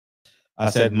I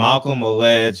said Malcolm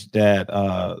alleged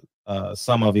that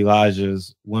some of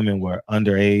Elijah's women were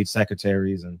underage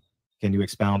secretaries, and can you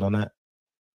expound on that?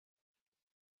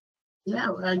 Yeah,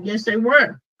 well, I guess they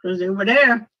were, because they were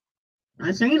there.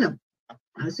 I seen them.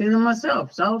 I seen them myself.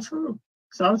 It's all true.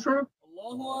 It's all true.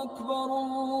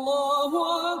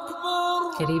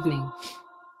 Good evening,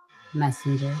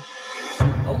 messenger.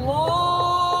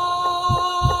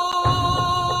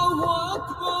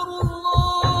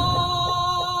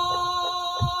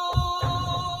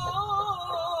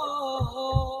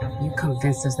 You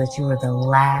convinced us that you were the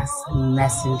last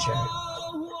messenger.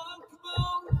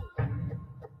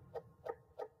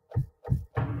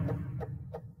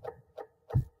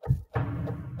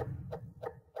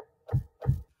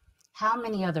 How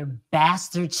many other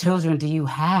bastard children do you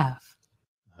have?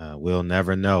 We'll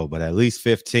never know, but at least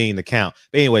 15 to count.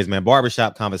 But anyways, man,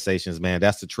 Barbershop Conversations, man,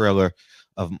 that's the trailer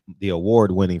of the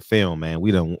award-winning film, man.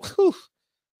 We done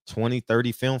 20,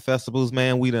 30 film festivals,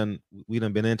 man. We done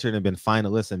been entered and been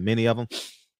finalists in many of them.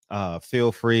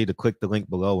 Feel free to click the link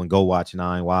below and go watch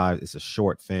 9 Wives. It's a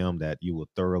short film that you will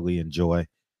thoroughly enjoy,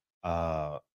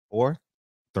 or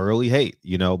thoroughly hate,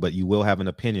 you know, but you will have an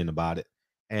opinion about it.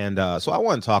 And so I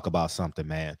want to talk about something,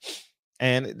 man.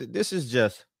 And this is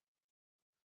just,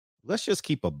 let's just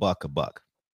keep a buck.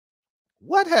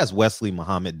 What has Wesley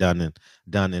MuHAMmad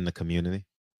done in the community?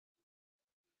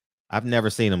 I've never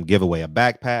seen him give away a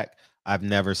backpack. I've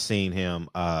never seen him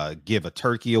give a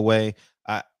turkey away.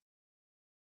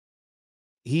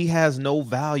 He has no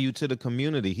value to the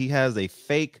community. He has a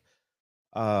fake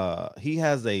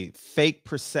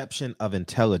perception of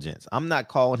intelligence. I'm not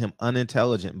calling him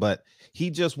unintelligent, but he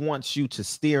just wants you to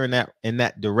steer in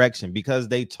that direction because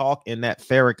they talk in that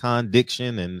Farrakhan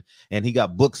diction and he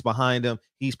got books behind him.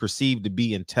 He's perceived to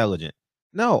be intelligent.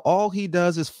 No, all he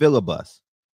does is filibust.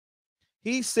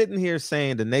 He's sitting here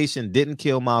saying the nation didn't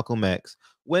kill Malcolm X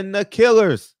when the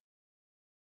killers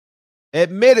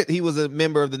admitted he was a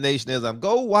member of the Nation of Islam.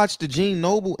 Go watch the Gene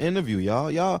Noble interview, y'all.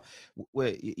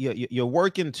 You're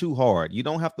working too hard. You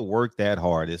don't have to work that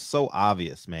hard. It's so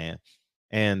obvious, man.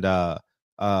 And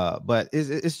but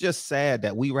it's just sad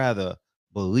that we rather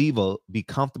be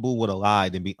comfortable with a lie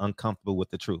than be uncomfortable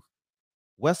with the truth.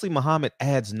 Wesley MuHAMmad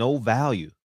adds no value.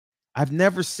 I've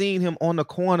never seen him on the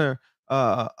corner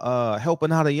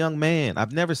helping out a young man.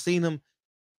 I've never seen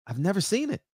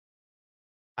it.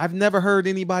 I've never heard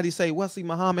anybody say Wesley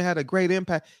MuHAMmad had a great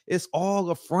impact. It's all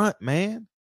a front, man.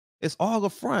 It's all a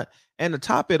front. And to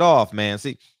top it off, man,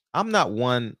 see, I'm not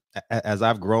one, as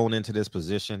I've grown into this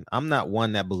position, I'm not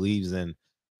one that believes in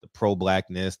the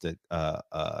pro-blackness, the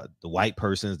white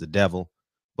person is the devil.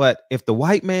 But if the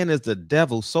white man is the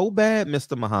devil so bad,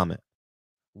 Mr. MuHAMmad,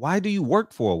 why do you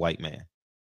work for a white man?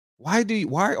 Why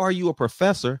are you a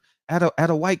professor at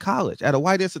a white college, at a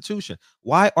white institution?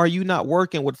 Why are you not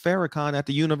working with Farrakhan at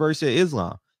the University of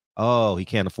Islam? Oh, he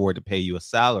can't afford to pay you a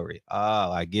salary.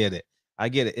 Oh, I get it.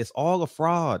 It's all a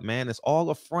fraud, man. It's all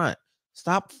a front.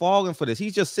 Stop falling for this.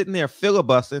 He's just sitting there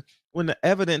filibustering when the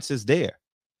evidence is there.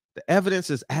 The evidence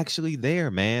is actually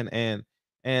there, man.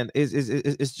 And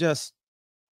it's just,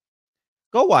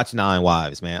 go watch 9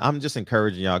 Wives, man. I'm just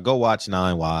encouraging y'all, go watch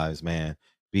 9 Wives, man,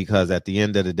 because at the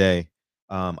end of the day,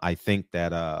 I think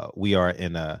that we are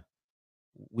in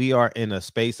a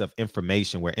space of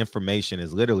information where information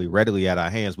is literally readily at our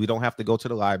hands. We don't have to go to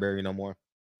the library no more.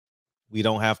 We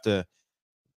don't have to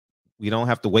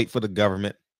wait for the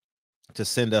government to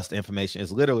send us the information.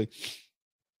 It's literally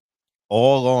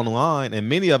all online, and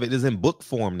many of it is in book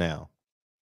form now.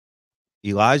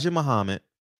 Elijah MuHAMmad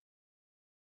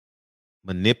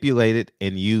manipulated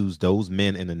and used those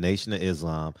men in the Nation of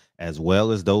Islam as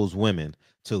well as those women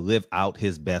to live out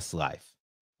his best life.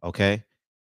 Okay,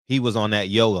 he was on that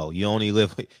YOLO.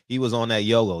 He was on that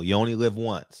YOLO. You only live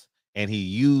once, and he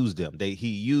used them. He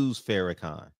used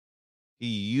Farrakhan. He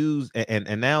used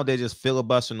and now they're just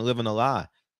filibustering and living a lie.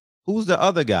 Who's the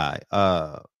other guy?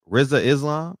 Rizza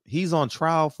Islam. He's on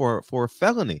trial for a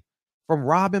felony from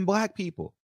robbing black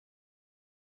people.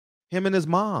 Him and his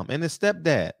mom and his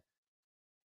stepdad.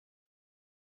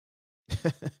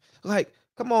 Like,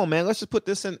 come on, man. Let's just put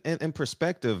this in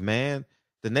perspective, man.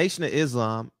 The Nation of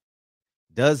Islam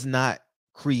does not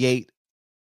create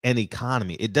an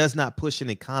economy. It does not push an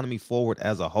economy forward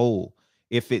as a whole.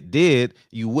 If it did,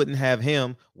 you wouldn't have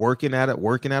him working at a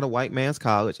white man's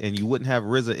college, and you wouldn't have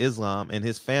Rizza Islam and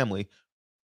his family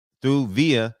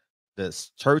via the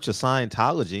Church of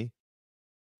Scientology.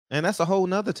 And that's a whole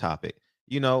nother topic,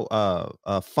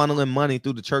 funneling money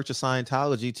through the Church of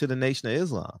Scientology to the Nation of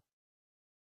Islam.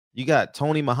 You got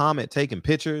Tony MuHAMmad taking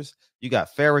pictures. You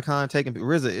got Farrakhan taking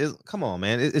Rizza. Come on,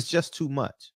 man. It's just too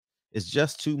much. It's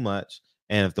just too much.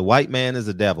 And if the white man is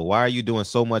the devil, why are you doing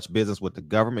so much business with the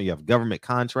government? You have government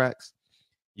contracts.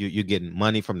 You're getting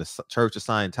money from the Church of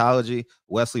Scientology.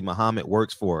 Wesley MuHAMmad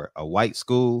works for a white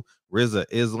school. Rizza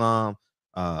Islam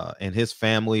and his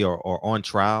family are on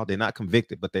trial. They're not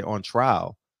convicted, but they're on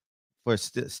trial for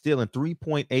stealing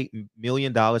 $3.8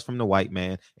 million from the white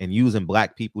man and using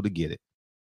black people to get it.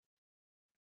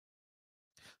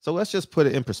 So let's just put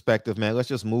it in perspective, man. Let's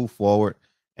just move forward.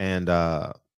 And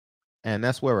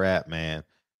that's where we're at, man.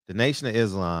 The Nation of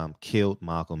Islam killed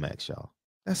Malcolm X, y'all.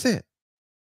 That's it.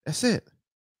 That's it.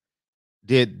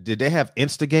 Did they have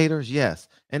instigators? Yes.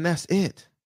 And that's it.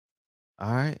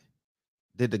 All right.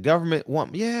 Did the government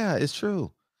want? Yeah, it's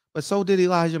true. But so did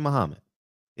Elijah Muhammad.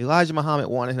 Elijah Muhammad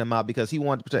wanted him out because he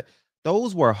wanted to protect.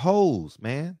 Those were hoes,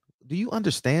 man. Do you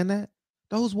understand that?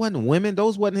 Those wasn't women.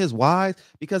 Those wasn't his wives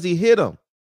because he hit them.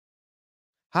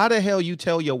 How the hell you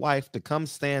tell your wife to come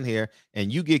stand here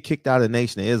and you get kicked out of the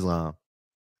Nation of Islam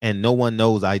and no one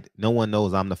knows I'm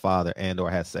the father and or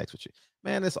has sex with you?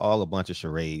 Man, it's all a bunch of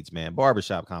charades, man.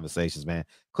 Barbershop conversations, man.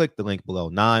 Click the link below.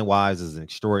 9 Wives is an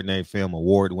extraordinary film,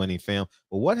 award-winning film.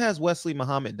 But what has Wesley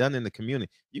MuHAMmad done in the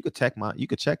community? You could check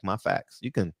my facts.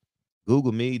 You can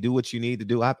Google me, do what you need to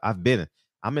do. I'm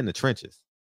in the trenches.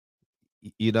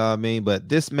 You know what I mean? But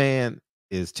this man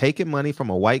is taking money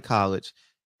from a white college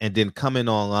and then coming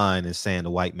online and saying the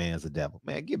white man's the devil.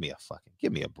 Man, give me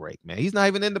a break, man. He's not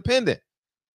even independent.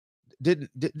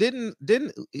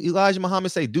 Didn't Elijah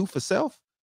Muhammad say do for self?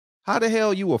 How the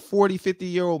hell you a 40,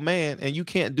 50-year-old man and you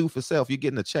can't do for self? You're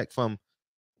getting a check from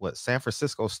what, San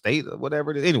Francisco State or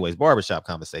whatever it is. Anyways, barbershop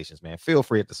conversations, man. Feel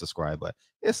free to subscribe, but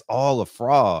it's all a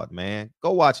fraud, man.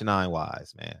 Go watch 9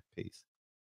 Wives, man. Peace.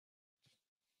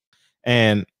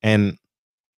 And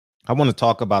I want to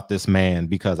talk about this man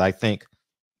because I think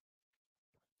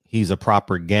he's a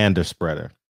propaganda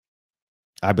spreader.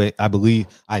 I believe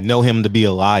I know him to be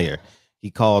a liar. He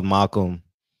called Malcolm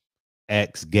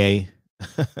X gay.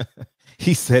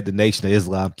 He said the Nation of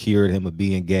Islam cured him of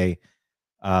being gay.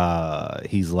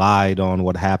 He's lied on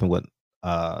what happened with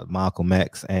Malcolm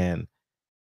X, and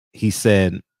he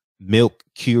said milk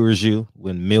cures you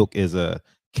when milk is a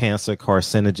cancer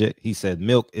carcinogen. He said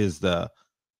milk is the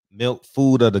milk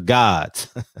food of the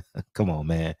gods. Come on,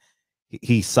 man.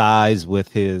 He sides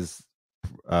with his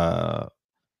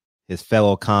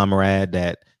fellow comrade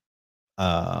that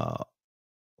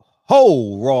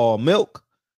whole raw milk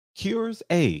cures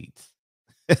AIDS.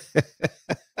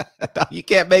 You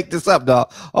can't make this up,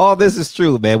 dog. All this is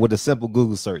true, man, with a simple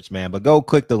Google search, man. But go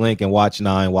click the link and watch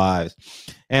 9 Wives.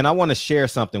 And I want to share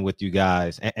something with you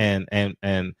guys, and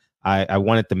I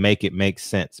wanted to make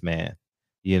sense, man.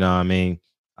 You know what I mean?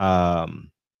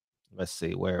 Let's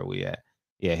see, where are we at?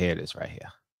 Yeah, here it is right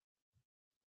here.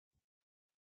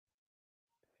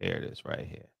 Here it is right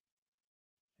here.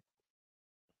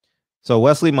 So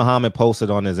Wesley MuHAMmad posted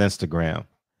on his Instagram.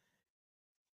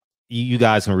 You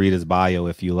guys can read his bio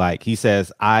if you like. He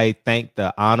says, I thank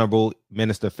the Honorable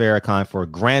Minister Farrakhan for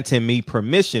granting me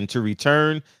permission to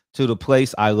return to the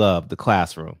place I love, the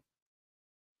classroom.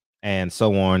 And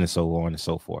so on and so on and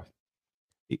so forth.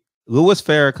 Louis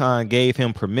Farrakhan gave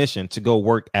him permission to go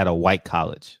work at a white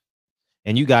college.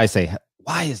 And you guys say,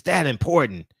 why is that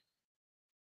important?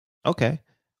 Okay.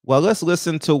 Well, let's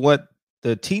listen to what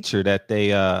the teacher that they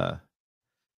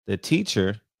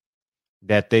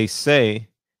say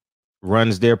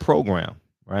runs their program,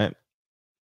 right?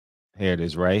 Here it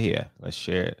is right here. Let's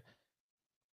share it.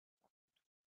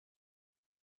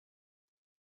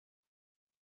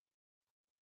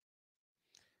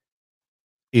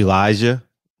 Elijah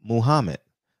MuHAMmad,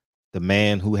 the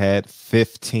man who had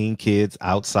 15 kids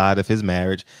outside of his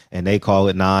marriage, and they call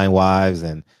it 9 Wives,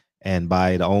 and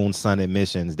by the own son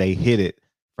admissions, they hid it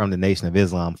from the Nation of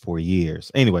Islam for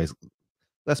years. Anyways,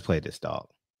 let's play this, dog.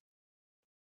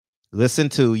 Listen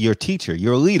to your teacher,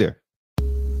 your leader.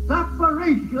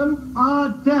 Separation or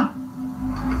death.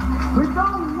 We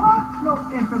don't want no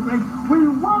integration. We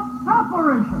want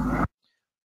separation.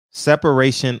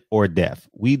 Separation or death.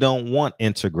 We don't want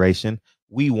integration.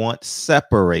 We want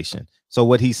separation. So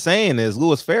what he's saying is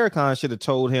Louis Farrakhan should have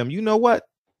told him, you know what?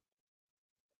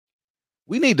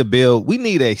 We need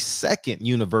a second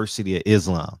University of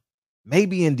Islam,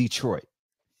 maybe in Detroit.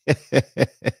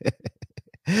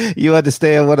 You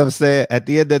understand what I'm saying? At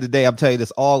the end of the day, I'm telling you,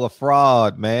 it's all a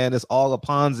fraud, man. It's all a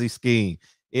Ponzi scheme.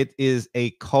 It is a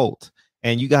cult.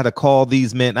 And you got to call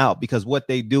these men out, because what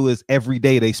they do is every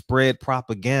day they spread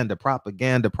propaganda.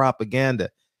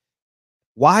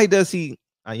 Why does he?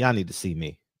 Y'all need to see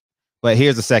me. But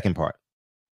here's the second part.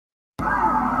 We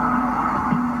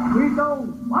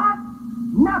don't want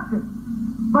nothing.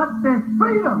 but there's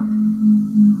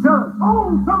freedom to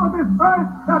own some of this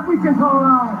earth that we can call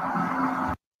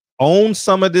our own.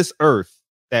 Some of this earth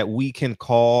that we can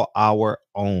call our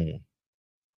own.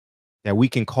 That we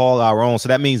can call our own. So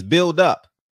that means build up.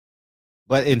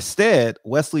 But instead,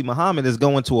 Wesley MuHAMmad is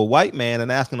going to a white man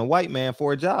and asking a white man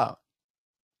for a job.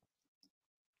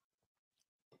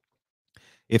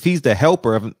 If he's the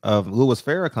helper of Louis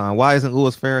Farrakhan, why isn't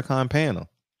Louis Farrakhan paying him?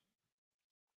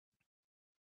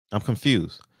 I'm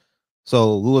confused.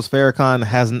 So Louis Farrakhan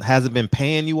hasn't been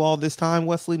paying you all this time,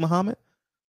 Wesley MuHAMmad?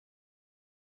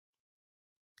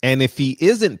 And if he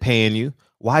isn't paying you,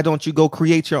 why don't you go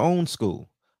create your own school?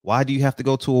 Why do you have to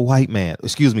go to a white man,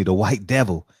 excuse me, the white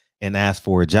devil, and ask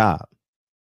for a job?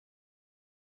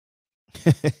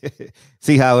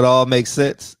 See how it all makes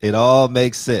sense? It all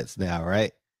makes sense now,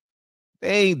 right?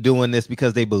 They ain't doing this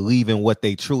because they believe in what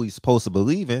they truly supposed to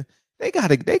believe in. They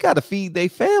gotta feed their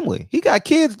family. He got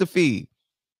kids to feed.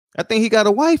 I think he got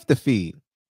a wife to feed.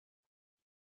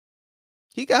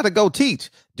 He got to go teach.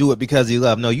 Do it because he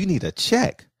loves. No, you need a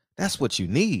check. That's what you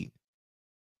need.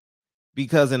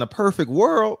 Because in a perfect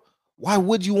world, why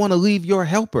would you want to leave your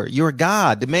helper, your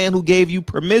God, the man who gave you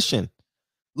permission?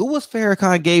 Louis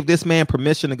Farrakhan gave this man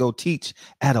permission to go teach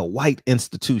at a white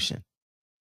institution.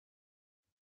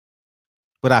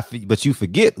 But you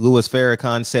forget, Louis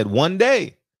Farrakhan said one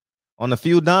day on the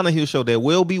Phil Donahue show, there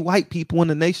will be white people in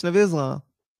the Nation of Islam.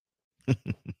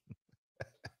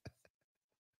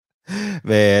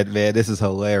 man, this is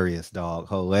hilarious, dog.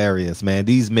 Hilarious, man.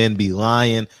 These men be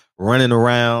lying, running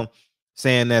around,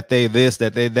 saying that they this,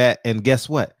 that they that. And guess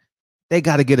what? They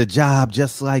got to get a job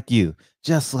just like you,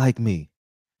 just like me,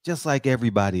 just like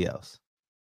everybody else.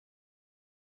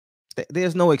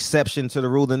 There's no exception to the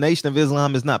rule. The Nation of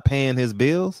Islam is not paying his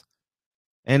bills.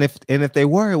 And if they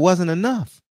were, it wasn't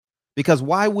enough. Because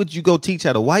why would you go teach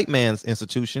at a white man's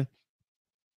institution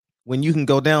when you can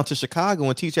go down to Chicago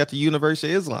and teach at the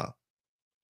University of Islam?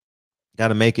 Got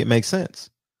to make it make sense.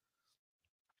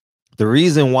 The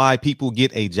reason why people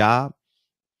get a job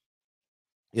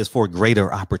is for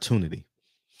greater opportunity.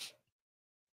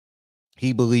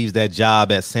 He believes that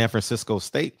job at San Francisco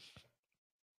State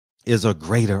is a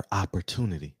greater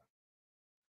opportunity.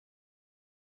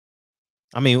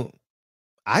 I mean,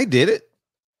 I did it.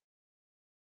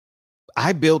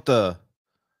 I built an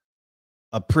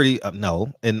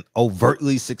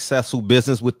overtly successful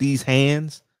business with these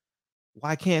hands.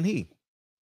 Why can't he?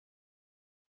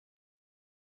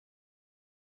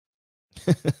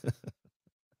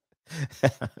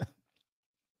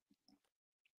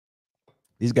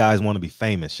 These guys want to be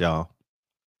famous, y'all.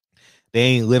 They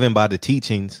ain't living by the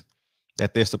teachings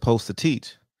that they're supposed to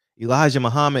teach. Elijah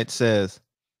Muhammad says,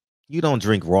 you don't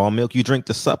drink raw milk, you drink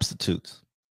the substitutes.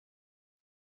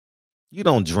 You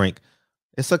don't drink.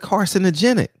 It's a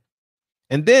carcinogenic.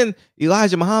 And then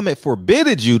Elijah Muhammad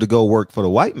forbidded you to go work for the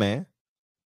white man,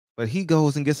 but he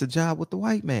goes and gets a job with the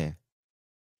white man.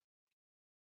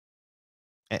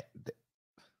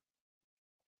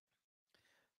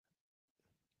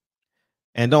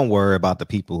 And don't worry about the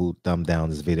people who dumb down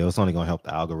this video. It's only going to help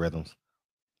the algorithms.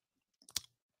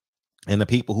 And the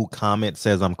people who comment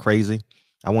says I'm crazy.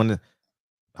 I want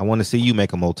to see you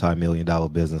make a multi-million-dollar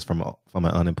business from an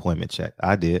unemployment check.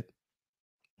 I did.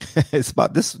 It's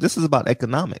about this. This is about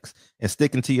economics and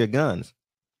sticking to your guns.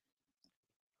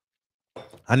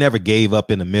 I never gave up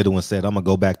in the middle and said I'm gonna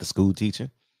go back to school teaching.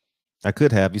 I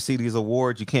could have. You see these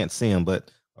awards? You can't see them,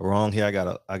 but around here I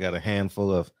got a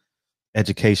handful of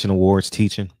education awards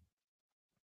teaching.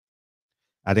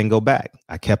 I didn't go back.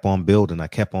 I kept on building. I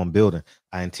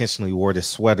intentionally wore this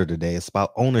sweater today. It's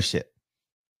about ownership.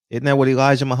 Isn't that what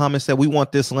Elijah Muhammad said? We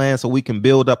want this land so we can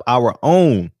build up our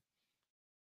own.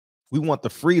 We want the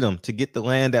freedom to get the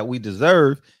land that we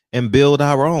deserve and build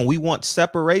our own. We want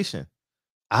separation.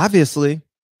 Obviously,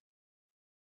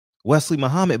 Wesley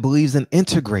MuHAMmad believes in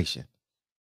integration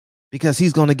because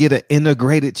he's going to get an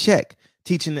integrated check,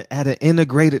 teaching at an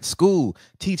integrated school,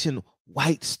 teaching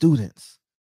white students.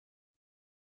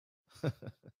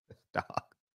 Dog.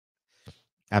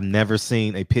 I've never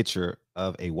seen a picture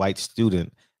of a white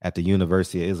student at the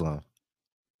University of Islam.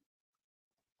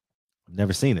 I've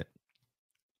never seen it.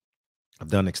 I've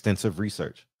done extensive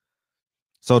research.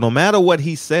 So no matter what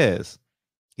he says,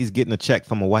 he's getting a check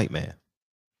from a white man.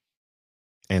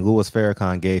 And Louis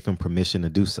Farrakhan gave him permission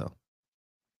to do so.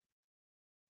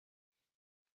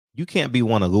 You can't be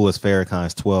one of Louis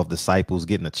Farrakhan's 12 disciples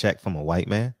getting a check from a white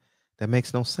man. That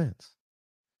makes no sense.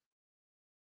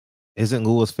 Isn't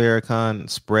Louis Farrakhan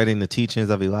spreading the teachings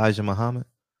of Elijah Muhammad?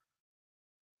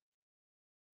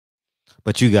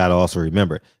 But you got to also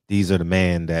remember, these are the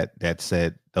man that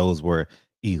said those were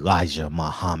Elijah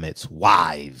Muhammad's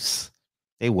wives.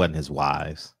 They wasn't his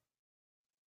wives.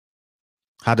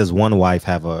 How does one wife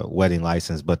have a wedding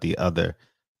license, but the other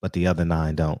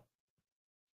 9 don't?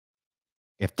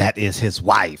 If that is his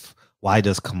wife, why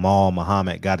does Kamal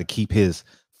Muhammad got to keep his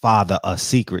father a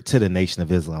secret to the Nation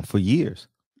of Islam for years?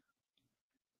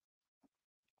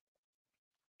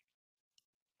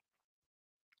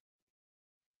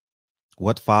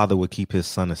 What father would keep his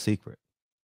son a secret?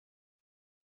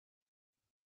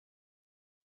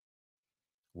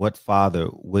 What father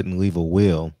wouldn't leave a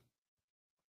will?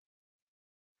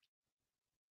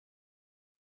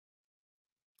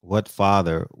 What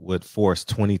father would force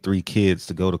 23 kids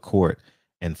to go to court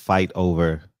and fight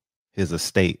over his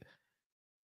estate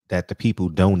that the people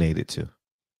donated to?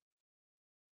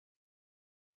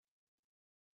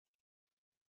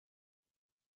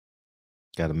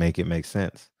 Got to make it make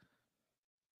sense.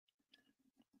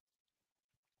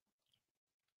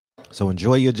 So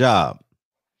enjoy your job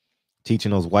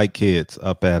teaching those white kids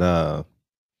up at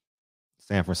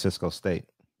San Francisco State.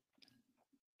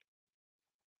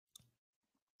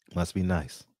 Must be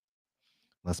nice.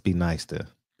 Must be nice to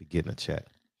be getting a check.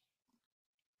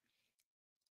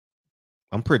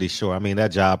 I'm pretty sure. I mean,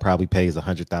 that job probably pays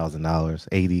 $100,000,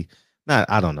 80.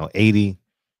 I don't know, 80.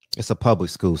 It's a public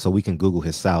school, so we can Google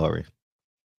his salary.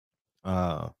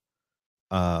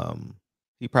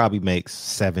 He probably makes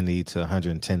 70 to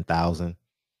 110,000.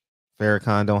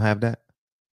 Farrakhan don't have that.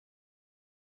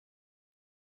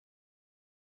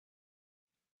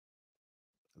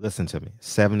 Listen to me,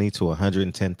 $70 to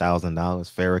 $110,000.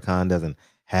 Farrakhan doesn't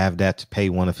have that to pay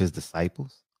one of his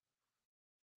disciples.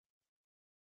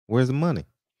 Where's the money?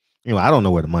 You know, I don't know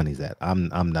where the money's at. I'm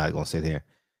not gonna sit here,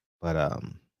 but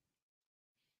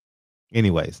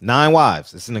anyways, 9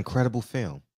 Wives. It's an incredible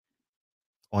film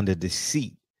on the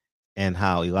deceit and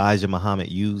how Elijah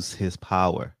Muhammad used his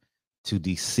power to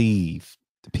deceive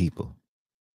the people,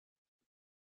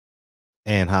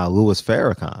 and how Louis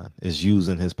Farrakhan is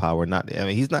using his power.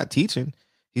 He's not teaching.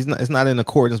 It's not in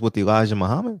accordance with Elijah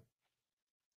Muhammad.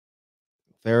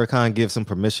 Farrakhan gives him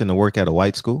permission to work at a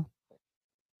white school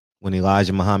when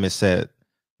Elijah Muhammad said,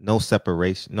 no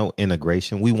separation, no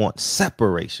integration. We want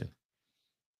separation.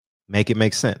 Make it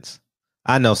make sense.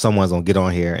 I know someone's going to get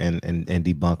on here and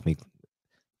debunk me.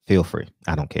 Feel free.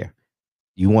 I don't care.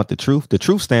 You want the truth? The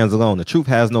truth stands alone. The truth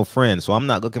has no friends. So I'm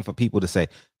not looking for people to say,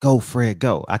 go, Fred,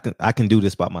 go. I can do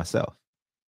this by myself.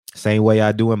 Same way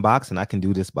I do in boxing, I can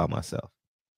do this by myself.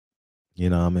 You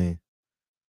know what I mean?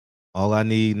 All I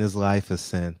need in this life is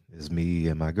sin, is me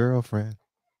and my girlfriend.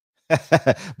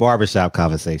 Barbershop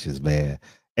conversations, man.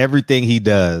 Everything he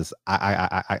does,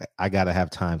 I gotta have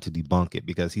time to debunk it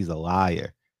because he's a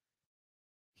liar.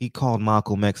 He called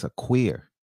Malcolm X a queer.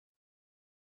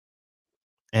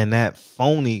 And that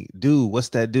phony dude, what's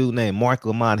that dude named? Mark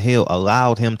Lamont Hill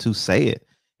allowed him to say it.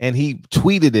 And he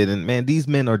tweeted it. And man, these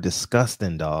men are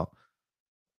disgusting, dog.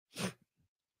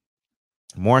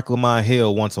 Mark Lamont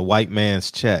Hill wants a white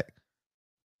man's check,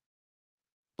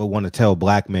 but want to tell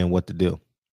black men what to do.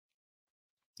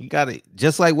 You got it.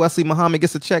 Just like Wesley Muhammad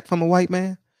gets a check from a white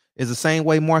man, is the same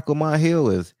way Mark Lamont Hill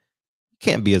is. You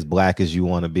can't be as black as you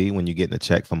want to be when you're getting a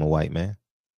check from a white man.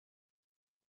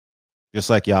 Just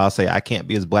like y'all say, I can't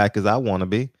be as black as I want to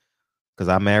be because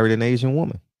I married an Asian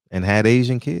woman and had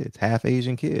Asian kids, half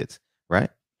Asian kids, right?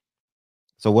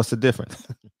 So what's the difference?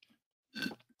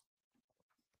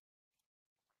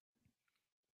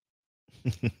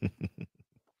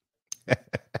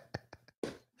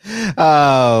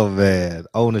 Oh, man.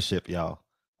 Ownership, y'all.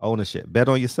 Ownership. Bet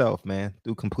on yourself, man.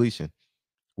 Do completion.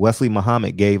 Wesley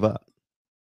Muhammad gave up.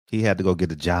 He had to go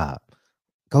get a job.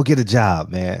 Go get a job,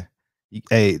 man.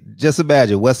 Hey, just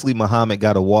imagine Wesley Muhammad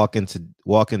got to walk into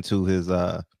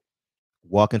the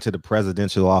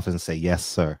presidential office and say, yes,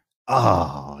 sir.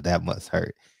 Oh, that must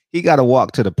hurt. He got to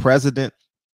walk to the president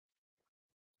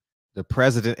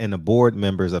and the board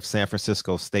members of San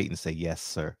Francisco State and say, yes,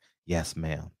 sir. Yes,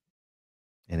 ma'am.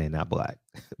 And they're not black.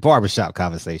 Barbershop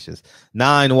conversations.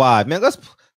 9 Wives. Man,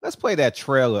 let's play that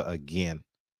trailer again.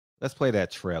 Let's play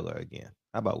that trailer again.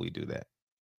 How about we do that?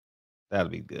 That'll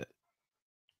be good.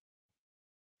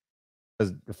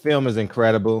 The film is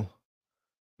incredible.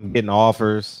 I'm getting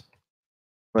offers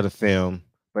for the film,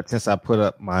 but since I put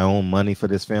up my own money for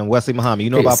this film, Wesley Muhammad, you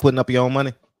know about putting up your own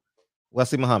money?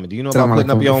 Wesley Muhammad, do you know about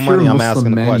putting up your own money? I'm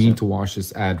asking the question. You need to watch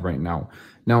this ad right now.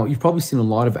 Now, you've probably seen a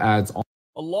lot of ads on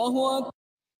Allahu Akbar.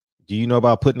 Do you know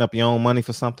about putting up your own money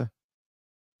for something?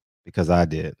 Because I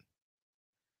did.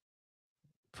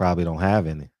 Probably don't have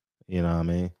any. You know what I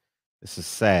mean? This is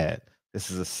sad.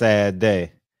 This is a sad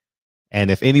day. And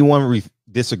if anyone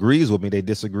disagrees with me, they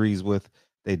disagree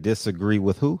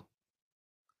with who?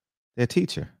 their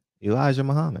teacher, Elijah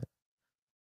Muhammad.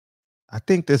 I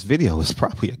think this video is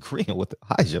probably agreeing with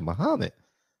Elijah Muhammad.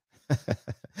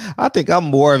 I think I'm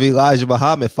more of Elijah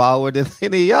Muhammad follower than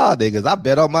any of y'all niggas. I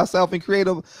bet on myself and create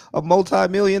a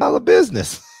multi-million-dollar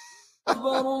business.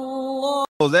 Knows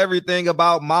everything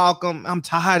about Malcolm. I'm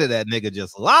tired of that nigga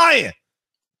just lying.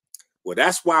 Well,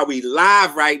 that's why we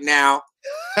live right now.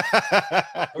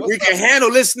 We can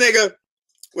handle this nigga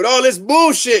with all this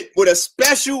bullshit with a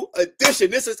special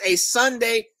edition. This is a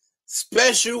Sunday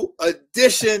special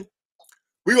edition.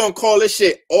 We're gonna call this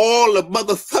shit all the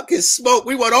motherfucking smoke.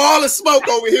 We want all the smoke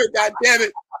over here, goddammit.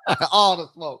 All the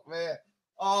smoke, man.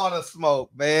 All the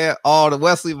smoke, man. All the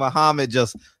Wesley Muhammad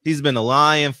he's been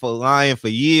lying for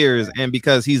years. And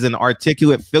because he's an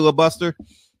articulate filibuster,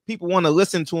 people want to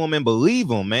listen to him and believe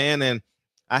him, man. And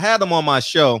I had him on my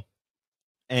show,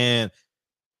 and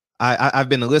I've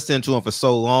been listening to him for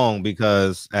so long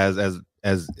because as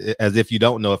if you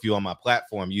don't know, if you're on my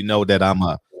platform, you know that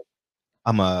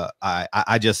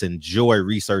I just enjoy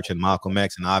researching Malcolm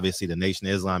X, and obviously the Nation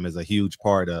of Islam is a huge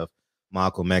part of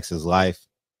Malcolm X's life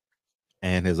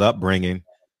and his upbringing.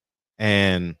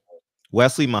 And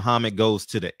Wesley Muhammad goes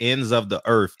to the ends of the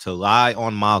earth to lie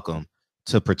on Malcolm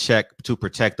to protect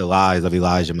the lies of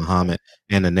Elijah Muhammad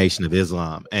and the Nation of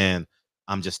Islam. And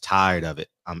I'm just tired of it.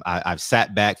 I've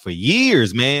sat back for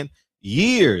years, man,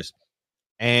 years,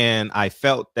 and I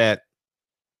felt that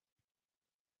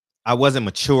I wasn't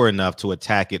mature enough to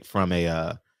attack it from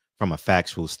a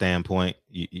factual standpoint.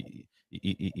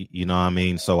 You know what I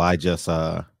mean? So I just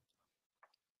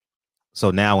so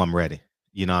now I'm ready.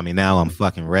 You know what I mean? Now I'm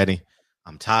fucking ready.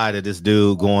 I'm tired of this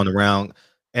dude going around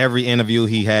every interview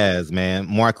he has, man.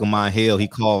 Mark Lamont Hill, he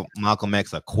called Malcolm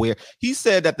X a queer. He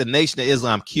said that the Nation of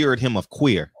Islam cured him of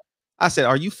queer. I said,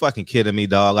 are you fucking kidding me,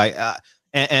 dog? Like,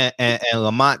 and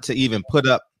Lamont to even put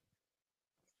up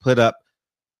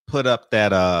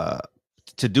that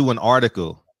to do an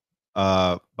article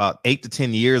about 8 to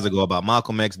 10 years ago about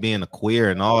Malcolm X being a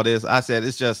queer and all this. I said,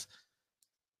 it's just,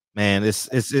 man,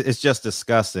 it's just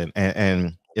disgusting,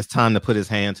 and it's time to put his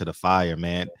hand to the fire,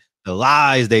 man. The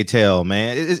lies they tell,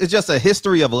 man, it's just a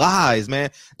history of lies,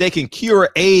 man. They can cure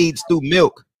AIDS through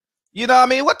milk. You know what I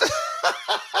mean? What the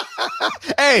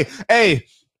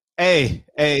hey,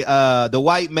 the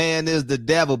white man is the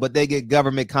devil, but they get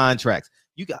government contracts.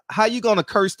 How you gonna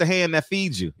curse the hand that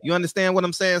feeds you? You understand what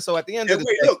I'm saying? So at the end of the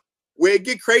day, look, where it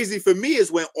get crazy for me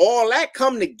is when all that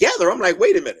come together. I'm like,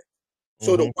 wait a minute.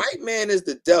 So the white man is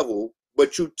the devil,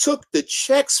 but you took the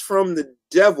checks from the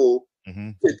devil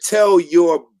to tell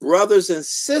your brothers and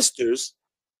sisters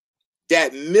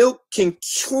that milk can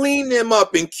clean them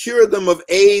up and cure them of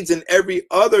AIDS and every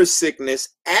other sickness,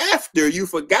 after you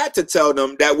forgot to tell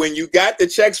them that when you got the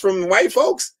checks from white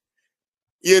folks,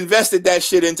 you invested that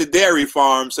shit into dairy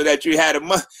farms so that you had a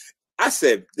month. I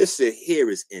said, this shit here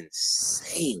is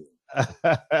insane.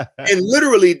 And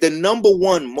literally the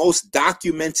 #1 most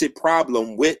documented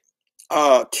problem with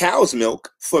cow's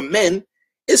milk for men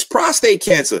is prostate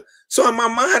cancer. So in my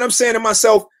mind, I'm saying to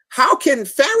myself, how can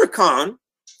Farrakhan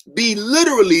be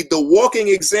literally the walking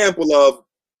example of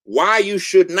why you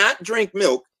should not drink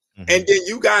milk, and then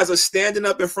you guys are standing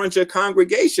up in front of your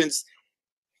congregations?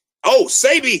 Oh,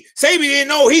 Sabi didn't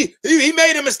know he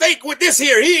made a mistake with this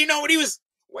here. He didn't know what he was.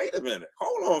 Wait a minute.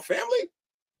 Hold on, family.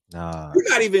 Nah. You're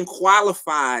not even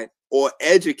qualified or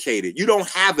educated. You don't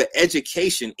have an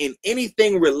education in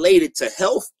anything related to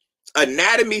health,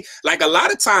 anatomy. Like a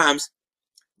lot of times,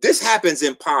 this happens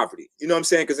in poverty. You know what I'm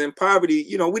saying? Because in poverty,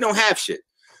 you know, we don't have shit.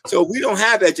 So we don't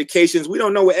have educations. We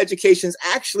don't know what educations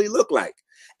actually look like.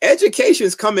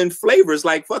 Educations come in flavors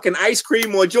like fucking ice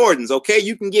cream or Jordans, okay?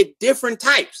 You can get different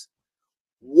types.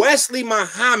 Wesley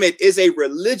Muhammad is a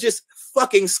religious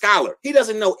fucking scholar. He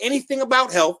doesn't know anything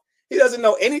about health. He doesn't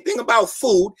know anything about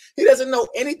food. He doesn't know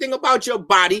anything about your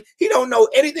body. He don't know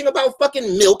anything about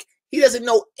fucking milk. He doesn't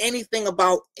know anything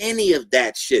about any of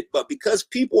that shit. But because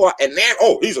people are, and then,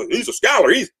 oh, he's a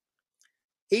scholar.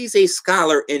 He's a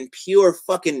scholar in pure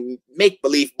fucking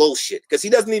make-believe bullshit, because he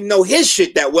doesn't even know his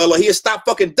shit that well, or he'll stop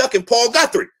fucking ducking Paul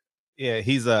Guthrie. Yeah,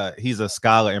 he's a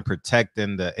scholar in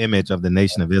protecting the image of the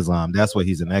Nation of Islam. That's what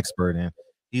he's an expert in.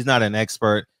 He's not an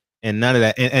expert in none of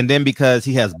that. And then because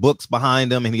he has books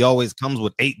behind him, and he always comes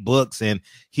with 8 books, and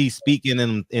he's speaking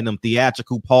in them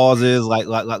theatrical pauses, like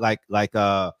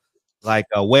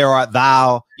where art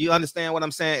thou? You understand what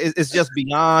I'm saying? It's just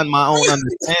beyond my own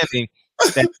understanding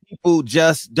that people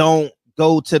just don't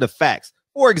go to the facts.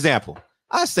 For example,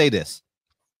 I say this.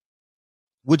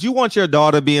 Would you want your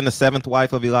daughter being the 7th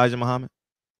wife of Elijah Muhammad?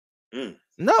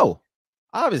 No.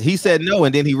 Obviously, he said no,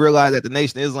 and then he realized that the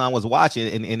Nation of Islam was watching,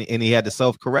 and he had to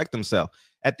self-correct himself.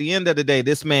 at the end of the day,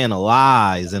 this man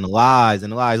lies and lies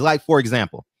and lies. Like, for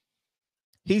example,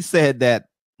 he said that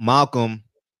Malcolm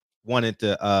wanted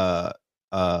to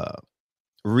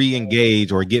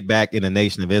re-engage or get back in the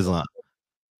Nation of Islam.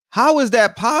 How is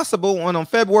that possible when on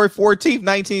February 14th,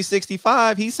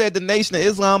 1965, he said the Nation of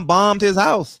Islam bombed his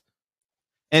house?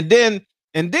 And then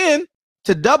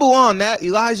to double on that,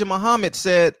 Elijah Muhammad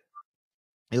said,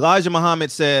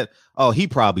 oh, he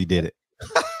probably did it.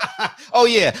 Oh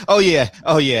yeah.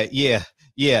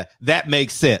 That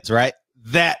makes sense, right?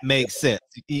 That makes sense.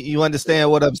 You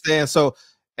understand what I'm saying? So,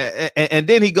 and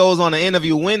then he goes on an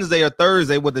interview Wednesday or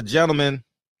Thursday with a gentleman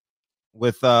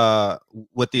with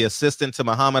the assistant to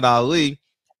Muhammad Ali,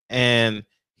 and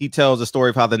he tells the story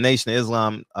of how the Nation of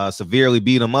Islam severely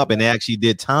beat him up, and they actually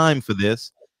did time for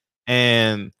this.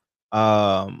 And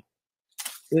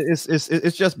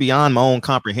it's just beyond my own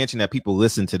comprehension that people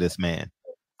listen to this man.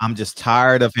 I'm just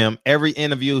tired of him. Every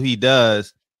interview he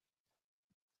does,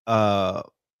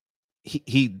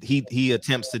 he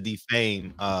attempts to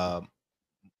defame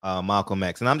Malcolm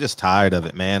X, and I'm just tired of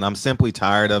it, man. I'm simply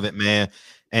tired of it, man.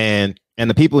 And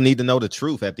the people need to know the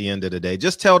truth at the end of the day.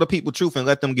 Just tell the people truth and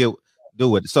let them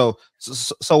do it. So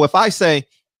if I say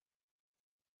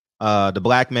the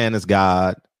black man is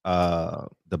God, the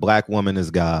black woman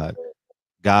is God,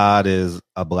 God is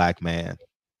a black man,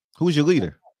 who's your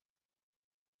leader?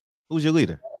 Who's your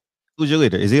leader? Who's your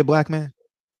leader? Is he a black man?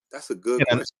 That's a good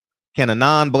question. Can a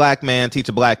non-black man teach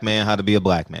a black man how to be a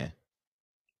black man?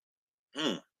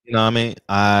 You know what I mean?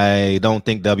 I don't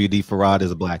think W.D. Farad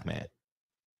is a black man.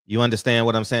 You understand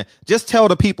what I'm saying? Just tell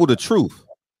the people the truth.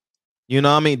 You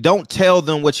know what I mean? Don't tell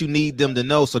them what you need them to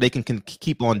know so they can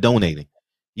keep on donating.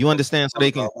 You understand? So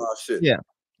they can.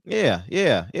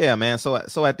 Yeah, man. So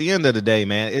at the end of the day,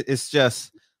 man, it's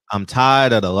just, I'm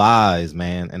tired of the lies,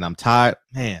 man, and I'm tired,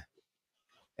 man.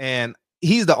 And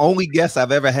he's the only guest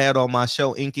I've ever had on my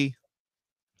show, Inky,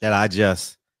 that I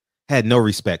just had no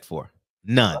respect for.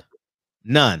 None.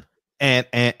 And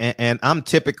I'm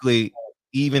typically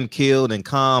even keeled and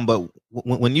calm, but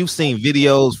when you've seen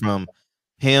videos from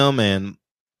him and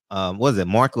what is it,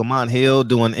 Mark Lamont Hill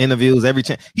doing interviews every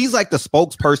time, he's like the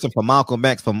spokesperson for Malcolm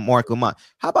X for Mark Lamont.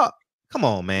 How about, come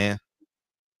on, man.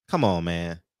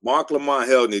 Mark Lamont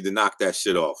Hill need to knock that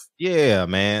shit off. Yeah,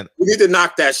 man. We need to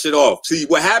knock that shit off. See,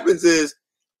 what happens is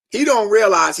he don't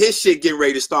realize his shit getting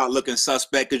ready to start looking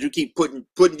suspect because you keep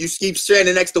you keep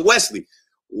standing next to Wesley.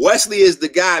 Wesley is the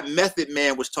guy Method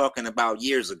Man was talking about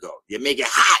years ago. You make it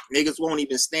hot, niggas won't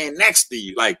even stand next to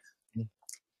you. Like,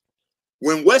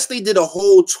 when Wesley did a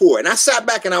whole tour, and I sat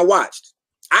back and I watched,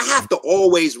 I have to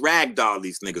always ragdoll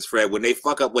these niggas, Fred, when they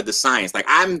fuck up with the science. Like,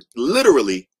 I'm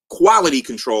literally quality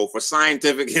control for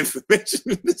scientific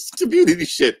information in this community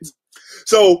shit.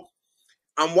 So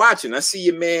I'm watching. I see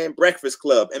your man Breakfast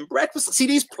Club, and Breakfast. See,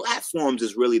 these platforms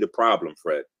is really the problem,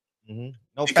 Fred.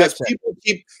 No, because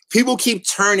people keep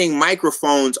turning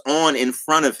microphones on in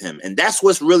front of him, and that's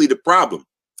what's really the problem.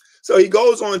 So he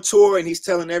goes on tour and he's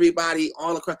telling everybody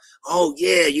all across, oh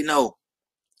yeah, you know,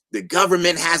 the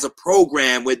government has a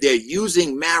program where they're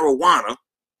using marijuana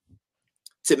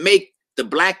to make the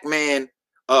black man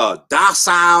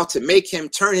docile, to make him,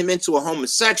 turn him into a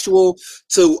homosexual,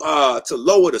 to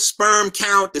lower the sperm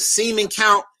count, the semen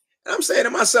count. And I'm saying to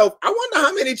myself, I wonder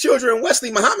how many children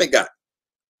Wesley Muhammad got.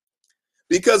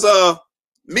 Because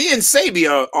me and Sabi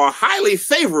are highly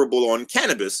favorable on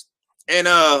cannabis. And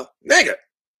nigga.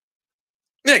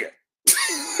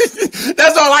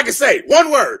 That's all I can say.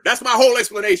 One word. That's my whole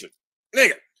explanation.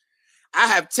 Nigga. I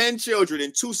have 10 children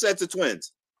and 2 sets of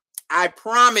twins. I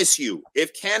promise you,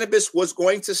 if cannabis was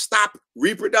going to stop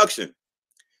reproduction,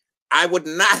 I would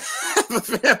not have a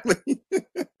family.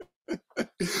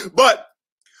 But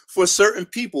for certain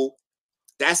people,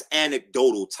 that's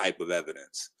anecdotal type of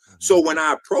evidence. So when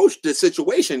I approached the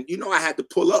situation, you know, I had to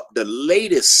pull up the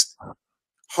latest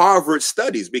Harvard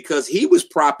studies because he was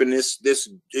propping this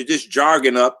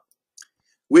jargon up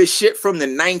with shit from the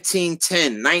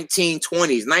 1910s,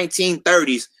 1920s,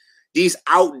 1930s, these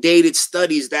outdated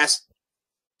studies.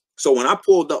 So when I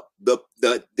pulled up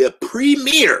the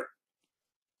premier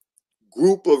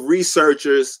group of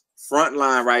researchers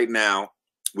frontline right now,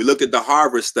 we looked at the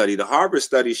Harvard study. The Harvard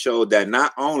study showed that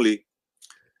not only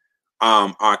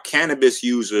our cannabis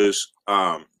users,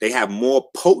 they have more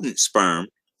potent sperm.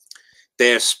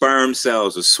 Their sperm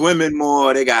cells are swimming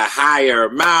more. They got higher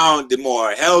amount. They're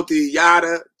more healthy.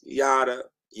 Yada yada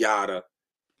yada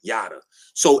yada.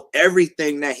 So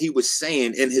everything that he was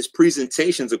saying in his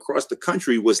presentations across the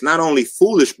country was not only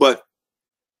foolish, but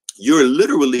you're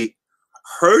literally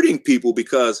hurting people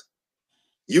because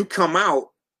you come out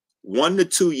 1 to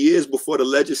 2 years before the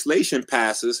legislation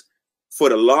passes for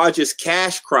the largest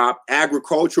cash crop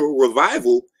agricultural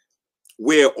revival,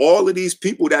 where all of these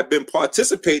people that have been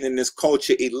participating in this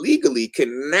culture illegally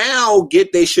can now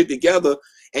get their shit together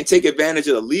and take advantage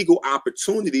of the legal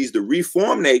opportunities to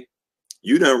reform they.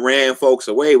 You done ran folks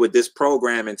away with this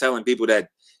program and telling people that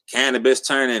cannabis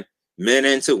turning men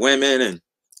into women, and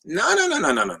no.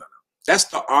 That's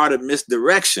the art of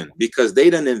misdirection, because they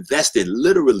done invested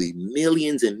literally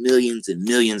millions and millions and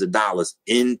millions of dollars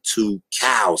into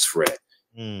cows, Fred.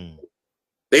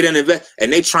 They done invest,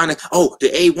 and they trying to, oh, the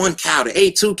A1 cow, the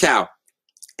A2 cow.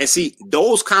 And see,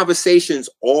 those conversations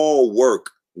all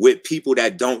work with people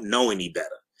that don't know any better.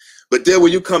 But then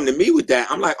when you come to me with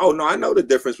that, I'm like, oh, no, I know the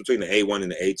difference between the A1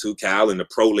 and the A2 cow and the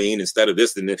proline instead of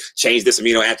this, and then change this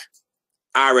amino acid.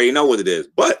 I already know what it is.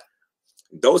 But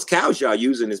those cows y'all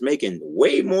using is making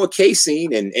way more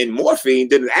casein and morphine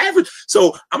than the average.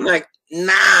 So I'm like,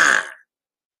 nah.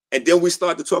 And then we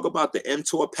start to talk about the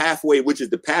mTOR pathway, which is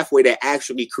the pathway that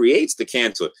actually creates the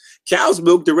cancer. Cow's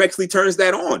milk directly turns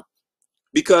that on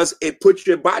because it puts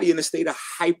your body in a state of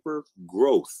hyper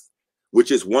growth,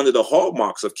 which is one of the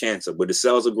hallmarks of cancer, where the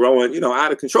cells are growing,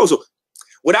 out of control. So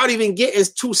without even getting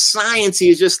too sciencey,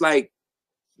 it's just like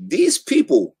these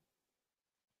people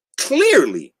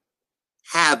clearly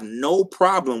have no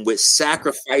problem with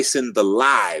sacrificing the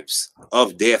lives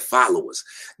of their followers.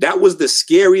 That was the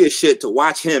scariest shit, to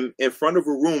watch him in front of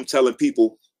a room telling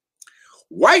people,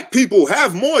 white people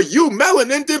have more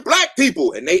melanin than black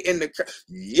people. And they in the,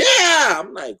 yeah,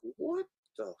 I'm like, what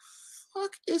the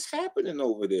fuck is happening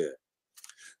over there?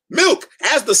 Milk,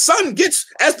 as the sun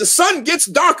gets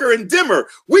darker and dimmer,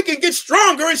 we can get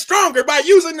stronger and stronger by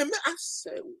using the milk. I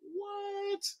said,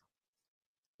 what?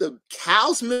 The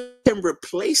cow's milk can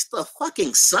replace the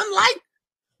fucking sunlight?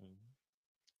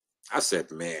 I said,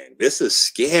 man, this is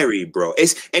scary, bro.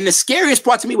 And the scariest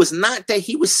part to me was not that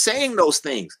he was saying those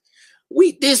things.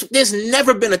 There's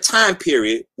never been a time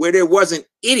period where there wasn't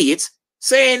idiots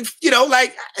saying,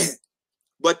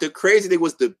 but the crazy thing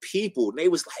was the people. They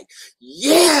was like,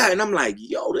 yeah. And I'm like,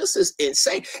 yo, this is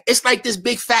insane. It's like this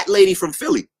big fat lady from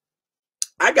Philly.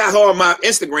 I got her on my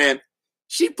Instagram.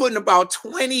 She putting about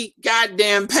 20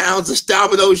 goddamn pounds of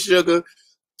Domino sugar.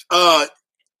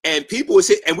 And people was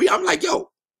hitting, I'm like, yo,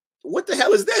 what the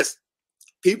hell is this?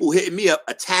 People hitting me up,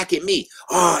 attacking me.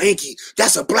 Oh, Inky,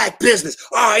 that's a black business.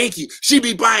 Oh, Inky, she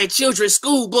be buying children's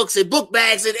school books and book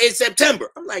bags in September.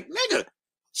 I'm like, nigga,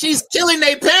 she's killing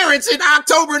their parents in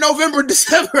October, November,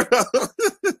 December.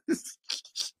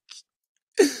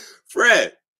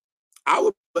 Fred, I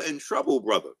was in trouble,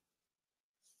 brother.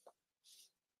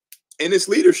 In its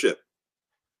leadership.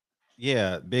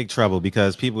 Yeah, big trouble,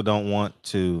 because people don't want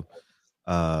to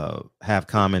have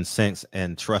common sense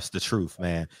and trust the truth,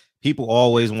 man. People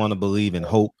always want to believe in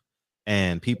hope,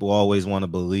 and people always want to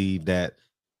believe that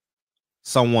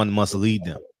someone must lead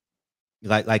them,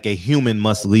 like a human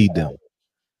must lead them.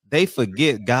 They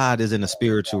forget God is in the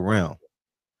spiritual realm.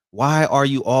 Why are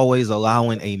you always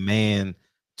allowing a man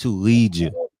to lead you?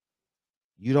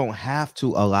 You don't have to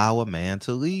allow a man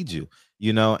to lead you.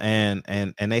 And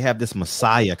they have this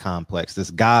Messiah complex,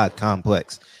 this God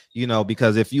complex,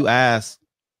 because if you ask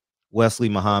Wesley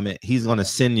MuHAMmad, he's going to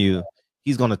send you,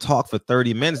 he's going to talk for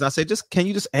 30 minutes. And I say, can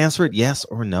you just answer it yes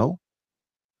or no?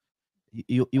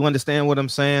 You understand what I'm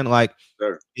saying? Like,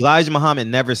 sure. Elijah Muhammad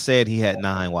never said he had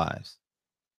 9 wives.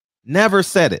 Never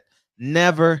said it.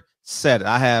 Never said it.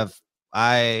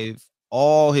 I've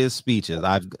all his speeches.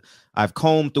 I've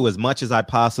combed through as much as I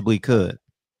possibly could.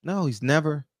 No, he's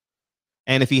never.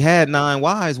 And if he had 9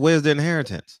 wives, where's their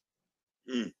inheritance?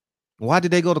 Why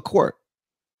did they go to court?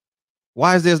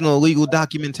 Why is there no legal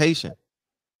documentation?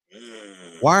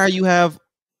 Why you have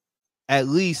at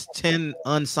least 10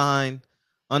 unsigned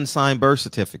birth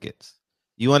certificates?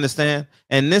 You understand?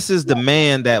 And this is the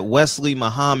man that Wesley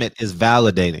MuHAMmad is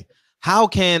validating. How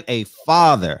can a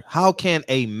father, how can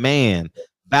a man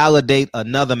validate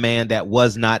another man that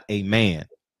was not a man?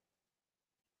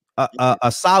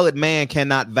 A solid man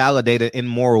cannot validate an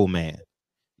immoral man.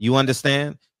 You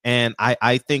understand? And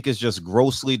I think it's just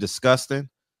grossly disgusting.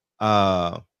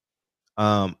 I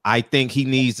think he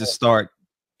needs to start.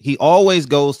 He always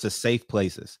goes to safe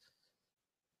places.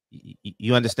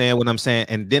 You understand what I'm saying?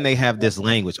 And then they have this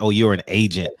language. Oh, you're an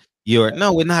agent.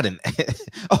 No, we're not an.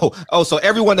 Oh, so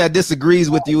everyone that disagrees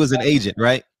with you is an agent,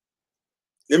 right?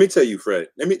 Let me tell you, Fred.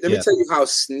 Let me tell you how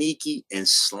sneaky and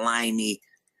slimy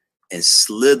and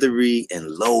slithery and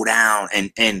low down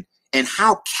and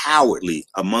how cowardly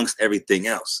amongst everything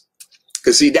else.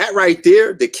 Because see, that right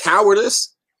there, the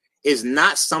cowardice is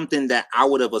not something that I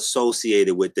would have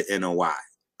associated with the NOI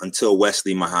until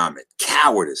Wesley MuHAMmad.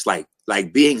 Cowardice, like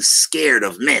like being scared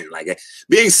of men, like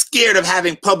being scared of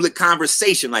having public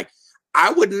conversation. Like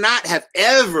I would not have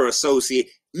ever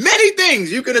associated many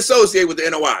things you can associate with the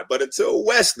NOI, but until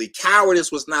Wesley,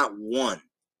 cowardice was not one.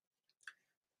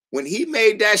 When he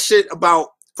made that shit about,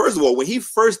 first of all, when he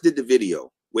first did the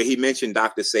video where he mentioned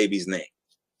Dr. Sebi's name,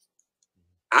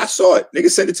 I saw it. Nigga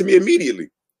sent it to me immediately.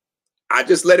 I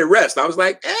just let it rest. I was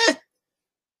like,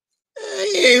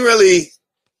 he ain't really,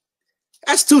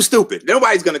 that's too stupid.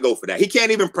 Nobody's going to go for that. He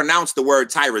can't even pronounce the word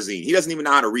tyrosine. He doesn't even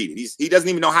know how to read it. He doesn't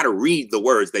even know how to read the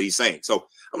words that he's saying. So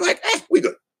I'm like, we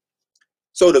good.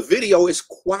 So the video is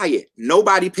quiet.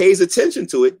 Nobody pays attention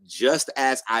to it, just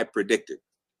as I predicted.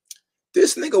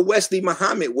 This nigga Wesley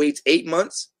MuHAMmad waits 8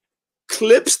 months,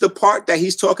 clips the part that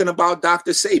he's talking about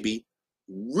Dr. Sebi,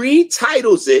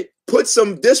 retitles it, puts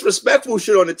some disrespectful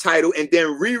shit on the title, and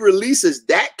then re-releases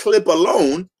that clip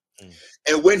alone.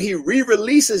 And when he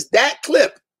re-releases that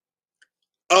clip,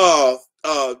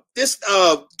 this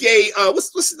gay,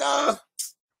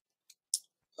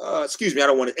 excuse me, I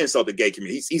don't want to insult the gay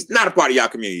community. He's not a part of y'all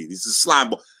community. He's a slime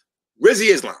ball.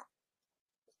 Rizzy Islam.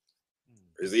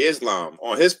 Rizzy Islam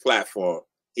on his platform,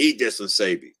 he dissing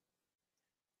Sebi.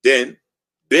 Then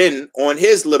Ben on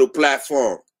his little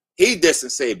platform, he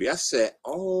dissing Sebi. I said,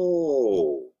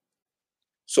 oh,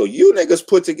 so you niggas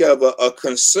put together a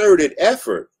concerted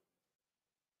effort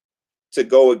to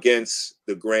go against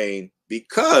the grain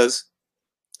because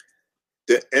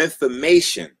the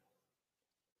information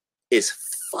is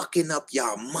fucking up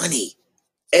y'all money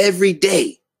every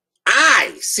day.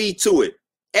 I see to it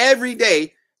every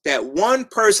day that one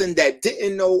person that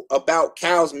didn't know about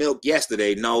cow's milk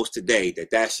yesterday knows today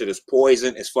that that shit is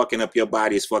poison. It's fucking up your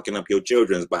body. It's fucking up your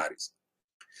children's bodies.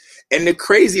 And the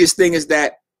craziest thing is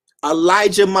that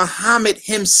Elijah Muhammad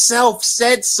himself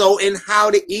said so in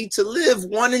How to Eat to Live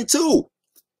 1 and 2.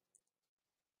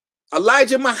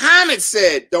 Elijah Muhammad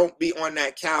said, don't be on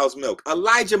that cow's milk.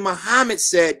 Elijah Muhammad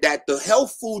said that the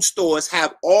health food stores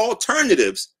have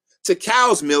alternatives to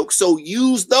cow's milk, so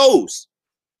use those.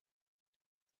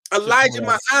 Elijah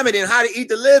Muhammad in How to Eat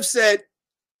to Live said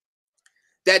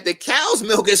that the cow's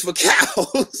milk is for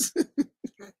cows.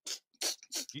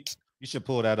 You should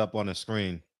pull that up on the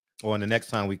screen, or the next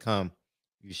time we come,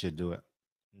 you should do it.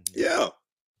 Yeah.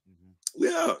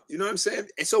 Yeah. You know what I'm saying?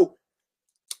 And so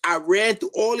I ran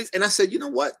through all these and I said, you know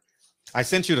what? I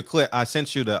sent you the clip. I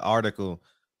sent you the article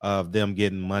of them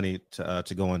getting money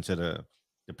to go into the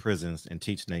prisons and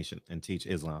teach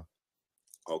Islam.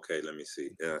 Okay, let me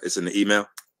see. Yeah, it's in the email.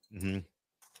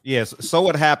 Yes. So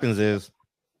what happens is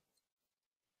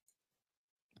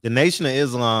the Nation of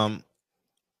Islam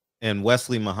and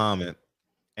Wesley MuHAMmad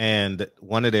and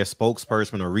one of their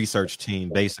spokesperson or research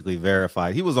team basically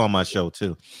verified. He was on my show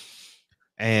too.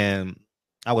 And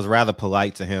I was rather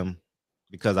polite to him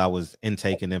because I was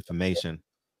intaking information.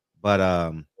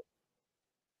 But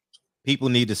people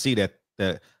need to see that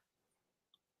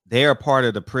they are part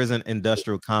of the prison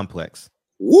industrial complex.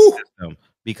 Woo!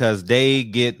 Because they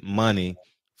get money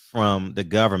from the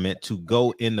government to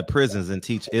go in the prisons and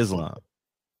teach Islam.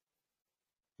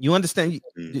 You understand?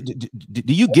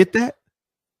 Do you get that?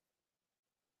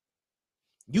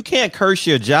 You can't curse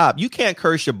your job. You can't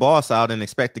curse your boss out and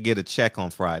expect to get a check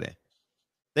on Friday.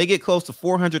 They get close to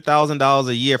 $400,000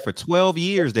 a year for 12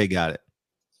 years. They got it.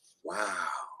 Wow.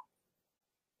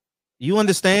 You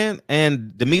understand?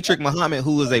 And Demetric Muhammad,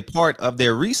 who is a part of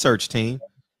their research team,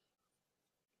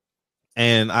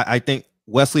 and I think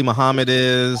Wesley MuHAMmad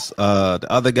is the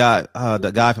other guy,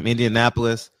 the guy from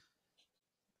Indianapolis.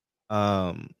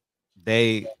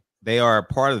 They are a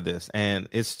part of this, and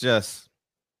it's just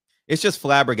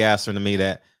flabbergasting to me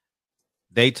that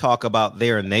they talk about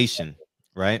their nation,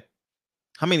 right?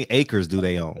 How many acres do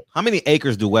they own? How many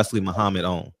acres do Wesley MuHAMmad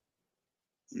own?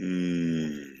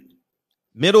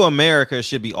 Middle America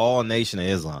should be all Nation of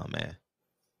Islam, man.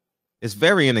 It's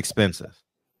very inexpensive.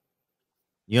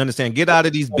 You understand? Get out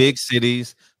of these big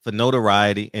cities for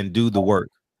notoriety and do the work.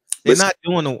 They're not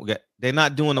doing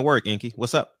the work, Inky.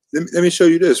 What's up? Let me show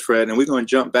you this, Fred, and we're going to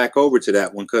jump back over to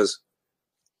that one because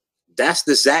that's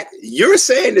the exact. You're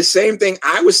saying the same thing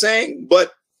I was saying,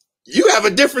 but you have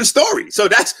a different story. So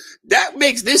that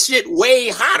makes this shit way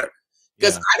hotter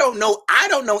because I don't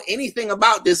know anything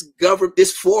about this government.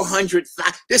 This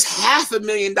this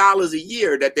 $500,000 a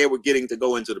year that they were getting to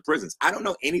go into the prisons. I don't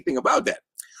know anything about that.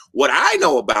 What I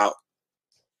know about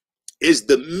is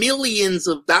the millions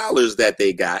of dollars that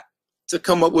they got to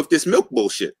come up with this milk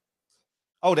bullshit.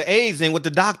 Oh, the AIDS thing with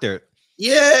the doctor.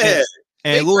 Yeah.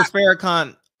 And Louis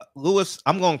Farrakhan,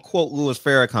 I'm going to quote Louis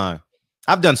Farrakhan.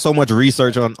 I've done so much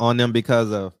research on them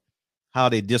because of how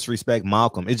they disrespect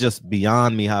Malcolm. It's just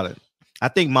beyond me how to. I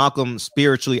think Malcolm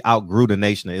spiritually outgrew the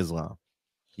Nation of Islam.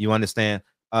 You understand?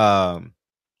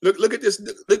 Look at this.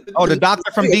 Oh, the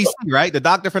doctor from DC, right? The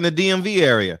doctor from the DMV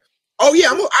area. Oh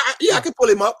yeah, I can pull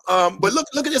him up. But look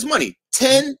at this money.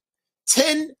 10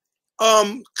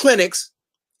 clinics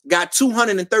got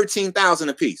 213,000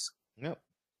 apiece. Yep.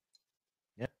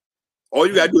 All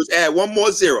you gotta do is add one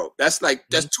more zero. That's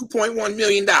 $2.1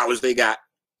 million they got.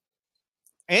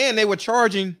 And they were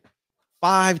charging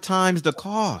 5 times the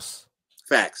cost.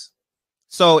 Facts.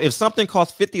 So if something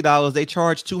costs $50, they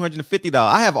charge $250.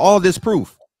 I have all this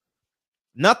proof.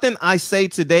 Nothing I say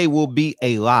today will be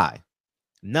a lie.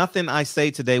 Nothing I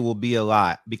say today will be a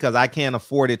lie because I can't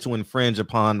afford it to infringe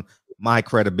upon my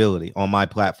credibility on my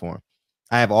platform.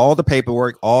 I have all the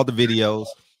paperwork, all the videos.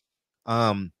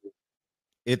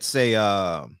 It's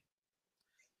a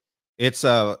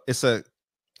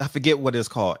I forget what it's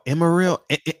called.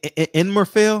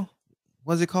 Inmerfil.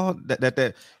 What's it called?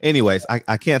 That. Anyways,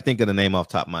 I can't think of the name off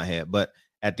the top of my head. But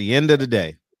at the end of the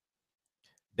day,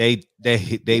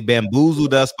 they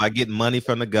bamboozled us by getting money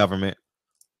from the government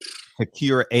to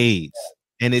cure AIDS,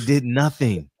 and it did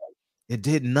nothing. It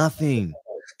did nothing.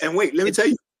 And wait, let me tell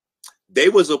you, they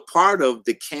was a part of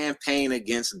the campaign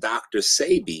against Dr.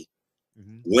 Sebi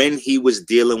when he was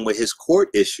dealing with his court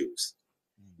issues.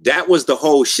 That was the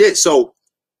whole shit. So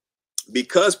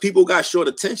because people got short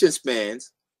attention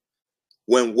spans,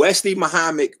 when Wesley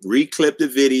MuHAMmad reclipped the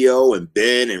video and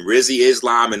Ben and Rizzy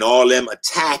Islam and all them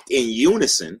attacked in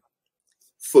unison,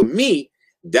 for me,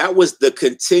 that was the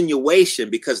continuation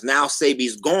because now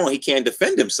Sebi's gone. He can't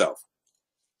defend himself.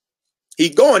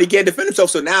 He's gone. He can't defend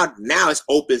himself. So now it's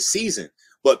open season.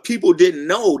 But people didn't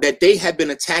know that they had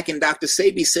been attacking Dr.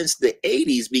 Sebi since the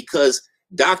 80s because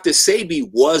Dr. Sebi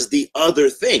was the other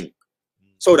thing.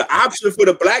 So the option for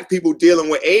the black people dealing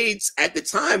with AIDS at the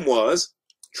time was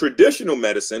traditional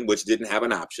medicine, which didn't have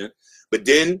an option. But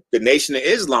then the Nation of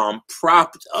Islam,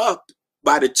 propped up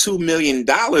by the $2 million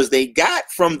they got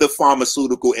from the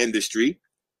pharmaceutical industry,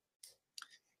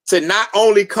 to not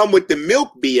only come with the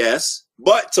milk BS,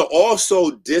 but to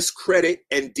also discredit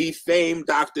and defame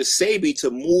Dr. Sebi to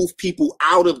move people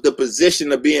out of the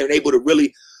position of being able to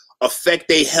really affect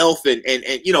their health. And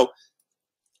you know,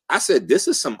 I said, this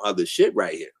is some other shit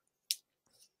right here.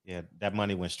 Yeah, that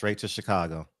money went straight to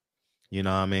Chicago. You know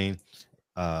what I mean?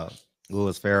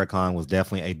 Louis Farrakhan was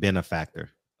definitely a benefactor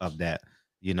of that,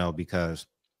 you know, because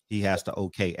he has to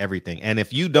okay everything. And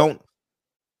if you don't,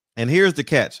 and here's the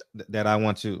catch that I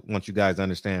want you guys to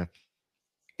understand.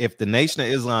 If the Nation of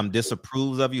Islam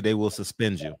disapproves of you, they will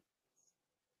suspend you.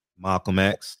 Malcolm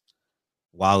X,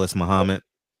 Wallace Muhammad,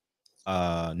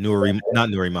 Khalid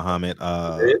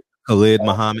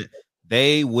Muhammad,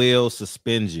 they will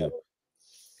suspend you.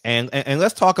 And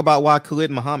let's talk about why Khalid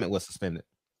Muhammad was suspended.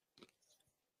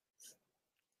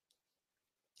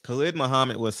 Khalid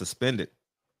Muhammad was suspended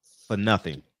for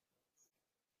nothing.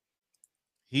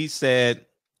 He said,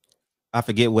 I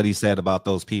forget what he said about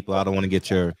those people. I don't want to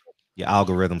get your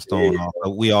algorithms thrown off.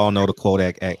 But we all know the quote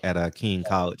at King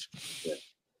College.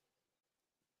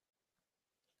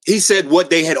 He said what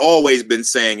they had always been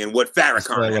saying and what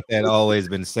Farrakhan had always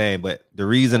been saying. But the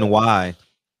reason why,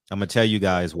 I'm going to tell you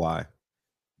guys why.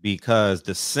 Because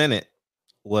the Senate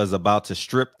was about to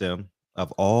strip them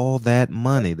of all that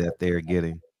money that they're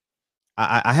getting.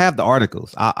 I have the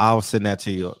articles. I'll send that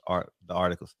to you, the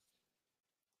articles.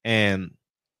 And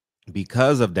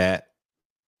because of that,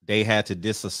 they had to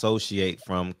disassociate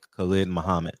from Khalid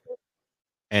Muhammad.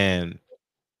 And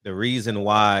the reason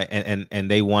why, and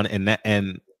they want,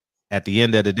 and at the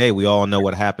end of the day, we all know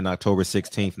what happened October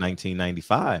 16th,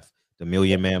 1995, the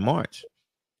Million Man March.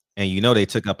 And you know, they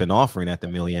took up an offering at the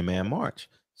Million Man March.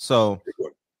 So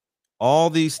all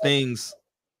these things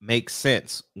make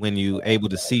sense when you're able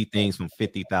to see things from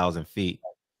 50,000 feet.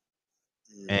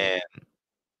 And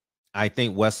I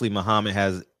think Wesley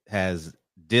MuHAMmad has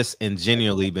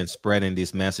disingenuously been spreading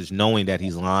this message, knowing that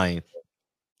he's lying.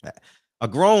 A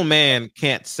grown man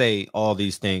can't say all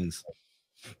these things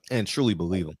and truly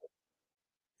believe them.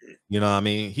 You know what I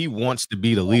mean? He wants to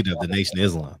be the leader of the Nation of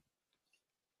Islam.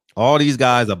 All these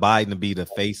guys are Biden to be the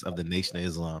face of the Nation of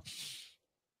Islam.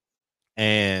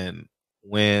 And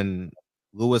when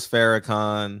Louis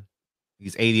Farrakhan,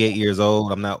 he's 88 years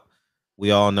old.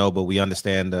 We all know, but we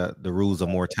understand the rules of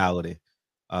mortality.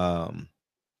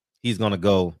 He's going to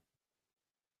go,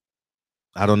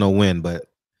 I don't know when, but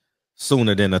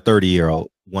sooner than a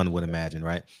 30-year-old, one would imagine,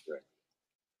 right?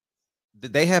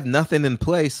 They have nothing in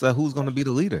place. Who's going to be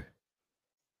the leader?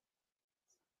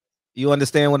 You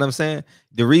understand what I'm saying?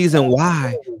 The reason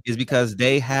why is because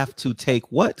they have to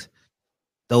take what?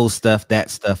 That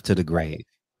stuff to the grave.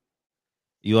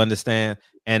 You understand?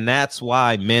 And that's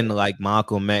why men like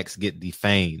Malcolm X get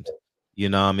defamed. You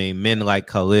know what I mean? Men like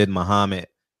Khalid Muhammad,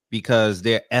 because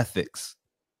their ethics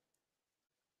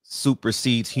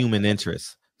supersedes human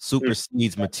interests,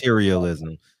 supersedes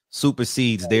materialism,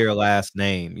 supersedes their last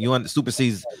name.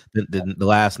 Supersedes the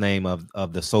last name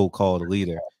of the so-called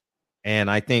leader. And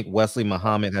I think Wesley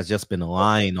Muhammad has just been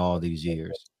lying all these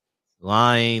years.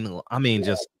 Lying, I mean,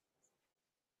 just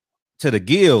to the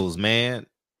gills, man.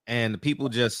 And people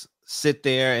just sit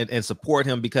there and support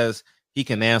him because he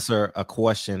can answer a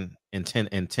question in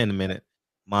 10-minute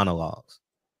monologues.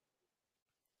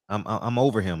 I'm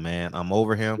over him, man. I'm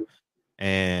over him.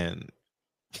 And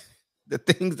the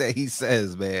things that he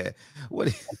says, man.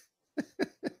 What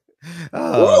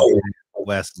oh, man.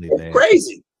 Wesley, man.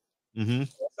 Crazy.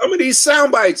 Some of these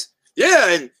sound bites.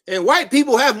 Yeah, and white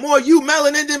people have more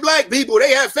melanin than black people.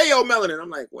 They have melanin. I'm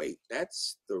like, wait,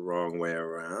 that's the wrong way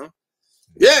around.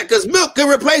 Yeah, because milk can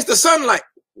replace the sunlight.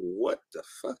 What the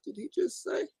fuck did he just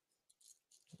say?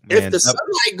 Man, if the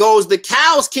sunlight goes, the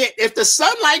cows can't. If the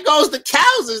sunlight goes, the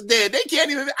cows is dead. They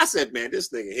can't even. I said, man, this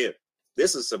nigga here,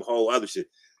 this is some whole other shit.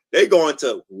 They go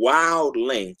into wild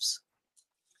lengths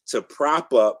to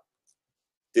prop up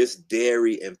this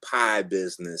dairy and pie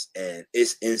business, and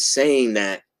it's insane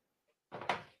that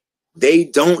they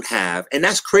don't have. And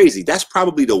that's crazy. That's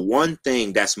probably the one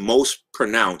thing that's most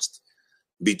pronounced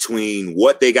between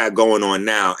what they got going on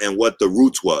now and what the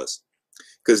roots was.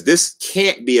 Because this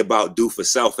can't be about do for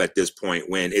self at this point,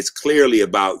 when it's clearly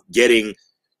about getting,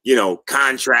 you know,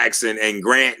 contracts and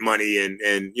grant money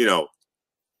and you know,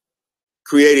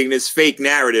 creating this fake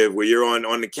narrative where you're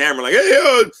on the camera like,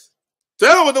 hey,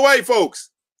 tell with the white folks.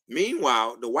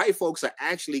 Meanwhile, the white folks are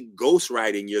actually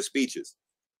ghostwriting your speeches.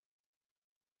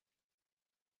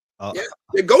 Yeah,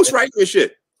 they're ghostwriting your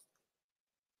shit.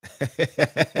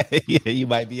 Yeah, you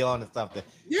might be on to something.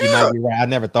 Yeah. You might be right. I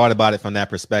never thought about it from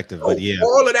that perspective, but yeah.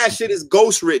 All of that shit is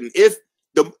ghost written.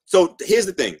 So here's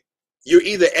the thing. You're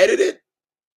either edited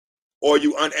or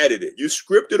you unedited. You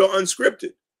scripted or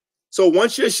unscripted. So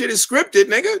once your shit is scripted,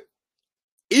 nigga,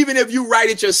 even if you write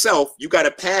it yourself, you got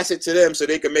to pass it to them so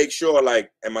they can make sure,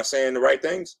 like, am I saying the right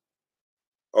things?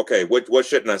 Okay, what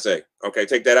shouldn't I say? Okay,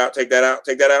 take that out, take that out,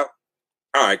 take that out.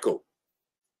 All right, cool.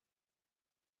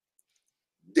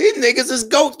 These niggas is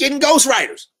getting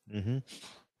ghostwriters.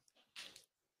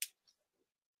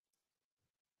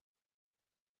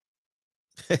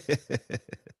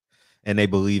 And they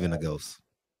believe in the ghosts.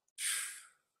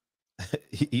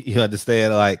 You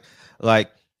understand?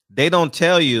 Like they don't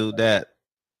tell you that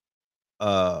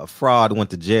Fraud went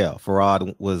to jail.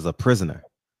 Fraud was a prisoner.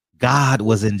 God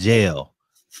was in jail.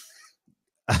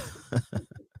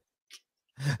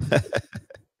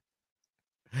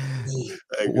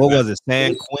 What was it,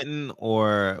 San Quentin,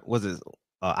 or was it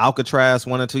Alcatraz?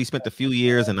 1 or 2. He spent a few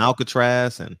years in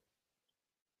Alcatraz, and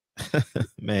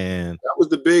man, that was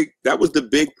the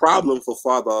big problem for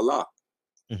Father Allah.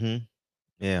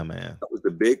 Yeah, man, that was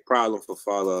the big problem for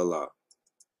Father Allah.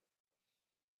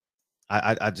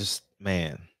 I just,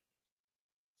 man,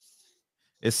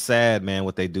 it's sad, man,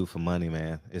 what they do for money,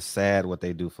 man. It's sad what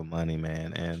they do for money,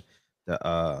 man. And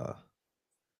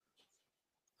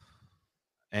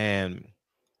and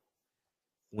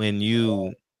when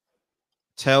you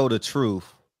tell the truth,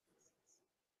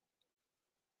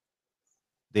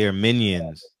 their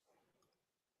minions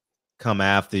come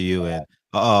after you and,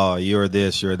 oh, you're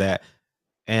this, you're that.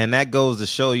 And that goes to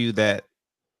show you that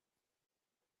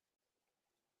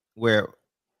where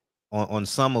on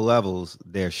some levels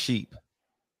they're sheep.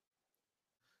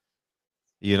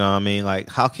 You know what I mean? Like,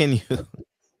 how can you...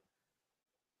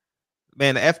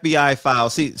 Man, the FBI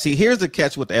files. See, here's the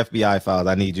catch with the FBI files.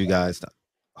 I need you guys to,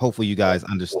 hopefully you guys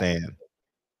understand,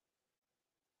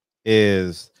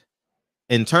 is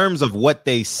in terms of what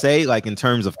they say, like in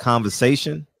terms of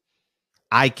conversation,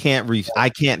 I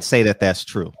can't say that that's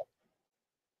true.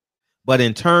 But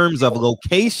in terms of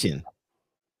location,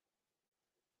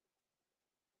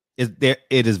 it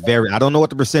is very, I don't know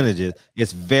what the percentage is.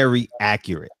 It's very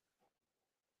accurate.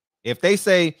 If they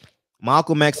say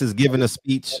Malcolm X is giving a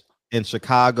speech in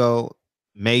Chicago,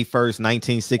 May 1st,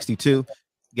 1962,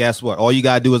 guess what? All you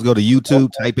got to do is go to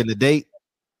YouTube, type in the date,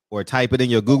 or type it in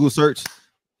your Google search.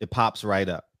 It pops right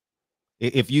up.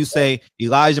 If you say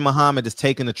Elijah Muhammad is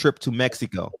taking a trip to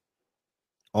Mexico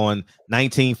on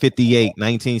 1958,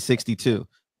 1962,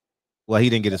 well, he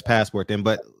didn't get his passport then,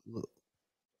 but,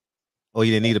 oh,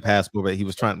 he didn't need a passport, but he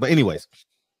was trying. But anyways,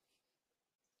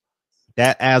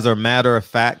 that as a matter of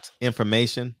fact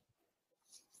information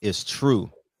is true.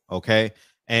 Okay.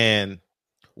 And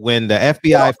when the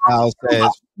FBI file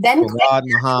says Farrakhan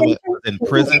Muhammad was in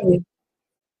prison,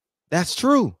 that's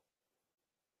true.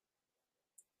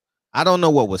 I don't know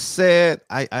what was said.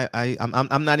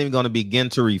 I'm not even going to begin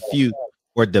to refute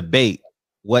or debate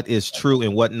what is true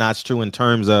and what not true in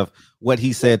terms of what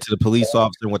he said to the police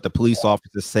officer and what the police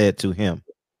officer said to him.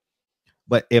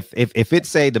 But if it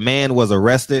say the man was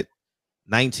arrested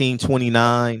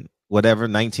 1929, whatever,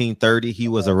 1930, he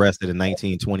was arrested in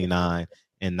 1929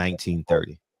 and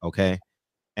 1930. Okay.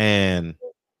 And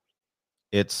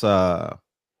it's sad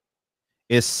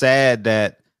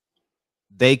that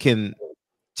they can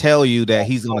tell you that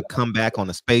he's going to come back on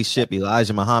a spaceship.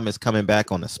 Elijah Muhammad's coming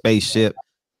back on a spaceship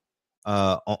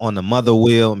on the mother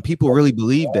wheel, and people really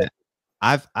believe that.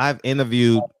 I've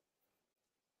interviewed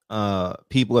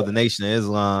people of the Nation of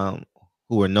Islam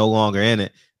who are no longer in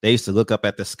it. They used to look up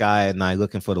at the sky at night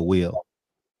looking for the wheel.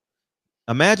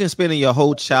 Imagine spending your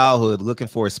whole childhood looking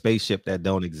for a spaceship that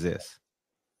don't exist.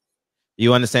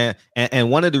 You understand? And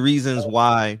one of the reasons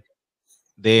why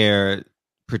they're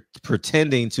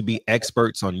pretending to be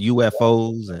experts on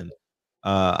UFOs and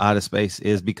outer space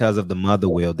is because of the mother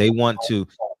wheel. They want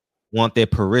their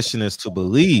parishioners to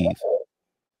believe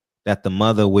that the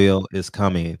mother wheel is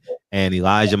coming and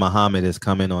Elijah Muhammad is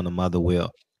coming on the mother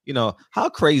wheel. You know, how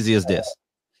crazy is this?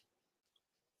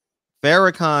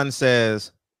 Farrakhan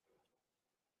says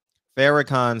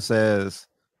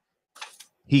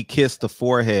he kissed the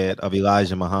forehead of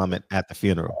Elijah Muhammad at the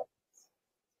funeral.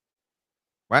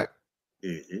 Right?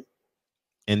 Mm-hmm.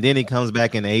 And then he comes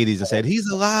back in the 80s and said, he's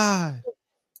alive.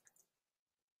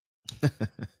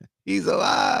 He's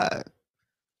alive.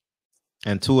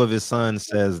 And two of his sons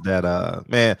says that,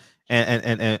 man,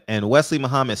 and Wesley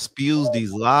Muhammad spews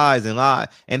these lies and lies.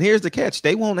 And here's the catch.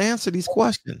 They won't answer these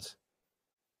questions.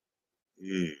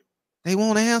 Mm. They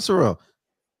won't answer them.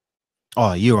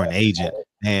 Oh, you're an agent.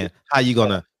 And how you going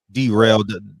to derail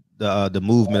the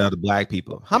movement of the black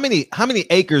people? How many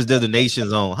acres does the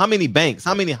nations own? How many banks?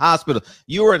 How many hospitals?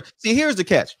 See, here's the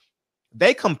catch.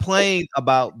 They complain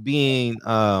about being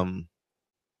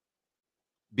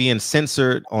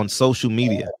censored on social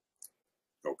media.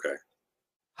 Okay.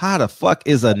 How the fuck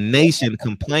is a nation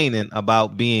complaining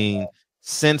about being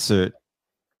censored?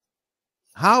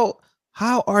 How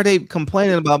are they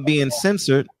complaining about being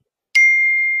censored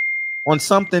on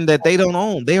something that they don't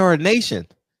own? They are a nation.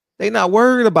 They're not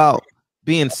worried about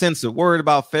being censored, worried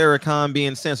about Farrakhan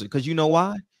being censored. Because you know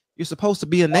why? You're supposed to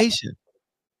be a nation.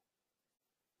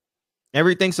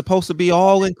 Everything's supposed to be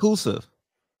all inclusive.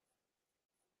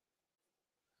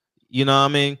 You know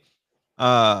what I mean?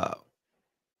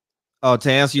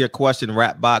 To answer your question,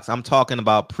 Rap Box, I'm talking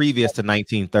about previous to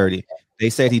 1930. They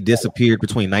said he disappeared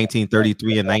between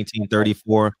 1933 and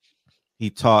 1934. He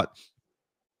taught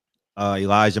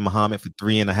Elijah Muhammad for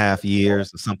 3.5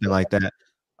 years or something like that.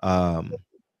 And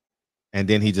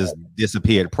then he just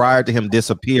disappeared. Prior to him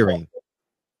disappearing,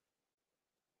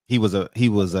 he was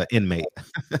an inmate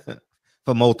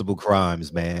for multiple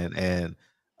crimes, man. And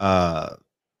I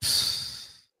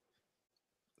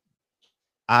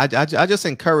just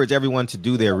encourage everyone to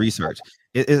do their research.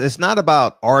 It's not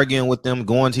about arguing with them,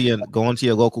 going to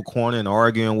your local corner and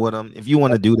arguing with them. If you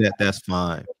want to do that, that's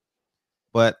fine.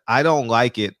 But I don't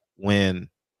like it when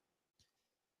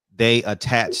they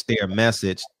attach their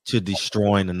message to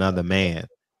destroying another man.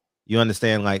 You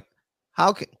understand? Like,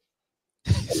 how can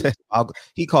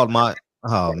he called my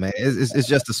oh man? It's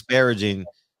just disparaging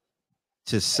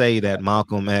to say that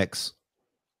Malcolm X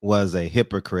was a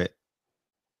hypocrite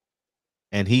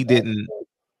and he didn't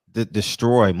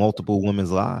destroy multiple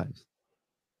women's lives.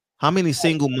 How many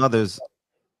single mothers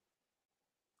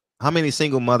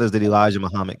did Elijah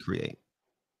Muhammad create?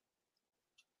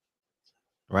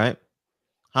 Right?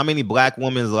 How many black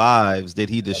women's lives did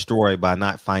he destroy by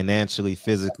not financially,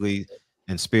 physically,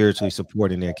 and spiritually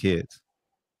supporting their kids?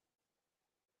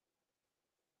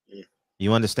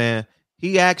 You understand?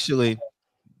 He actually,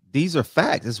 these are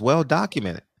facts. It's well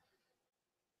documented.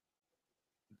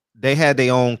 They had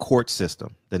their own court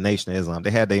system, the Nation of Islam. They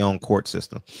had their own court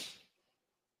system.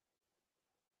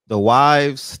 The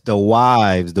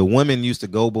women used to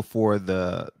go before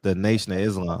the Nation of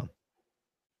Islam.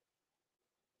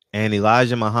 And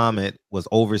Elijah Muhammad was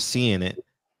overseeing it,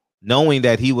 knowing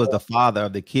that he was the father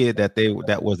of the kid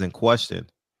that was in question.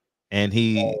 And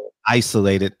he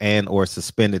isolated and or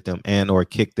suspended them and or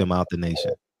kicked them out the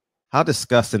nation. How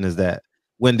disgusting is that?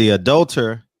 When the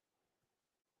adulterer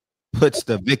puts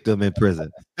the victim in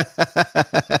prison.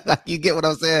 You get what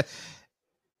I'm saying?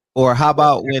 Or how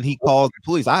about when he calls the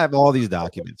police? I have all these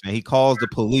documents, man. He calls the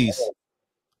police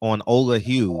on Ola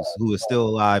Hughes, who is still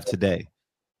alive today,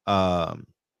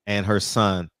 and her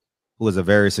son, who is a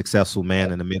very successful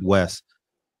man in the Midwest,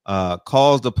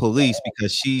 calls the police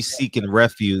because she's seeking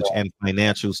refuge and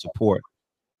financial support.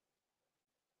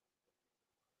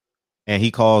 and he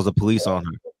calls the police on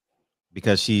her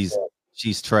because she's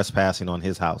trespassing on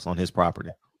his house, on his property.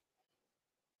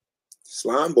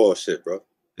 Slime ball shit, bro.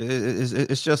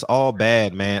 It's just all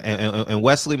bad, man. And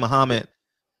Wesley MuHAMmad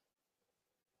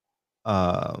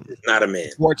not a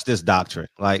man. supports this doctrine.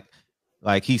 Like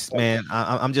he's, man,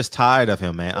 I'm just tired of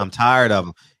him, man. I'm tired of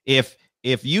him.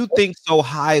 If you think so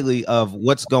highly of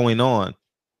what's going on,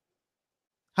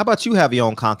 how about you have your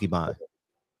own concubine?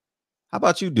 How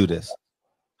about you do this?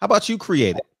 How about you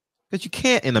create it? Because you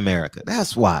can't in America.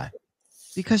 That's why.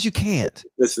 Because you can't.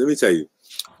 Listen, let me tell you.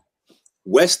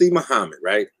 Wesley MuHAMmad,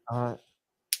 right?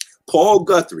 Paul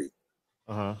Guthrie.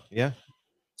 Yeah.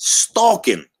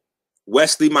 Stalking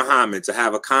Wesley MuHAMmad to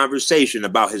have a conversation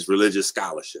about his religious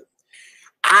scholarship.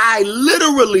 I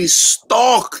literally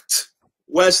stalked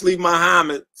Wesley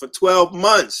MuHAMmad for 12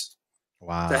 months.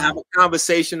 Wow. To have a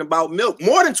conversation about milk.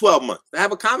 More than 12 months. To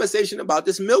have a conversation about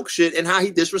this milk shit and how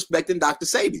he disrespecting Dr.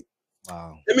 Sebi.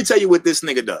 Wow. Let me tell you what this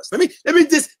nigga does.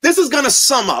 This is gonna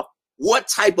sum up what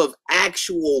type of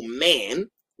actual man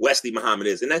Wesley MuHAMmad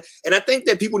is. And I think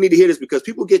that people need to hear this because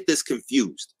people get this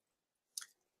confused.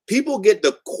 People get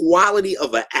the quality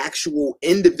of an actual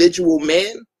individual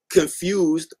man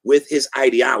confused with his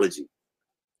ideology.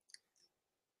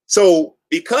 So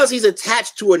because he's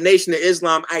attached to a Nation of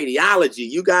Islam ideology,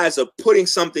 you guys are putting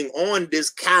something on this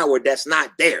coward that's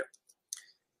not there.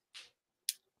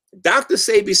 Dr.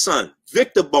 Sebi's son,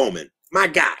 Victor Bowman, my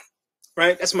guy,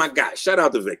 right? That's my guy. Shout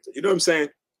out to Victor. You know what I'm saying?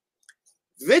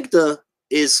 Victor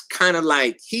is kind of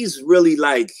like, he's really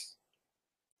like,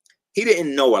 he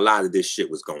didn't know a lot of this shit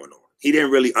was going on. He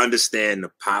didn't really understand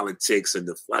the politics and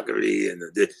the fuckery and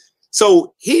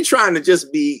so he trying to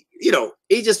just be, you know,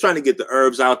 he just trying to get the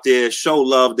herbs out there, show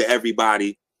love to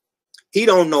everybody. He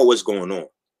don't know what's going on.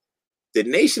 The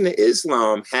Nation of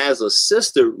Islam has a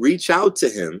sister reach out to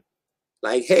him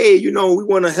like, hey, you know, we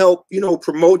want to help, you know,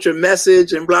 promote your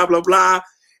message and blah, blah, blah.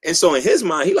 And so in his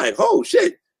mind, he like, oh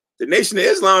shit, the Nation of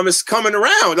Islam is coming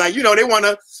around. Like, you know, they want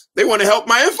to help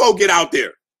my info get out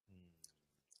there.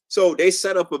 So they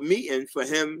set up a meeting for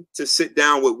him to sit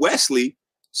down with Wesley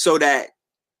so that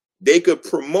they could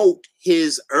promote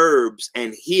his herbs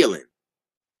and healing.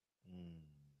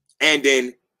 And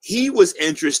then he was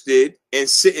interested in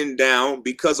sitting down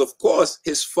because, of course,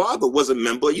 his father was a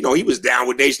member. You know, he was down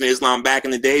with Nation of Islam back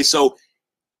in the day. So,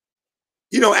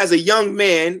 you know, as a young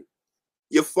man,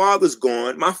 your father's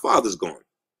gone, my father's gone.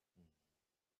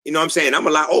 You know what I'm saying? I'm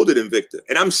a lot older than Victor.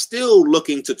 And I'm still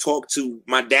looking to talk to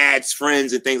my dad's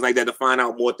friends and things like that to find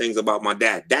out more things about my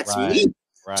dad. That's me.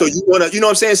 Right. So you want to, you know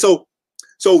what I'm saying?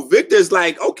 So Victor's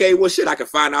like, okay, well, shit, I can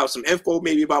find out some info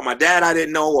maybe about my dad I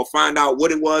didn't know, or find out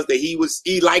what it was that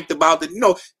he liked about it. You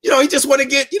know, he just want to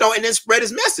get, you know, and then spread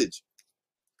his message.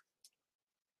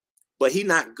 But he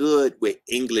not good with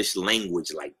English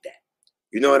language like that.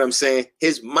 You know what I'm saying?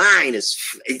 His mind is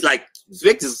like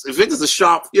Victor's a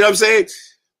sharp, you know what I'm saying?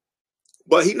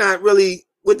 But he not really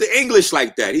with the English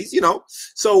like that. He's, you know,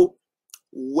 so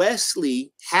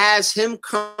Wesley has him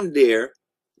come there.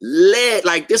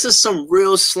 Like, this is some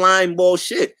real slime ball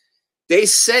shit. They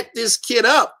set this kid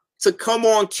up to come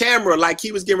on camera like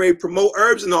he was getting ready to promote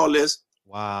herbs and all this.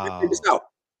 Wow.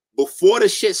 Before the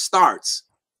shit starts,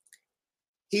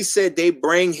 he said they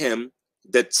bring him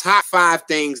the top 5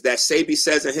 things that Sebi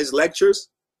says in his lectures,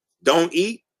 don't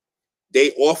eat.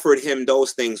 They offered him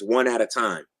those things one at a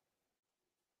time.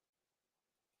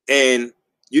 And,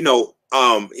 you know,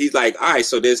 he's like, all right,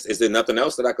 so is there nothing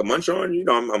else that I can munch on? You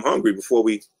know, I'm hungry before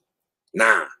we,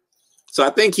 nah. So I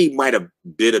think he might have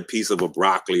bit a piece of a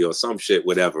broccoli or some shit,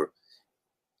 whatever.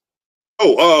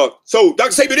 Oh, so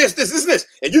Dr. Sebi, this,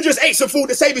 and you just ate some food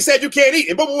that Sebi said you can't eat,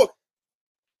 and blah, blah, blah.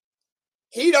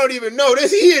 He don't even know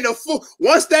this. He in the food.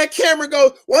 Once that camera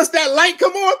goes, once that light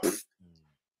come on, pff,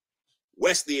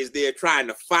 Wesley is there trying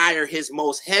to fire his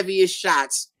most heaviest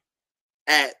shots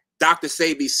at Dr.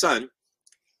 Sebi's son.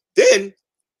 Then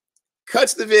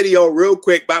cuts the video real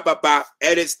quick,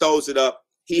 edits, throws it up.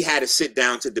 He had to sit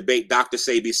down to debate Dr.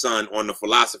 Sebi's son on the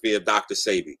philosophy of Dr.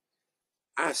 Sebi.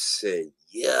 I said,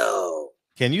 yo.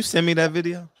 Can you send me that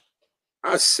video?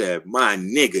 I said, my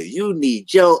nigga, you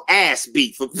need your ass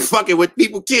beat for fucking with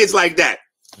people, kids like that.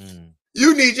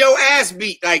 You need your ass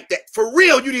beat like that. For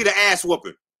real, you need an ass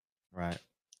whooping. Right.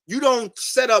 You don't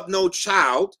set up no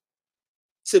child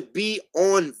to be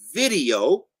on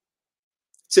video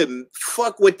to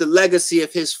fuck with the legacy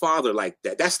of his father like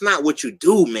that. That's not what you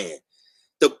do, man.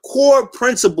 The core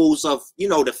principles of, you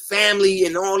know, the family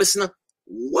and all this stuff.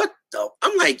 What the?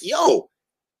 I'm like, yo,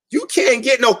 you can't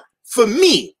get no. For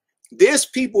me, there's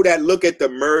people that look at the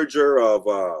merger of,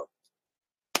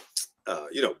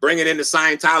 you know, bringing in the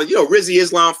Scientology, you know, Rizzi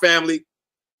Islam family.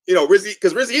 You know,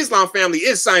 because Rizzi Islam family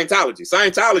is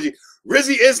Scientology.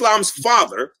 Rizzi Islam's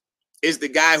father is the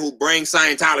guy who brings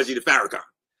Scientology to Farrakhan.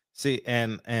 See,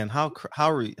 and how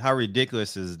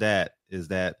ridiculous is that? Is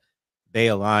that they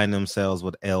align themselves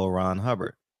with L. Ron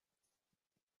Hubbard?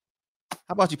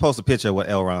 How about you post a picture of what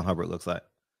L. Ron Hubbard looks like?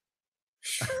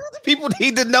 People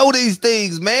need to know these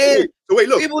things, man. So wait,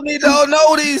 look. People need to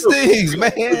know these things,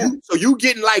 man. So you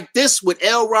getting like this with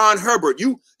L. Ron Hubbard?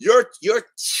 You're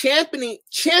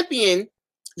championing.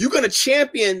 You're gonna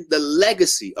champion the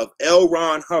legacy of L.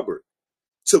 Ron Hubbard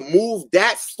to move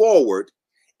that forward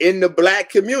in the Black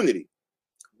community,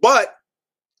 but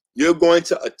you're going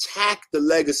to attack the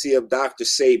legacy of Dr.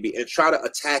 Sebi and try to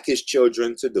attack his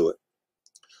children to do it.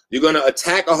 You're going to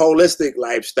attack a holistic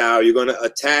lifestyle. You're going to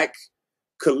attack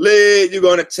Khalid. You're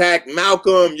going to attack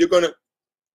Malcolm.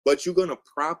 But you're going to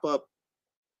prop up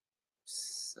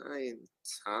Scientology,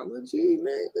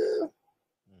 nigga.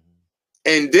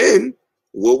 And then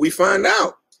what we find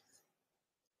out,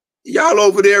 y'all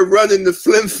over there running the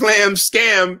flim flam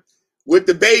scam with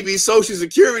the baby social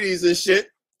securities and shit,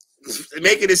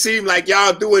 making it seem like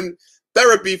y'all doing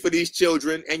therapy for these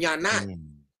children, and y'all not.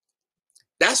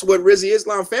 That's what Rizzi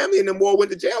Islam family and them all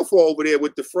went to jail for over there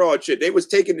with the fraud shit. They was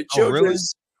taking the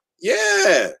children's,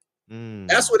 yeah.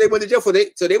 That's what they went to jail for.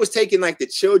 So they was taking like the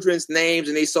children's names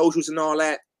and their socials and all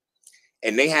that,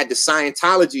 and they had the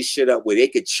Scientology shit up where they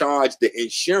could charge the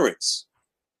insurance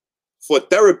for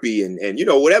therapy and you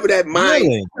know, whatever that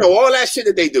mind, you know, all that shit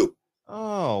that they do.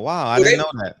 Oh wow, I didn't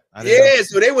know that.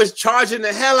 So they was charging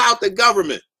the hell out the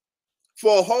government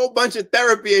for a whole bunch of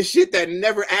therapy and shit that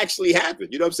never actually happened.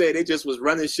 You know what I'm saying? They just was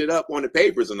running shit up on the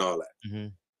papers and all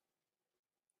that.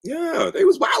 Yeah, they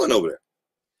was wilding over there.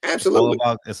 Absolutely.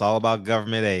 It's all about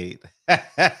government aid.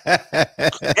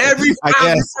 Every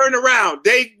time you turn around,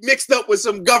 they mixed up with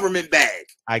some government bag.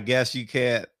 I guess you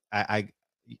can't. I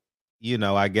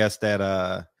guess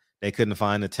that they couldn't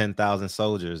find the 10,000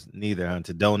 soldiers neither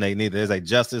to donate neither. There's like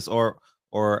justice or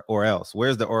else.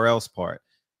 Where's the or else part?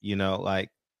 You know, like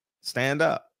stand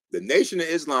up. The Nation of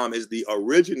Islam is the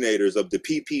originators of the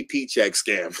PPP check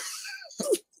scam.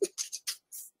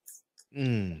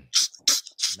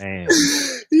 Man,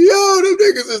 yo, them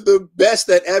niggas is the best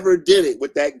that ever did it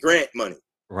with that grant money.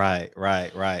 Right.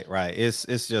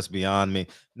 It's just beyond me.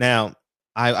 Now,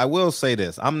 I will say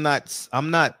this. I'm not just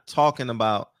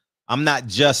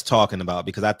talking about,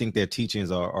 because I think their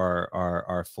teachings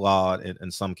are flawed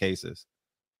in some cases.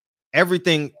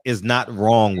 Everything is not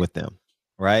wrong with them,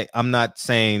 right? I'm not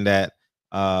saying that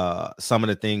some of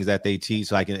the things that they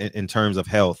teach, like in terms of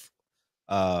health,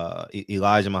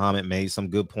 Elijah Muhammad made some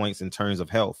good points in terms of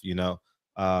health, you know,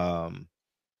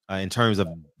 in terms of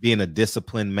being a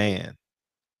disciplined man.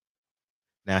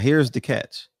 Now, here's the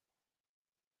catch.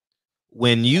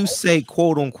 When you say,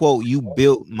 quote unquote, you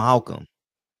built Malcolm.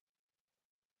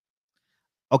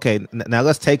 Okay, now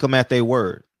let's take them at their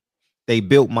word. They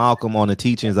built Malcolm on the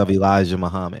teachings of Elijah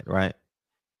Muhammad, right?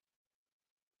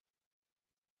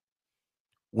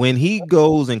 When he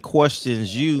goes and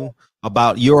questions you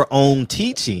about your own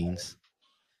teachings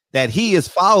that he is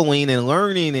following and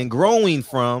learning and growing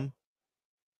from,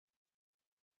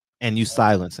 and you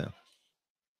silence him.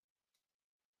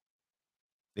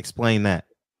 Explain that.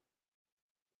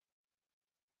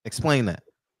 Explain that.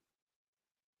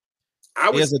 I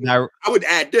would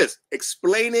add this.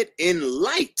 Explain it in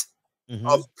light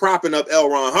of propping up L.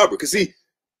 Ron Hubbard. Because see,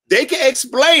 they can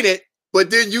explain it, but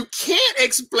then you can't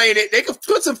explain it. They can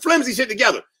put some flimsy shit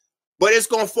together, but it's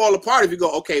going to fall apart if you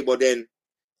go, okay, well then,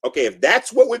 okay, if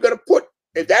that's what we're going to put,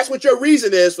 if that's what your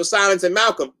reason is for silencing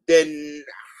Malcolm, then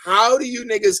how do you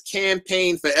niggas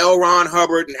campaign for L. Ron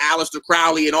Hubbard and Aleister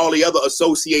Crowley and all the other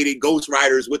associated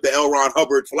ghostwriters with the L. Ron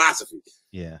Hubbard philosophy?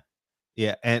 Yeah.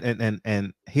 Yeah,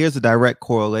 and here's a direct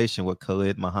correlation with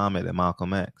Khalid Muhammad and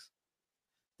Malcolm X.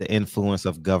 The influence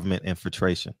of government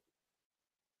infiltration.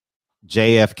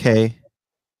 JFK,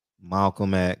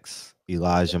 Malcolm X,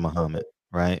 Elijah Muhammad,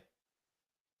 right?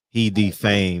 He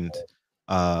defamed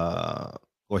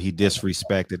or he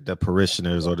disrespected the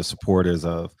parishioners or the supporters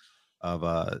of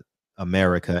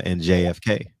America and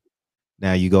JFK.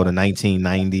 Now you go to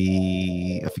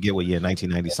 1990, I forget what year,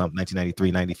 1990 something,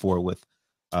 1993, 94 with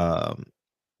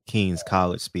King's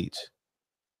College speech.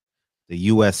 The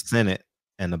U.S. Senate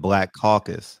and the Black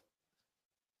Caucus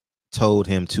told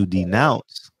him to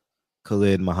denounce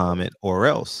Khalid Muhammad or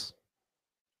else.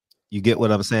 You get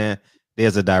what I'm saying?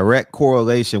 There's a direct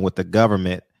correlation with the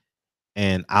government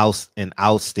and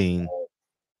ousting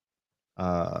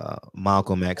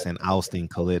Malcolm X and ousting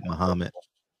Khalid Muhammad.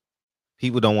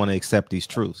 People don't want to accept these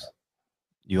truths.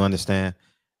 You understand?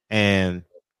 And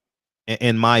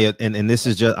and this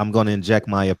is just, I'm going to inject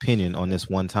my opinion on this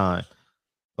one time,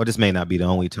 or this may not be the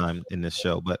only time in this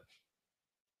show, but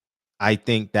I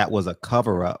think that was a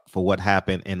cover up for what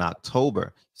happened in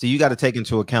October. So you got to take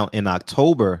into account in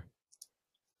October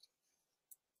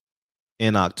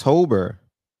of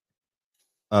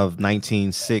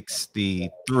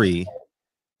 1963,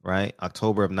 right?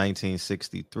 October of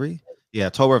 1963. Yeah,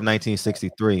 October of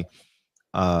 1963.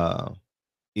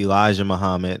 Elijah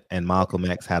Muhammad and Malcolm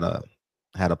X had a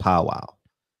powwow,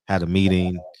 had a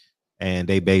meeting, and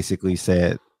they basically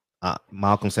said,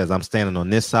 Malcolm says, I'm standing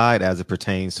on this side as it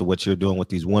pertains to what you're doing with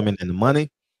these women and the money,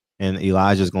 and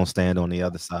Elijah's going to stand on the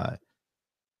other side.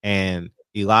 And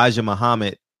Elijah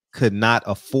Muhammad could not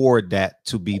afford that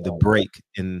to be the break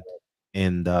in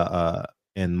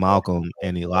Malcolm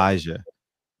and Elijah,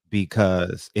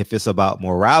 because if it's about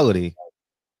morality,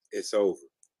 it's over.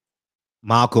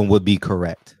 Malcolm would be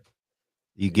correct.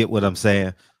 You get what I'm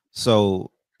saying?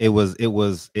 So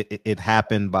it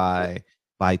happened by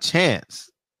chance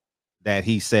that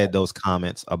he said those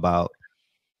comments about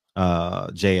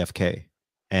JFK,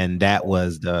 and that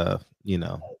was the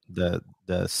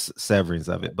severance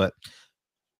of it. But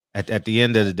at the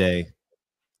end of the day,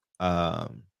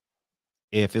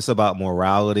 if it's about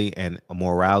morality and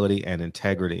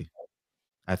integrity,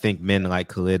 I think men like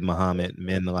Khalid Muhammad,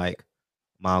 men like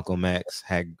Malcolm X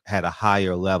had a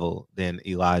higher level than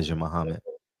Elijah Muhammad,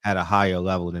 had a higher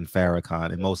level than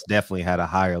Farrakhan, and most definitely had a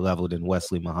higher level than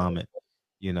Wesley Muhammad.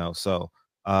 So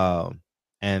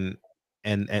and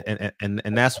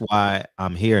that's why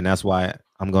I'm here, and that's why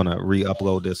I'm gonna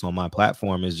re-upload this on my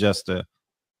platform, is just to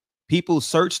people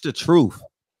search the truth.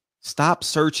 Stop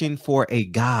searching for a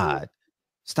God.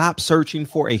 Stop searching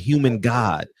for a human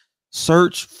God.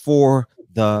 Search for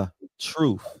the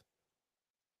truth.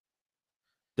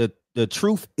 The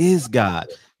truth is God.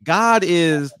 God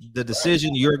is the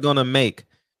decision you're gonna make.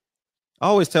 I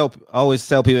always tell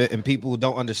people, and people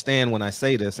don't understand when I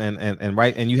say this,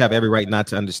 and you have every right not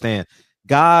to understand.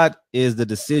 God is the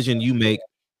decision you make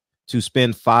to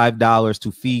spend $5 to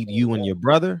feed you and your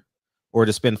brother, or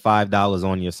to spend $5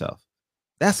 on yourself.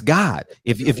 That's God.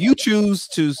 If you choose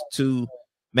to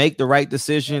make the right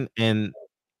decision and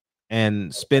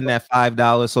spend that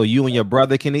 $5 so you and your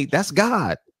brother can eat, that's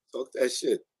God. Talk that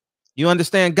shit. You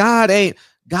understand? God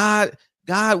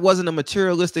wasn't a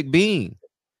materialistic being.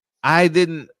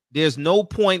 There's no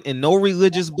point in no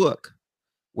religious book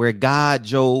where God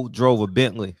drove a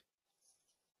Bentley.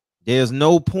 There's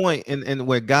no point in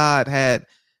where God had,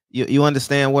 you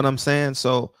understand what I'm saying?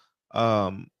 So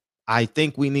I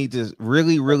think we need to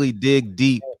really, really dig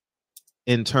deep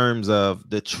in terms of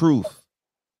the truth.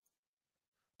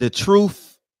 The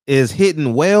truth is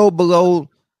hidden well below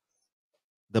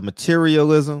the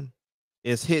materialism.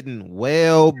 It's hidden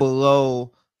well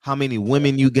below how many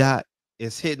women you got.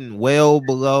 It's hidden well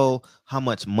below how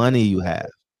much money you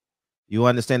have. You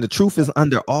understand? The truth is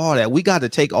under all that. We got to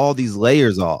take all these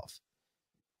layers off.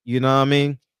 You know what I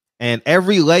mean? And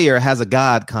every layer has a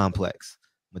God complex.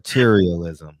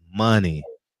 Materialism, money.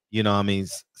 You know what I mean?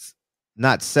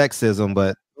 Not sexism,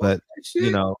 but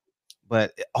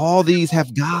but all these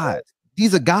have God.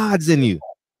 These are gods in you.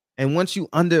 And once you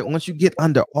get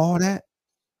under all that,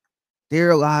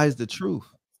 there lies the truth.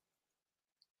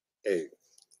 Hey,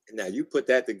 now you put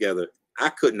that together. I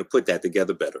couldn't have put that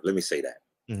together better. Let me say that.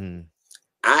 Mm-hmm.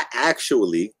 I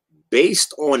actually,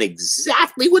 based on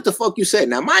exactly what the fuck you said.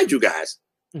 Now, mind you guys,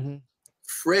 mm-hmm.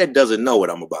 Fred doesn't know what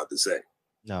I'm about to say.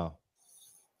 No.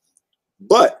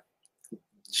 But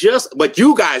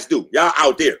you guys do. Y'all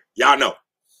out there. Y'all know.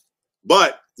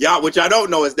 But what y'all don't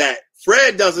know is that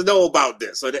Fred doesn't know about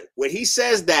this. So that when he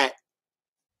says that,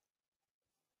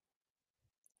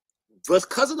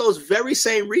 because of those very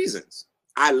same reasons,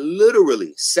 I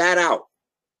literally sat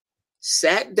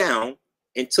down,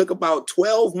 and took about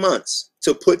 12 months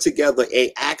to put together an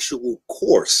actual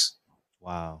course.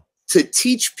 Wow. To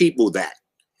teach people that.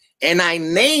 And I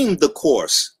named the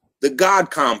course The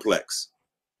God Complex.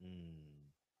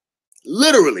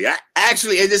 Literally. And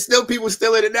there's still people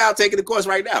still in it now, taking the course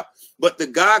right now. But the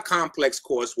God Complex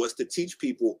course was to teach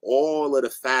people all of the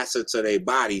facets of their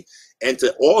body, and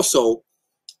to also,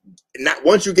 not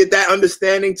once you get that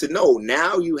understanding, to know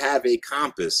now you have a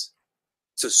compass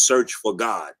to search for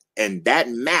God. And that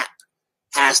map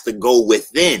has to go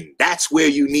within. That's where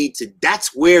you need to,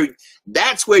 that's where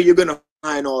you're going to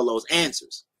find all those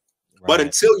answers. Right. But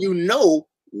until you know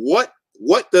what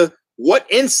does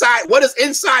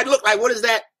inside look like? What is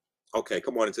that? Okay,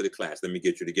 come on into the class. Let me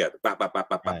get you together.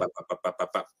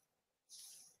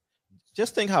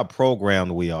 Just think how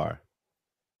programmed we are.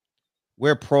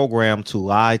 We're programmed to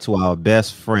lie to our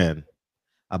best friend,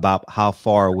 about how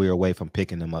far we're away from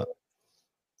picking them up.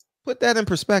 Put that in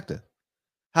perspective.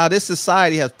 How this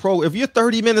society has if you're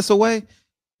 30 minutes away,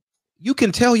 you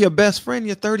can tell your best friend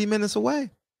you're 30 minutes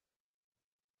away.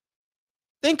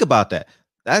 Think about that.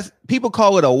 That's, people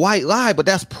call it a white lie, but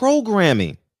that's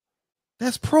programming.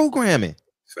 That's programming.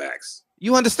 Facts.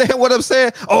 You understand what I'm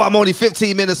saying? Oh, I'm only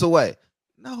 15 minutes away.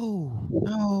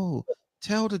 No.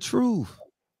 Tell the truth.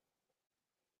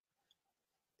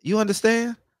 You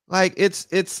understand? Like it's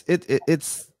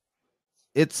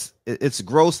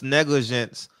gross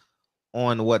negligence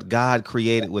on what God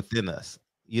created within us.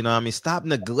 You know what I mean? Stop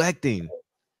neglecting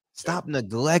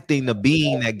the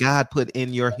being that God put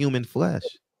in your human flesh.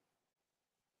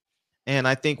 And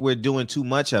I think we're doing too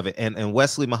much of it. And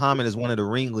Wesley MuHAMmad is one of the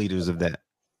ringleaders of that.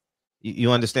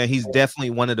 You understand? He's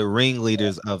definitely one of the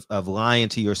ringleaders of lying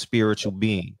to your spiritual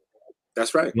being.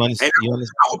 That's right. You understand?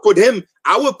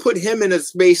 I would put him in a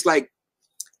space like,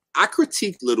 I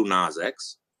critiqued Lil Nas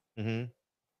X,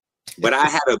 but I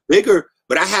had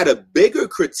a bigger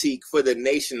critique for the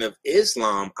Nation of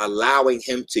Islam, allowing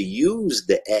him to use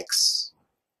the X.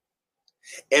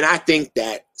 And I think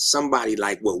that somebody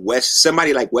like Wesley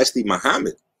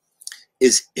MuHAMmad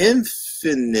is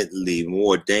infinitely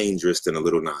more dangerous than a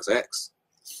Lil Nas X,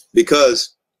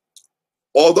 because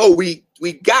although we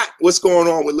got what's going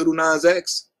on with Lil Nas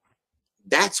X,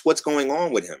 that's what's going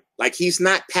on with him. Like, he's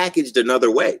not packaged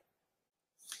another way.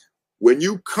 When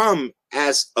you come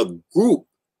as a group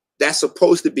that's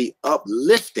supposed to be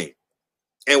uplifting,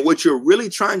 and what you're really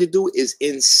trying to do is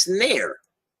ensnare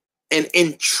and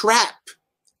entrap,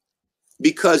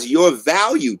 because your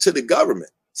value to the government.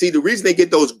 See, the reason they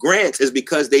get those grants is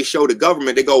because they show the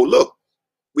government, they go, look,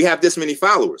 we have this many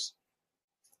followers.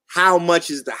 How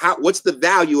much is what's the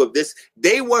value of this?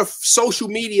 They were social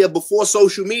media before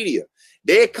social media.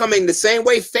 They're coming the same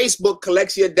way Facebook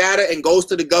collects your data and goes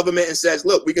to the government and says,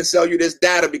 look, we can sell you this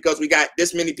data because we got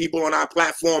this many people on our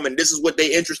platform and this is what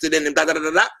they're interested in, and da, da, da,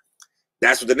 da, da.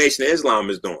 That's what the Nation of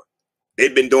Islam is doing.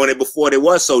 They've been doing it before there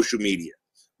was social media.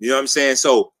 You know what I'm saying?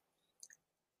 So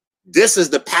this is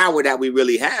the power that we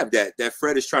really have, that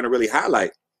Fred is trying to really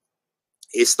highlight.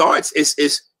 It starts,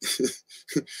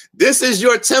 this is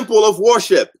your temple of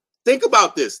worship. Think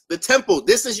about this. The temple,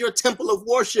 this is your temple of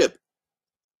worship.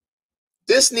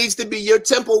 This needs to be your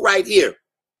temple right here.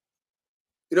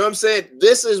 You know what I'm saying?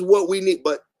 This is what we need.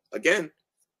 But again,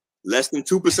 less than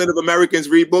 2% of Americans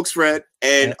read books, Fred.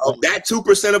 And of that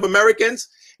 2% of Americans,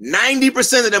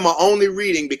 90% of them are only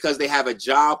reading because they have a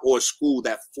job or a school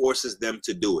that forces them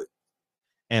to do it.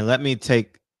 And let me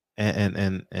take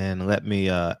and let me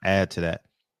add to that.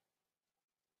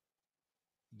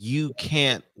 You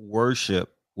can't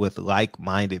worship with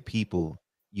like-minded people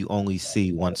you only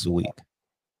see once a week.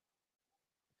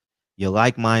 Your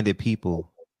like-minded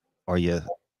people are your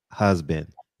husband,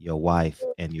 your wife,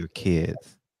 and your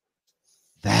kids.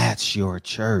 That's your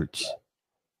church.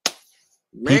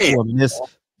 Man. People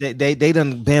are they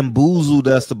done bamboozled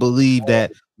us to believe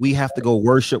that we have to go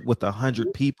worship with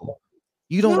 100 people.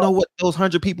 You don't know what those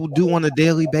 100 people do on a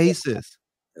daily basis.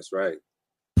 That's right.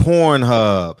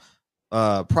 Pornhub,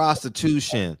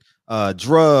 prostitution,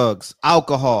 drugs,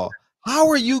 alcohol. How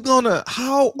are you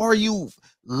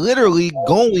literally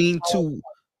going to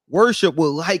worship with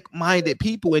like-minded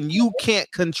people and you can't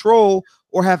control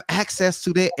or have access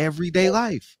to their everyday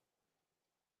life?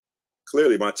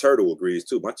 Clearly, my turtle agrees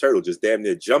too. My turtle just damn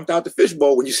near jumped out the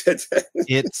fishbowl when you said that.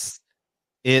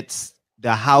 It's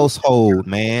the household,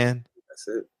 man. That's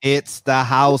it. It's the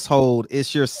household.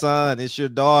 It's your son. It's your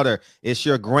daughter. It's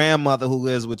your grandmother who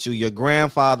lives with you. Your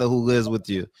grandfather who lives with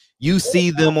you. You see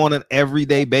them on an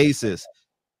everyday basis.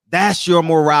 That's your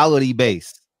morality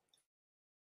base.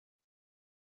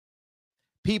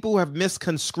 People have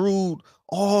misconstrued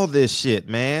all this shit,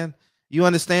 man. You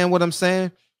understand what I'm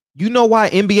saying? You know why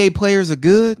NBA players are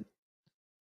good?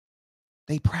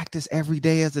 They practice every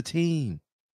day as a team.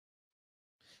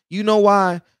 You know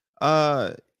why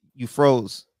you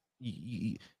froze.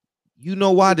 You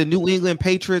know why the New England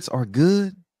Patriots are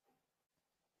good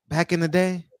back in the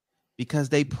day? Because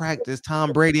they practice.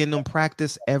 Tom Brady and them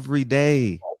practice every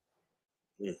day.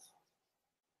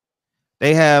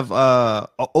 They have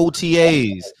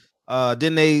OTAs.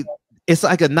 Then it's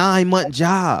like a 9-month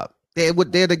job.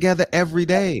 They're together every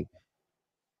day.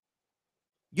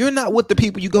 You're not with the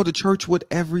people you go to church with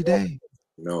every day.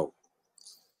 No.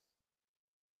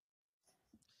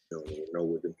 You don't even know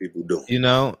what the people do. You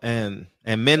know, and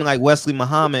men like Wesley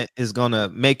MuHAMmad is gonna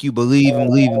make you believe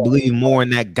more in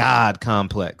that God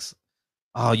complex.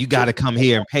 Oh, you got to come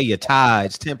here and pay your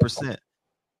tithes, 10%.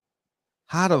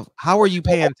 How are you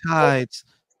paying tithes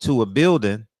to a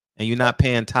building and you're not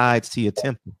paying tithes to your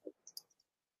temple?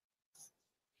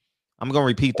 I'm going to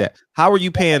repeat that. How are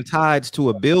you paying tithes to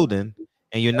a building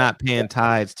and you're not paying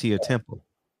tithes to your temple?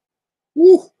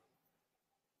 Woo.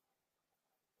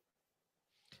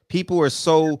 People are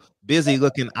so busy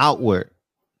looking outward.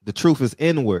 The truth is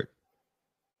inward.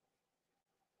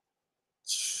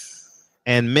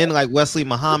 And men like Wesley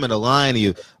Muhammad are lying to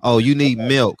you. Oh, you need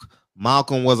milk.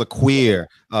 Malcolm was a queer.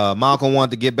 Malcolm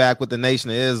wanted to get back with the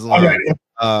Nation of Islam.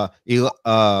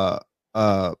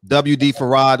 W.D.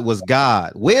 Farrakhan was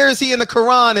God. Where is he in the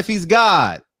Quran if he's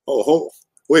God? Oh,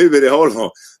 wait a minute.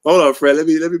 Hold on, Fred. Let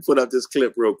me put up this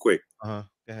clip real quick. Go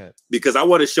ahead. Because I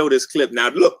want to show this clip. Now,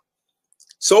 look,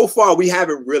 so far we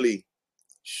haven't really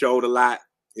showed a lot.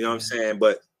 You know what I'm saying?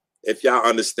 But if y'all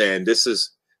understand, this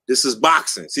is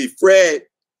boxing. See, Fred,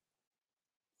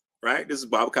 right? This is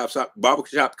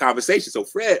barbershop conversation. So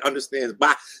Fred understands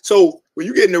boxing. So when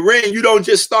you get in the ring, you don't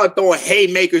just start throwing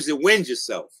haymakers and wind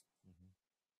yourself.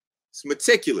 It's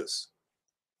meticulous.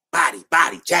 Body,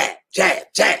 jab, jab,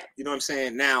 jab. You know what I'm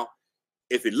saying? Now,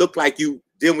 if it looked like you,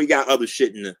 then we got other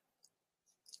shit in the.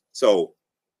 So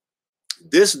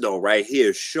this though right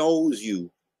here shows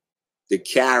you the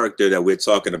character that we're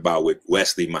talking about with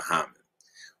Wesley Muhammad.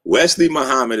 Wesley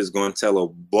Muhammad is going to tell a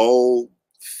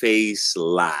bold-faced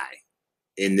lie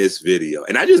in this video.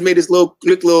 And I just made this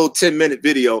quick little 10-minute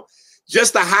video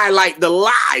just to highlight the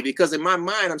lie, because in my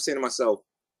mind, I'm saying to myself,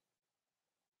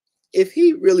 if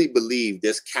he really believed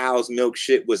this cow's milk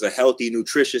shit was a healthy,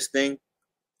 nutritious thing,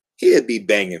 he'd be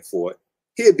banging for it.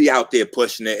 He'd be out there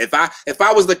pushing it. If I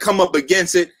was to come up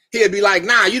against it, he'd be like,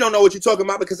 nah, you don't know what you're talking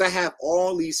about, because I have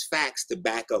all these facts to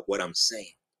back up what I'm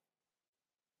saying.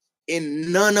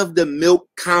 In none of the milk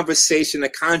conversation or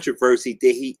controversy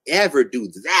did he ever do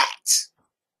that,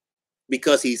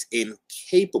 because he's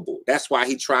incapable. That's why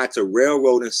he tried to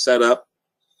railroad and set up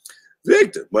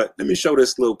Victor. But let me show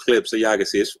this little clip so y'all can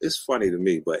see. It's funny to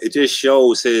me, but it just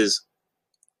shows his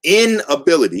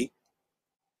inability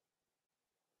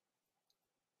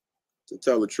to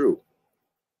tell the truth.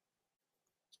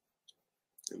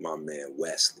 And my man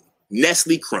Wesley,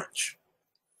 Nestle Crunch.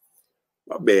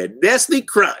 My man Nestle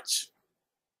Crunch.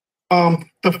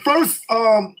 The first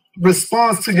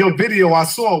response to your video I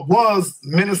saw was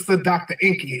Minister Dr.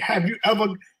 Inky.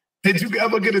 Did you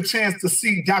ever get a chance to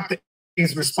see Dr.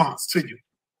 Inky's response to you?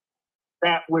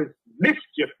 That was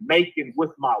mischief making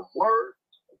with my words.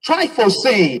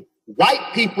 Trifosine,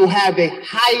 white people have a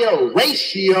higher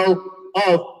ratio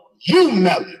of you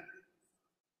melon.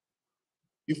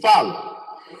 You follow?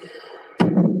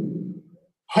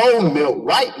 Whole milk,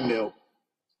 white milk,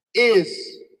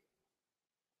 is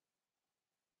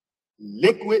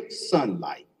liquid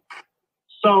sunlight.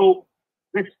 So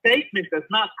the statement does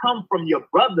not come from your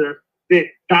brother that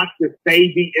Dr.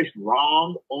 Sebi is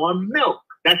wrong on milk.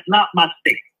 That's not my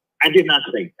statement. I did not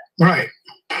say that. Right.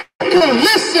 You can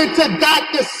listen to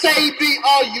Dr. Sebi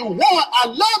all you want. I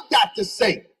love Dr.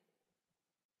 Sebi.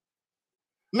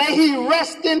 May he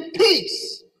rest in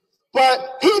peace.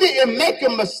 But he didn't make a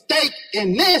mistake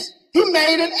in this. He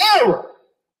made an error.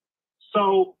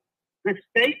 So the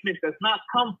statement does not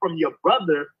come from your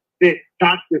brother that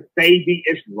Dr. Sebi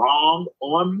is wrong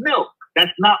on milk.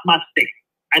 That's not my statement.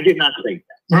 I did not say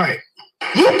that. Right.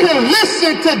 You can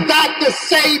listen to Dr.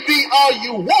 Sebi all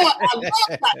you want. I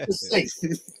love Dr. Sebi.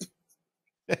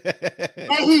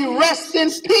 May he rest in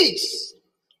peace.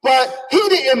 But he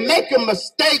didn't make a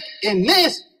mistake in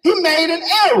this. He made an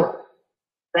error.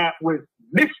 That was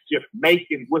mischief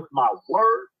making with my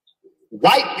words.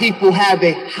 White people have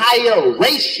a higher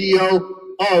ratio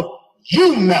of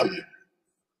you melon.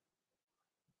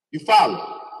 You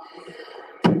follow?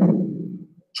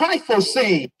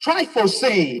 Trifosine.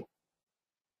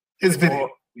 His video.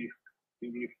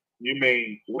 You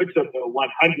mean which of the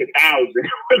 100,000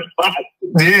 responses?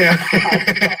 Yeah.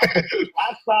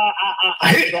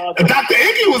 I saw Dr.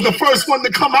 Inky was the first one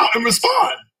to come out and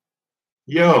respond.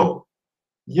 Yo,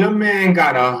 your man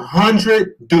got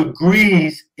 100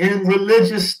 degrees in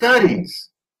religious studies.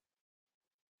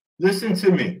 Listen to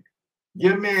me.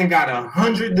 Your man got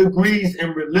 100 degrees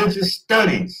in religious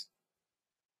studies.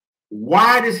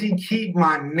 Why does he keep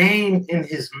my name in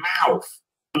his mouth?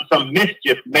 Some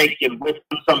mischief making with.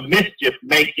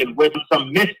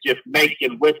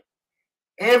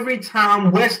 Every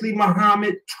time Wesley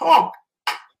Muhammad talk,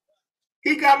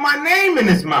 he got my name in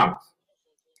his mouth.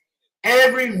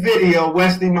 Every video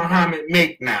Wesley Muhammad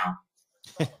make now,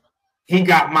 he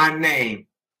got my name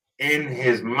in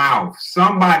his mouth.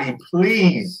 Somebody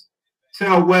please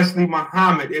tell Wesley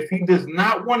Muhammad, if he does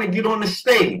not want to get on the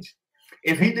stage,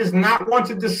 if he does not want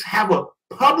to just have a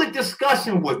public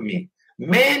discussion with me,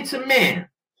 man to man,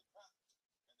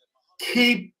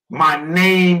 keep my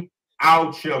name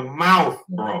out your mouth,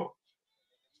 bro.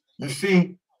 You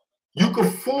see, you can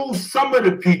fool some of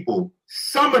the people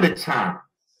some of the time,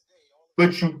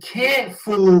 but you can't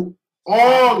fool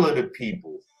all of the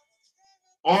people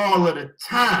all of the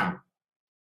time.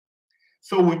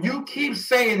 So when you keep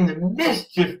saying the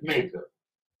mischief maker,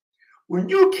 when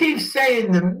you keep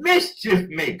saying the mischief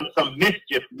maker, some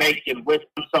mischief making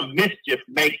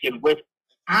with,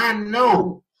 I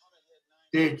know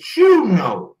that you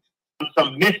know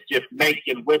some mischief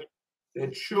making with,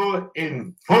 that you're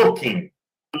invoking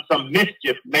some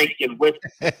mischief making with,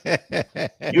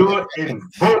 you're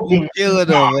invoking, killing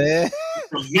them, man.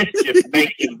 Some mischief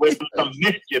making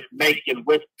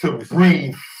with, to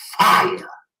breathe fire,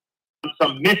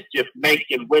 some mischief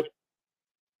making with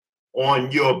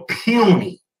on your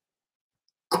puny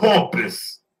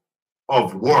corpus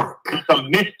of work, some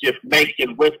mischief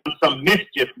making with,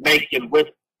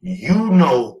 you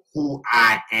know who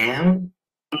I am,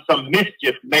 some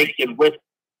mischief making with,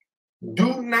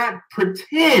 do not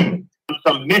pretend,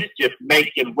 some mischief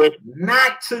making with,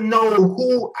 not to know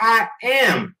who I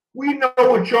am. We know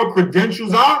what your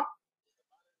credentials are.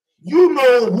 You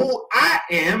know who I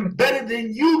am better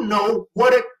than you know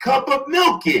what a cup of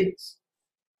milk is.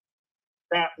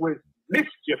 That was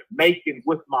mischief making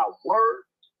with my words.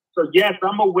 So yes,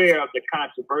 I'm aware of the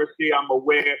controversy. I'm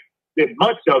aware that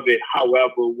much of it,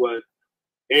 however,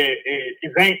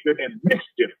 is anchored in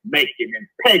mischief making and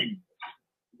pettiness.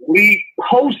 We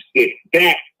posted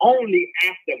that only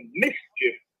after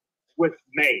mischief was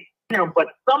made. But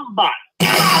somebody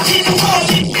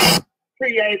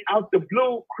out the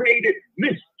blue created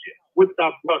mischief with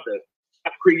our brothers,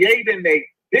 creating a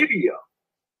video.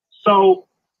 So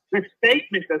the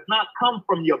statement does not come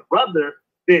from your brother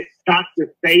that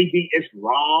Dr. Sebi is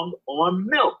wrong on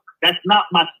milk. That's not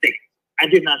my statement. I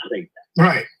did not say that.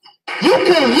 Right. You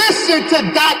can listen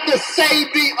to Dr.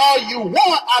 Sebi all you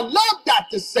want. I love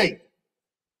Dr. Sebi.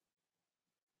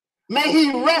 May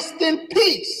he rest in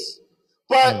peace.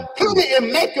 But he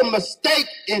didn't make a mistake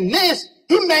in this.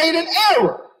 He made an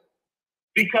error.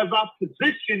 Because our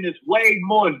position is way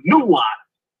more nuanced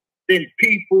than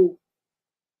people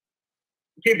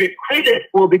give it credit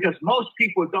for, because most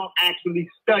people don't actually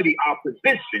study our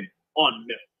position on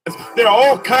milk. There are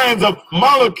all kinds of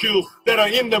molecules that are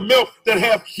in the milk that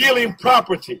have healing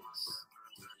properties.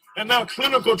 And now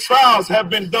clinical trials have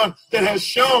been done that has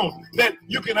shown that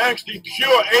you can actually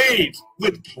cure AIDS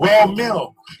with raw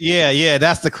milk. Yeah,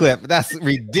 that's the clip. That's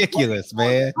ridiculous,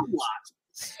 man. Oh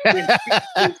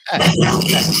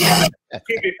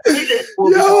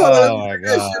my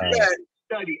God.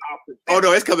 Oh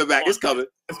no, it's coming back. It's coming.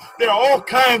 There are all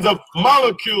kinds of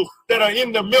molecules that are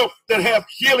in the milk that have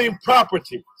healing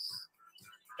properties.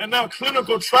 And now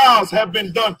clinical trials have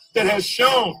been done that has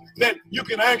shown that you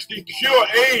can actually cure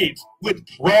AIDS with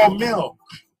raw milk.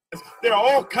 There are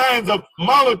all kinds of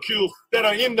molecules that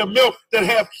are in the milk that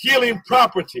have healing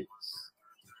properties.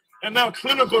 And now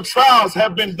clinical trials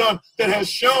have been done that has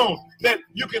shown that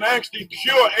you can actually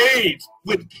cure AIDS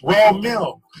with raw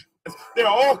milk. There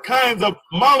are all kinds of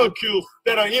molecules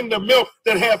that are in the milk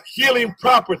that have healing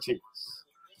properties.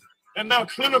 And now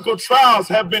clinical trials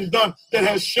have been done that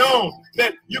has shown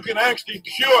that you can actually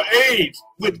cure AIDS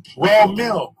with raw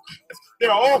milk. There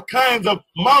are all kinds of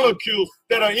molecules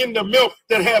that are in the milk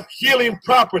that have healing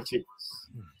properties.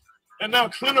 And now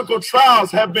clinical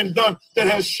trials have been done that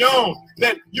has shown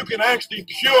that you can actually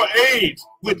cure AIDS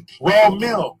with raw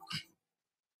milk.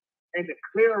 And to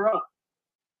clear up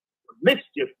the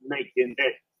mischief making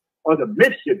that, or the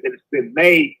mischief that has been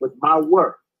made with my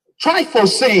work.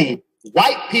 Trifosine,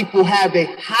 white people have a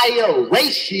higher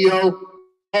ratio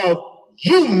of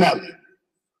UMelon.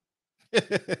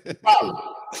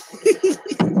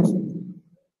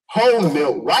 Whole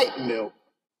milk, white milk,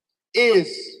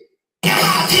 is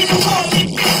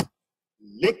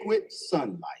liquid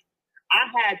sunlight. I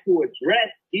had to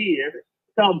address here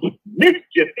some mischief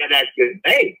that has been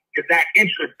made, because that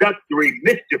introductory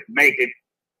mischief making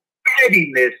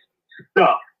pettiness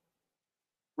stuff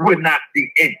would not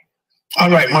be in. All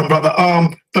right, my brother.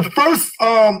 The first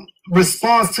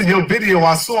response to your video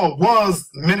I saw was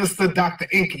Minister Dr.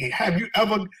 Inky.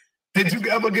 Did you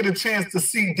ever get a chance to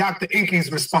see Dr.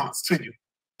 Inky's response to you?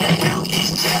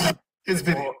 His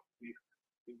video.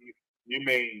 You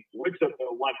mean which of the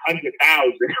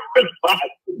 100,000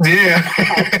 responses? Yeah.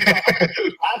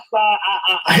 I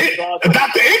saw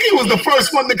Dr. Inky was the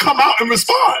first one to come out and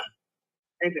respond.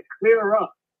 And to clear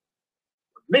up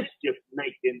mischief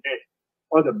making that,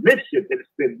 or the mischief that has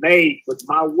been made with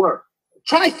my work.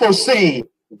 Trifosine,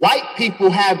 white people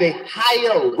have a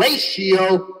higher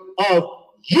ratio of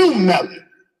UMelon.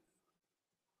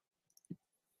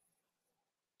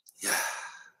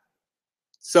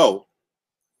 So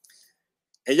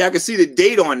And y'all can see the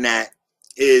date on that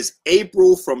is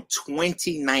April from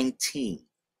 2019.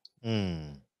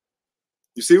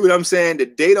 You see what I'm saying? The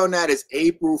date on that is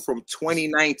April from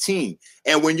 2019.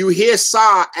 And when you hear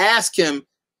Sa ask him,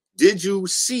 did you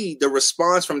see the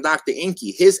response from Dr.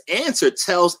 Inky? His answer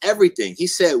tells everything. He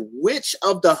said, which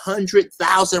of the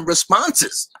 100,000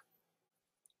 responses?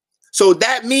 So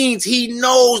that means he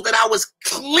knows that I was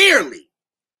clearly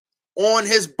on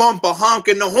his bumper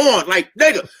honking the horn like,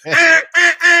 nigga,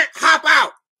 hop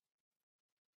out.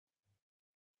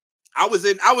 I was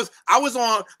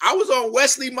on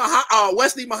Wesley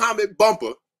MuHAmmad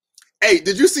bumper. Hey,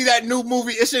 did you see that new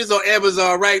movie? It shit is on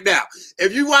Amazon right now.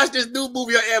 If you watch this new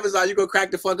movie on Amazon, you're gonna crack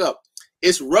the fuck up.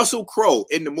 It's Russell Crowe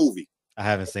in the movie. I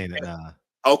haven't seen it. Nah.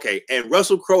 Okay, and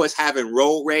Russell Crowe is having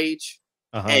road rage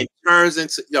and turns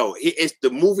into the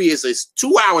movie is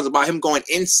 2 hours about him going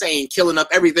insane, killing up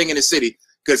everything in the city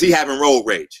because he having road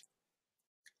rage.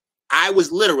 I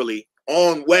was literally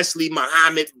on Wesley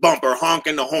MuHAmmad bumper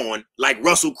honking the horn like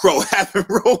Russell Crowe having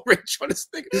road rage on this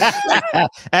thing.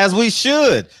 As we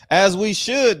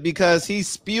should, because he's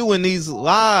spewing these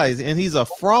lies and he's a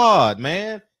fraud,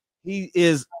 man.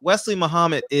 Wesley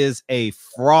MuHAmmad is a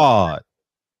fraud,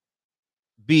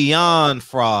 beyond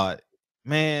fraud,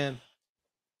 man.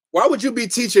 Why would you be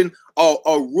teaching a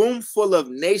room full of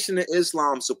Nation of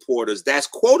Islam supporters that's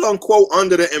quote unquote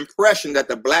under the impression that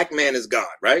the black man is God,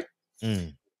 right?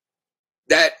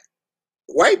 That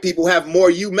white people have more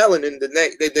melanin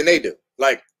than they do.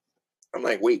 Like, I'm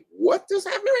like, wait, what is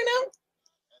happening right now?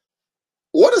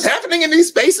 What is happening in these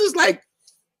spaces? Like,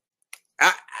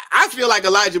 I feel like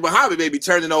Elijah Muhammad may be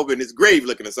turning over in his grave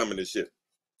looking at some of this shit.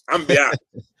 I'm be honest.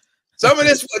 Some of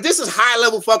this is high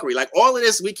level fuckery. Like all of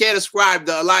this, we can't ascribe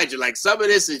to Elijah. Like some of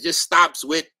this is just stops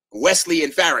with Wesley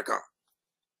and Farrakhan.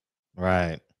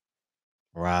 Right.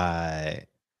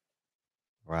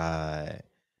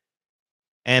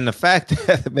 And the fact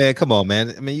that, man, come on,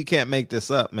 man. I mean, you can't make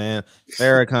this up, man.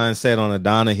 Farrakhan said on a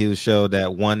Donahue show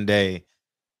that one day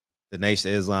the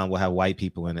Nation of Islam will have white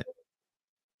people in it.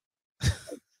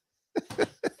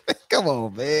 Come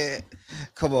on, man.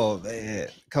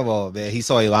 He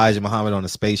saw Elijah Muhammad on a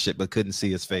spaceship but couldn't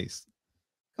see his face.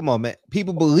 Come on, man.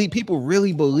 People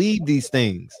really believe these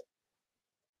things.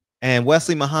 And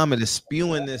Wesley MuHAmmad is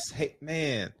spewing this hate,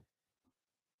 man.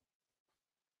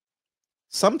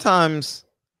 Sometimes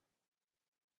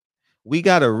we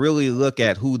got to really look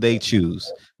at who they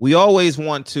choose. We always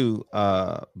want to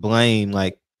blame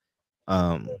like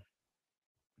the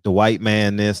white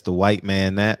man this, the white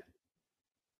man that.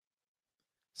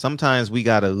 Sometimes we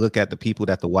got to look at the people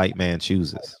that the white man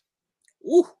chooses.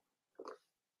 Ooh.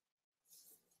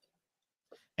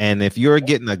 And if you're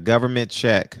getting a government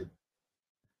check,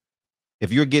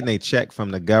 if you're getting a check from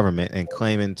the government and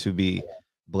claiming to be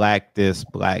black this,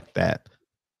 black that,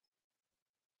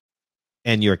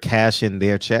 and you're cashing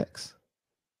their checks,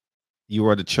 you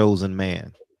are the chosen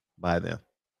man by them.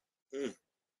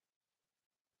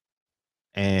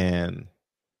 And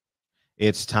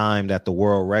it's time that the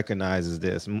world recognizes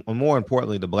this. More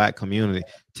importantly, the black community.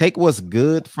 Take what's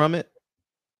good from it.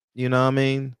 You know what I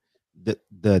mean?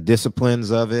 The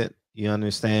disciplines of it. You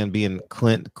understand? Being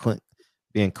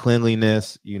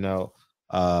cleanliness, you know,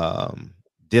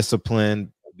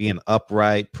 discipline, being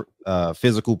upright,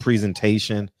 physical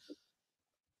presentation.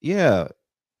 Yeah,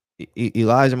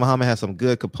 Elijah Muhammad has some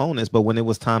good components, but when it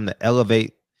was time to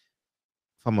elevate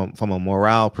from a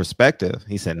morale perspective,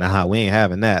 he said, nah, we ain't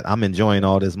having that. I'm enjoying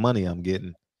all this money I'm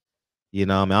getting. You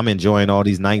know what I mean? I'm enjoying all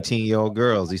these 19-year-old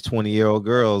girls, these 20-year-old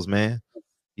girls, man.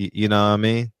 You know what I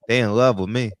mean? They in love with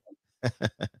me.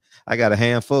 I got a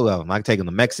handful of them. I take them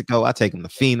to Mexico. I take them to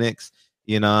Phoenix.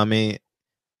 You know what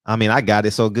I mean? I got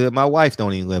it so good, my wife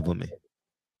don't even live with me.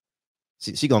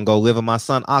 She gonna go live with my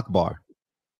son Akbar.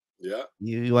 Yeah.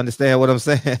 You understand what I'm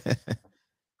saying?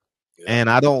 Yeah.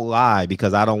 And I don't lie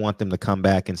because I don't want them to come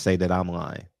back and say that I'm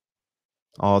lying.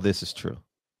 All this is true.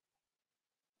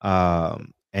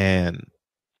 And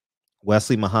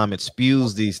Wesley MuHAmmad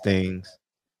spews these things,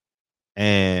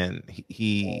 and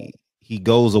he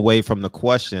goes away from the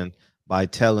question by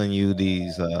telling you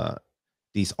these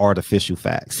artificial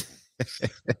facts.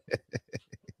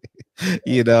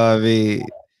 You know what I mean?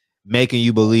 Making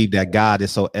you believe that God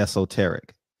is so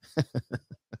esoteric.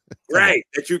 Right,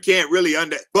 that you can't really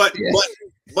but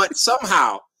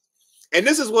somehow, and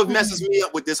this is what messes me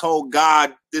up with this whole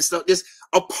God, this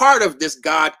a part of this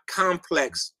God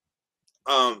complex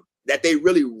that they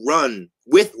really run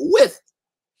with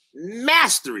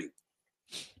mastery.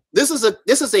 This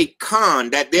is a con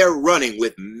that they're running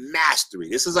with mastery.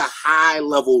 This is a high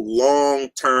level,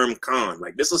 long-term con.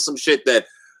 Like this is some shit that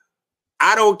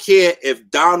I don't care if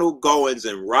Donald Goins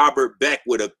and Robert Beck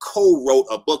would have co-wrote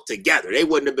a book together. They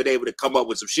wouldn't have been able to come up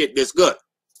with some shit this good.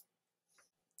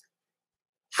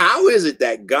 How is it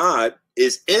that God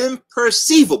is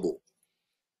imperceivable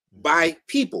by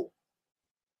people?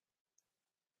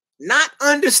 Not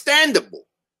understandable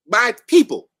by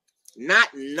people. Not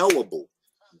knowable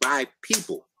by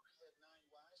people.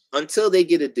 Until they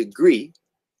get a degree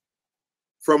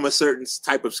from a certain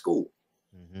type of school.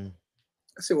 Mm-hmm.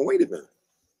 I said, well, wait a minute.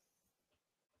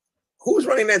 Who's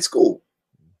running that school?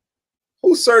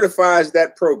 Who certifies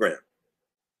that program?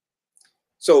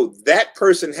 So that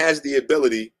person has the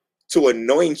ability to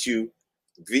anoint you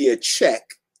via check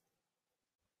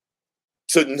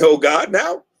to know God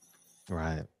now?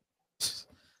 Right.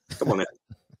 Come on now.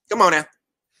 Come on now.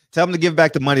 Tell them to give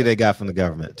back the money they got from the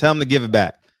government. Tell them to give it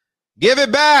back. Give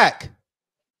it back.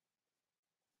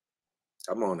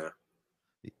 Come on now.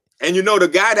 And you know, the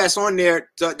guy that's on there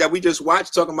that we just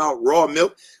watched talking about raw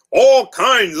milk, all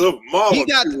kinds of molecules.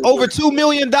 He got over $2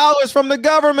 million from the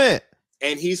government.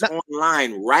 And he's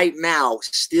online right now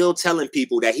still telling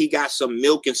people that he got some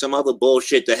milk and some other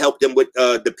bullshit to help them with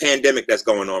the pandemic that's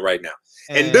going on right now.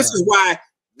 And this is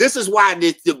why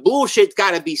the bullshit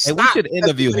got to be stopped. We should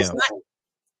interview him.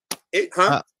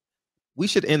 We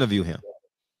should interview him.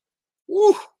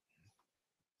 Woo.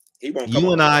 He won't come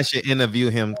you and on I should interview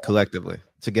him collectively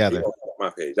together. My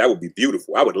page. That would be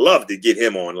beautiful. I would love to get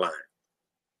him online.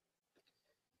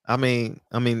 I mean,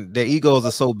 their egos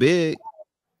are so big.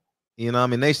 You know, I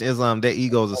mean, Nation of Islam, their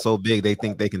egos are so big they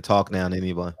think they can talk down to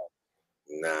anybody.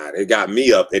 Nah, they got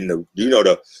me up in the, you know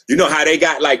how they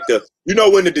got like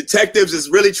when the detectives is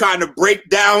really trying to break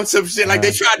down some shit, like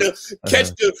they trying to catch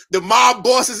the mob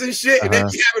bosses and shit, and then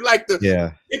you have like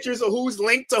the pictures of who's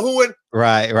linked to who. And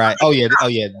right. Oh yeah,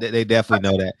 they definitely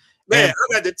know that. Man,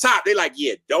 I'm at the top. They like,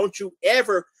 yeah, don't you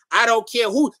ever, I don't care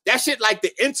who, that shit like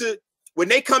when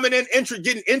they coming in,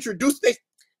 getting introduced,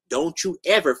 don't you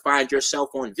ever find yourself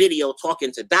on video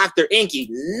talking to Dr. Inky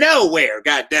nowhere,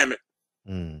 goddammit.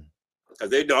 Because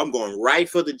they know I'm going right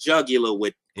for the jugular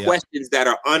with questions that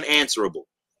are unanswerable.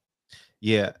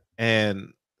 Yeah,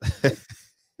 and like,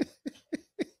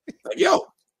 yo,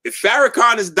 if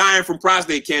Farrakhan is dying from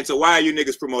prostate cancer, why are you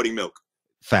niggas promoting milk?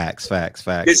 Facts.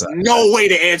 There's no way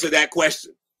to answer that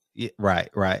question. Yeah,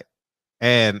 right.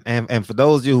 And for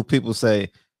those of you who people say,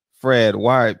 Fred,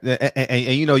 why?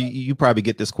 And you know, you probably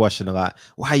get this question a lot.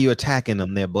 Why are you attacking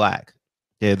them? They're black.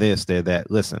 They're this, they're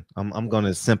that. Listen, I'm going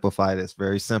to simplify this.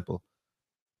 Very simple.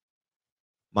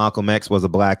 Malcolm X was a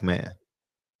black man.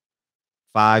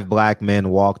 5 black men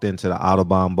walked into the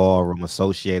Audubon ballroom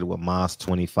associated with Mos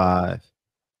 25,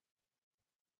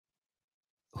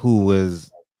 who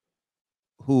is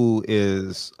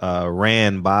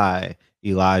ran by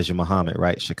Elijah Muhammad,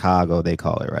 right? Chicago, they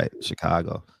call it, right?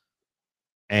 Chicago.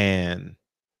 And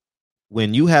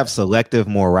when you have selective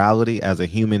morality as a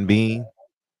human being,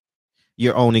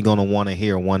 you're only going to want to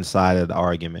hear one side of the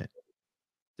argument.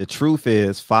 The truth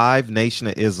is 5 Nation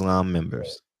of Islam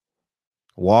members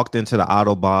walked into the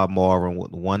Audubon ballroom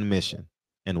with one mission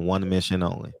and one mission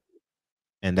only.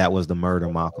 And that was to murder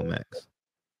Malcolm X.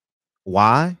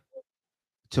 Why?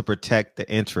 To protect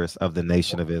the interests of the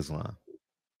Nation of Islam.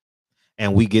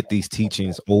 And we get these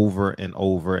teachings over and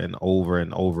over and over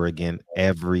and over again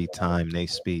every time they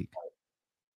speak.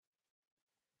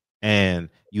 And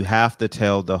you have to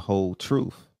tell the whole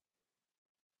truth.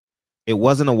 It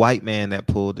wasn't a white man that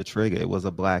pulled the trigger. It was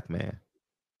a black man.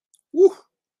 Woo.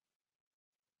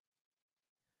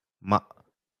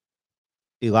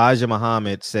 Elijah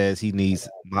Muhammad says he needs,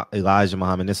 Elijah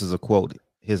Muhammad, this is a quote,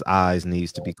 his eyes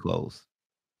needs to be closed.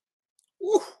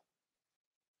 Woo.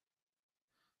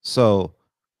 So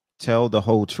tell the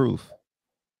whole truth.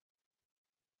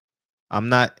 I'm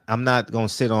not going to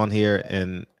sit on here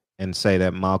and say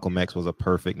that Malcolm X was a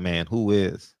perfect man. Who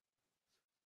is?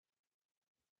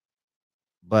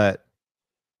 But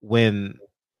when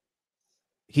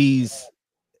he's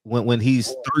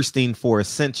thirsting for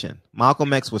ascension,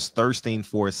 Malcolm X was thirsting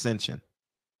for ascension.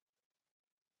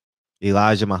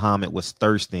 Elijah Muhammad was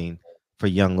thirsting for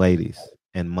young ladies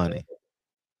and money.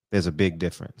 There's a big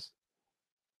difference.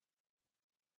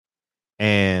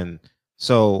 And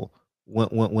so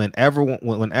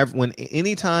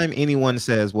anytime anyone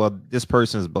says, well, this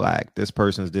person's black, this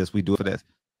person's this, we do it for this.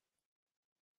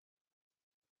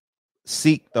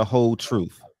 Seek the whole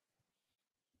truth.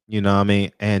 You know what I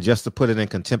mean? And just to put it in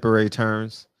contemporary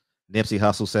terms, Nipsey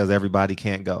Hussle says everybody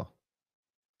can't go.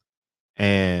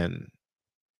 And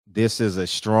this is a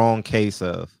strong case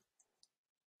of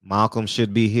Malcolm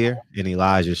should be here and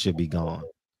Elijah should be gone.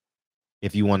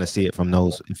 If you want to see it from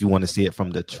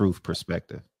the truth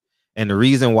perspective. And the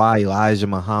reason why Elijah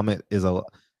Muhammad is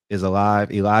alive,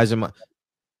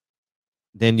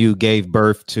 then you gave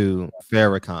birth to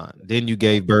Farrakhan. Then you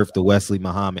gave birth to Wesley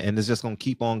Muhammad. And it's just going to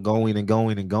keep on going and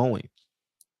going and going.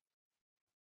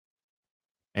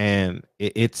 And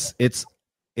it's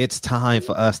time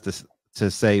for us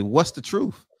to say, what's the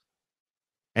truth?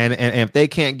 And if they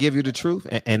can't give you the truth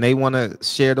and they want to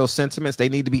share those sentiments, they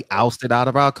need to be ousted out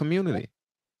of our community.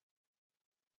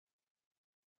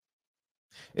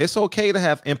 It's okay to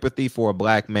have empathy for a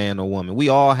black man or woman. We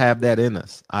all have that in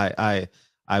us. I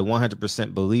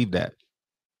 100% believe that.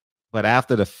 But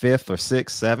after the 5th or 6th,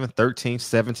 7th, 13th,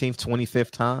 17th,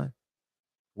 25th time,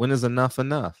 when is enough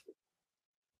enough?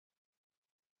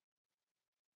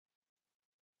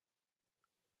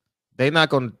 They're not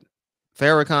going to.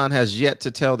 Farrakhan has yet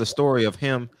to tell the story of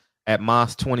him at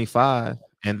Mosque 25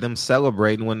 and them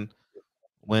celebrating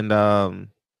when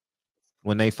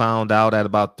they found out at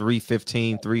about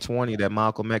 3:15, 3:20 that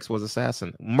Malcolm X was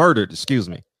murdered.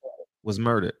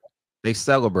 They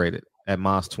celebrated at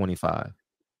Mosque 25.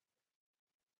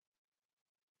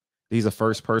 These are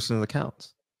first-person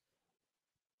accounts.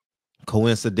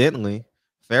 Coincidentally,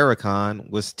 Farrakhan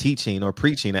was teaching or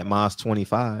preaching at Mosque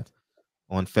 25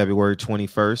 on February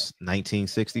 21st,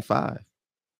 1965.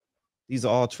 These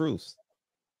are all truths.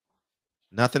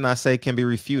 Nothing I say can be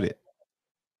refuted.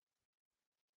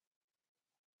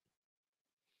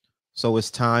 So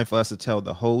it's time for us to tell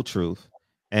the whole truth.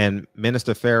 And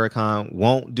Minister Farrakhan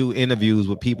won't do interviews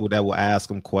with people that will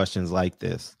ask him questions like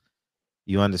this.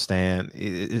 You understand?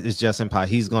 It's just impossible.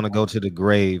 He's going to go to the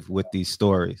grave with these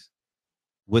stories.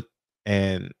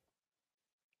 And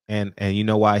you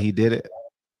know why he did it?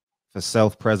 For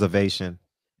self-preservation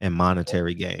and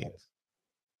monetary gains.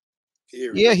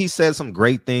 Yeah, he said some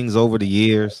great things over the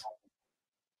years,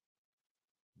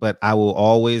 but I will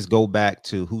always go back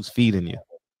to who's feeding you.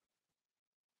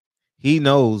 He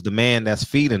knows the man that's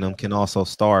feeding him can also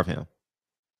starve him.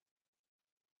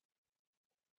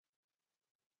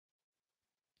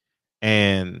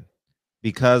 And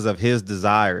because of his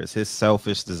desires, his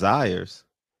selfish desires,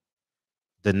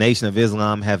 the Nation of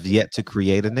Islam have yet to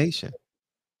create a nation.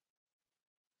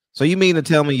 So you mean to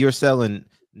tell me you're selling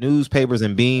newspapers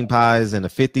and bean pies in the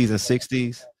 50s and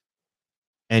 60s,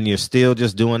 and you're still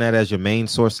just doing that as your main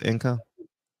source of income?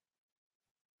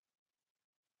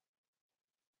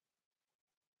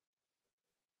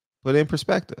 Put it in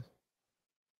perspective.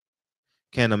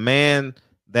 Can a man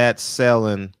that's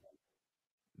selling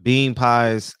bean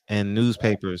pies and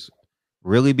newspapers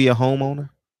really be a homeowner?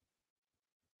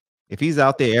 If he's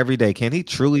out there every day, can he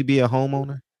truly be a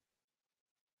homeowner?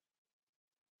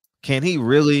 Can he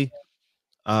really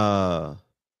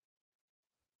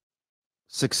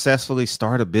successfully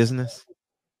start a business?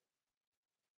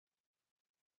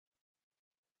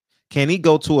 Can he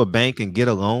go to a bank and get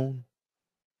a loan?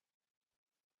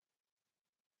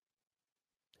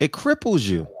 It cripples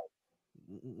you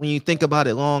when you think about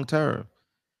it long term.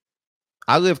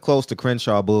 I live close to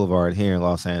Crenshaw Boulevard here in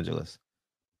Los Angeles.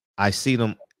 I see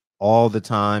them all the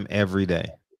time, every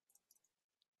day.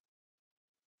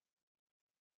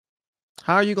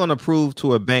 How are you going to prove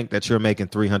to a bank that you're making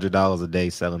 $300 a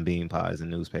day selling bean pies and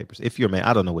newspapers? If you're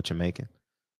I don't know what you're making.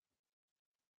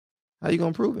 How are you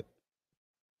going to prove it?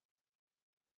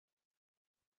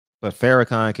 But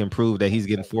Farrakhan can prove that he's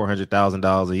getting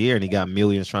 $400,000 a year and he got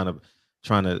millions trying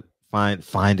to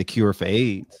find a cure for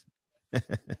AIDS.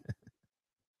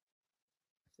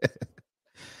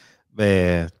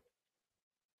 Man,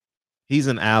 he's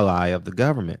an ally of the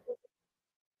government.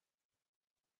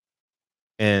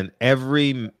 And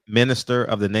every minister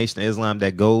of the Nation of Islam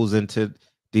that goes into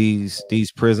these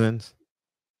prisons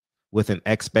with an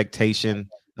expectation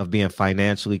of being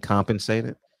financially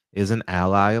compensated is an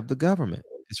ally of the government.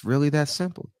 It's really that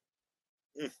simple.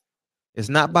 It's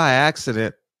not by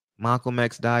accident Malcolm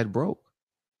X died broke.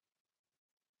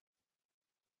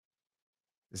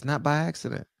 It's not by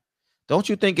accident. Don't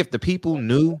you think if the people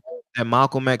knew that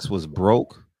Malcolm X was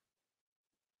broke,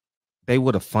 they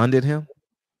would have funded him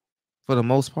for the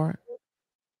most part?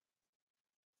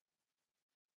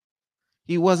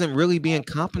 He wasn't really being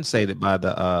compensated by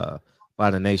the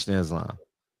Nation of Islam.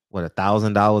 What,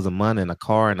 $1,000 a month and a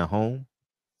car and a home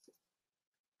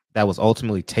that was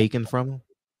ultimately taken from him?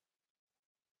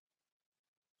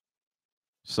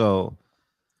 So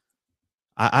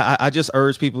I just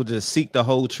urge people to seek the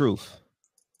whole truth.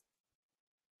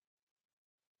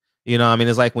 You know, I mean,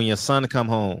 it's like when your son come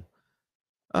home,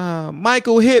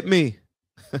 Michael hit me.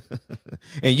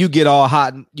 And you get all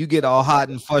hot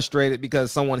and frustrated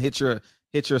because someone hit your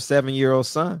 7-year-old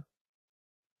son.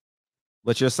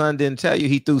 But your son didn't tell you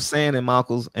he threw sand in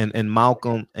Michael's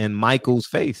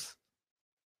face.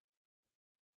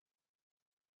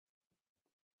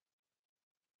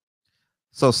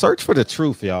 So search for the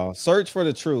truth, y'all. Search for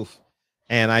the truth.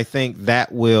 And I think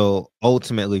that will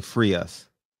ultimately free us.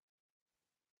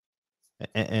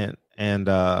 And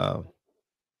I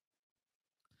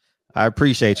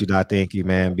appreciate you, Dr. Inky,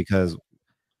 man, because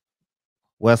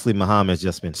Wesley MuHAMmad has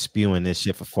just been spewing this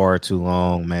shit for far too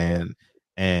long, man.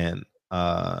 And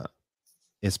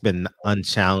it's been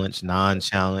unchallenged,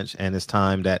 non-challenged, and it's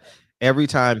time that every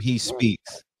time he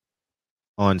speaks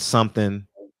on something,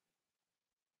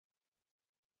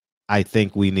 I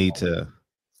think we need to.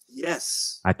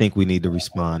 Yes. I think we need to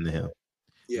respond to him.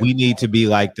 Yeah. We need to be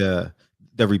like the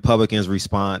Republicans'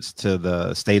 response to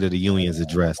the State of the Union's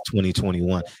address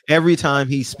 2021. Every time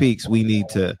he speaks, we need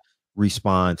to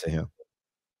respond to him.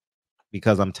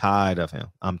 Because I'm tired of him.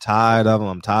 I'm tired of him.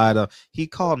 I'm tired of. He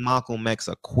called Malcolm X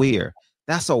a queer.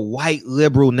 That's a white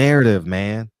liberal narrative,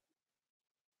 man.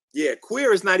 Yeah,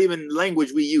 queer is not even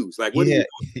language we use. Like, what?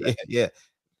 Yeah.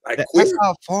 Like, that's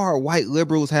how far white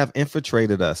liberals have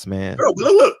infiltrated us, man. Bro,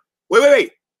 look.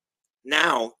 Wait.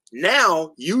 Now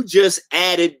you just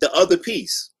added the other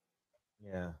piece.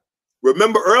 Yeah.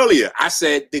 Remember earlier, I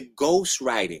said the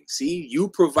ghostwriting. See, you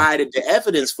provided the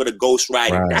evidence for the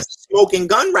ghostwriting. Right. That's a smoking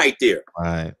gun right there.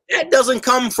 Right. That doesn't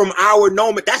come from our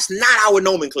That's not our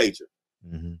nomenclature.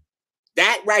 Mm-hmm.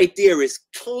 That right there is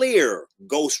clear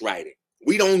ghostwriting.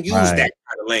 We don't use that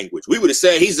kind of language. We would have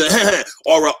said he's a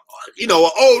or a,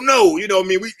 oh no, you know what I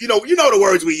mean? We, you know the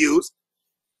words we use.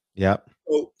 Yep.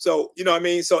 So you know what I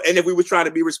mean? So, and if we were trying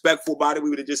to be respectful about it, we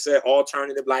would have just said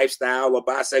alternative lifestyle or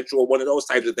bisexual, one of those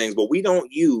types of things. But we don't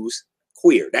use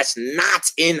queer. That's not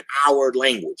in our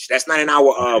language. That's not in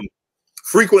our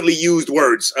frequently used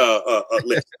words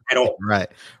list at all. Right.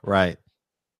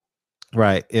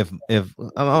 If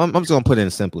I'm just gonna put it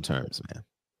in simple terms, man.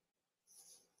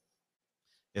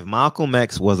 If Malcolm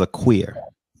X was a queer,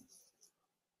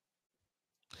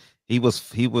 he was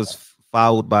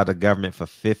followed by the government for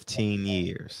 15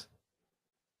 years.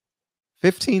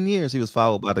 15 years he was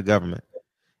followed by the government.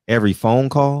 Every phone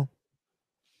call,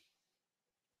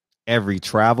 every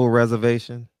travel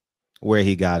reservation, where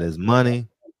he got his money,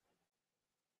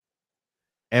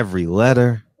 every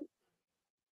letter.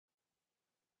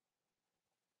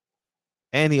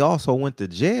 And he also went to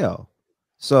jail.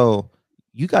 So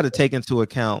you got to take into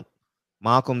account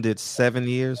Malcolm did 7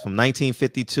 years from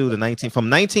 1952 to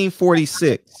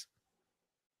 1946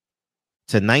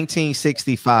 to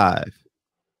 1965.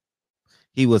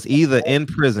 He was either in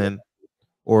prison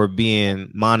or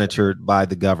being monitored by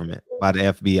the government, by the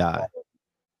FBI.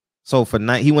 So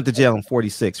he went to jail in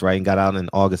 46, right? And got out in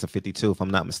August of 52, if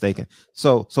I'm not mistaken.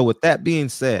 So with that being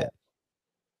said,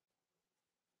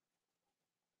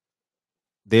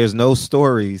 there's no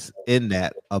stories in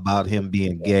that about him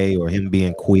being gay or him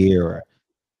being queer.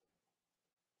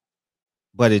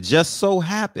 But it just so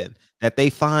happened that they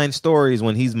find stories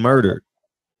when he's murdered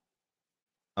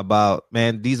about,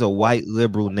 man, these are white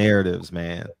liberal narratives,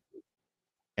 man.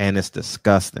 And it's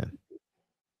disgusting.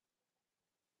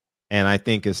 And I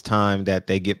think it's time that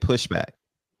they get pushback.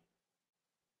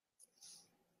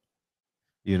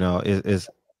 You know, it's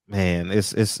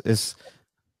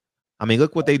I mean,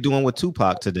 look what they're doing with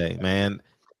Tupac today, man.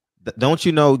 Don't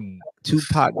you know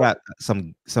Tupac got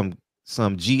some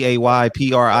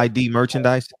GAYPRID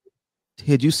merchandise?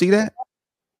 Did you see that?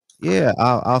 Yeah,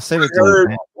 I'll send it to you,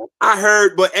 man. I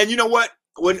heard, and you know what?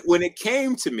 When it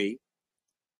came to me,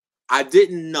 I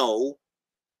didn't know.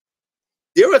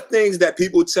 There are things that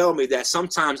people tell me that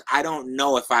sometimes I don't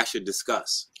know if I should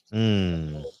discuss.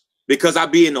 Because I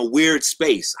be in a weird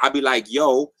space. I be like,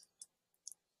 yo,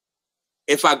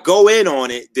 if I go in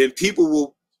on it, then people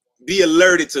will be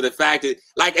alerted to the fact that,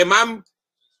 like, you know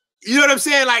what I'm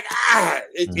saying? Like,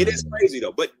 it is crazy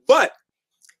though. But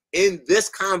in this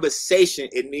conversation,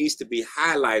 it needs to be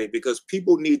highlighted because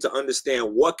people need to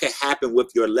understand what can happen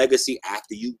with your legacy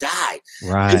after you die.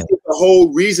 Right. This is the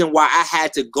whole reason why I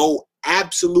had to go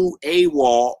absolute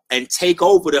AWOL and take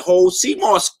over the whole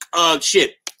CMOS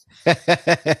shit.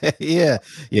 Yeah,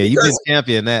 you've been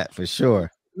championing that for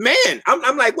sure. Man,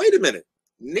 I'm like, wait a minute.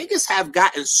 Niggas have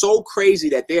gotten so crazy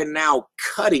that they're now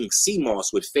cutting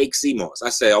CMOS with fake CMOS. I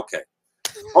say, okay.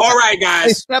 All right, guys.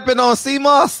 They stepping on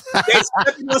CMOS.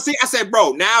 I said,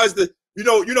 bro, now is the, you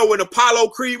know when Apollo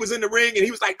Creed was in the ring and he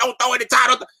was like, don't throw in the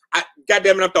towel. God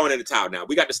damn it, I'm throwing in the towel now.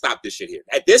 We got to stop this shit here.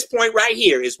 At this point right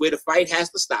here is where the fight has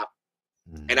to stop.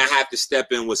 And I have to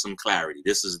step in with some clarity.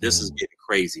 This is getting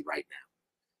crazy right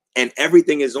now. And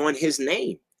everything is on his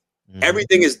name.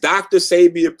 Everything is Dr.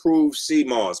 Sabi approved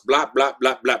CMOS. Blah, blah,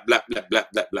 blah, blah, blah, blah, blah,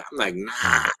 blah, blah. I'm like,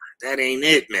 nah, that ain't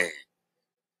it, man.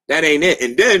 That ain't it.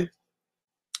 And then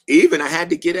even I had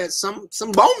to get at some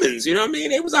Bowmans, you know what I mean?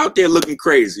 They was out there looking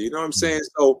crazy, you know what I'm saying?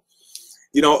 So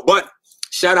You know, but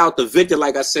shout out to Victor,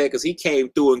 like I said, because he came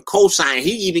through and co-signed.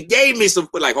 He even gave me some,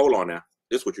 like, hold on now.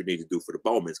 This is what you need to do for the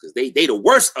Bowmans, because they the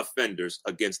worst offenders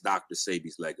against Dr.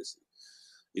 Sebi's legacy.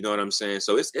 You know what I'm saying?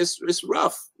 So it's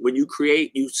rough when you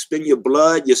create, you spend your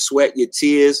blood, your sweat, your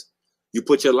tears, you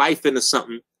put your life into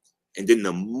something, and then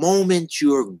the moment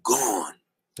you're gone,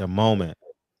 the moment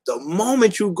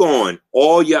you're gone,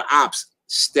 all your ops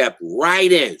step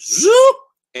right in, zoop,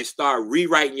 and start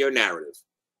rewriting your narrative.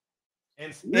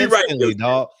 Instantly,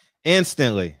 dog.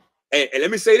 Instantly. And let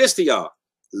me say this to y'all: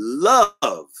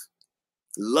 love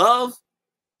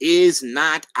is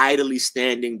not idly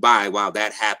standing by while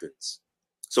that happens.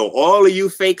 So all of you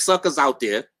fake suckers out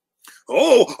there,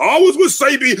 oh, I was with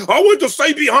Sebi. I went to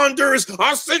Sebi Honduras.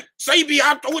 I sent Sebi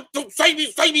out to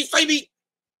Sebi.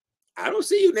 I don't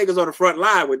see you niggas on the front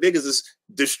line where niggas is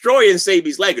destroying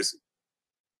Sebi's legacy.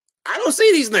 I don't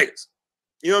see these niggas.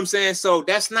 You know what I'm saying? So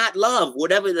that's not love.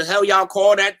 Whatever the hell y'all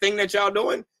call that thing that y'all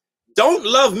doing, don't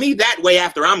love me that way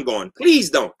after I'm gone. Please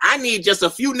don't. I need just a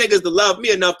few niggas to love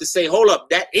me enough to say, hold up,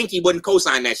 that Inky wouldn't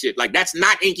co-sign that shit. Like, that's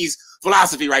not Inky's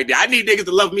philosophy right there. I need niggas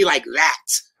to love me like that.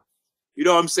 You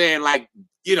know what I'm saying? Like,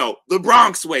 you know, the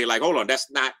Bronx way. Like, hold on, that's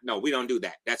not, no, we don't do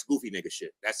that. That's goofy nigga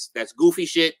shit. That's goofy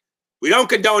shit. We don't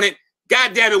condone it.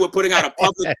 God damn it, we're putting out a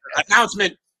public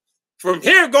announcement from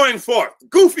here going forth.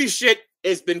 Goofy shit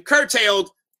has been curtailed.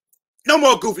 No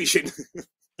more goofy shit.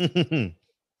 We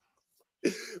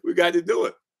got to do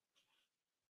it.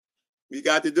 We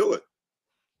got to do it.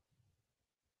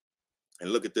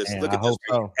 And look at this. Man, look at this.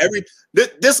 So.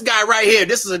 This guy right here.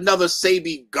 This is another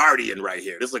Sebi guardian right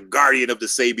here. This is a guardian of the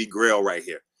Sebi Grail right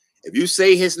here. If you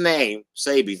say his name,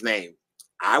 Sebi's name,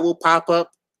 I will pop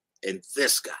up, and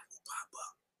this guy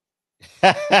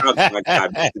will pop up. My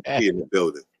God, Mr. G in the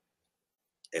building.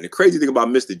 And the crazy thing about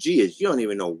Mr. G is you don't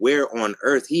even know where on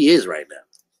earth he is right now.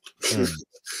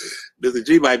 Mr.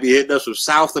 G might be hitting us from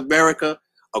South America,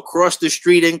 across the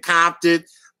street in Compton,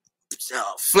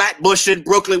 Flatbush in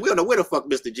Brooklyn. We don't know where the fuck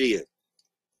Mr. G is.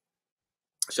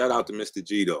 Shout out to Mr.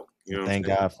 G, though. You know, thank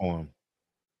God for him.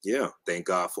 Yeah, thank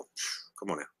God for him.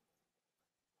 Come on now.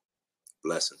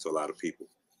 Blessing to a lot of people.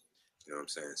 You know what I'm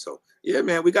saying? So, yeah,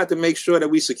 man, we got to make sure that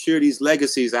we secure these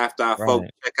legacies after our folks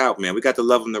check out, man. We got to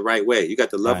love them the right way. You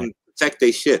got to love them, protect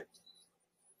their shit.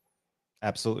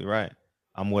 Absolutely right.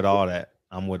 I'm with all that.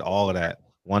 I'm with all of that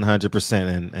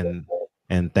 100%.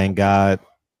 And thank God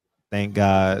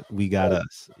we got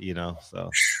us, you know. So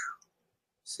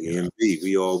CMB,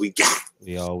 we all we got.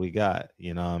 We all we got,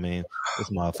 you know what I mean? This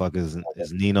motherfucker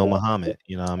is Nino Muhammad,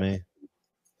 you know what I mean?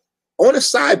 On a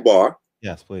sidebar,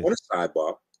 yes, please. On a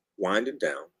sidebar, winding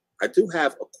down. I do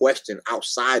have a question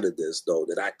outside of this though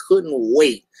that I couldn't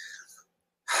wait.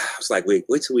 I was like, wait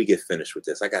till we get finished with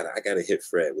this. I gotta hit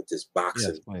Fred with this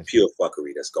boxing pure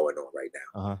fuckery that's going on right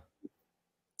now.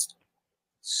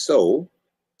 So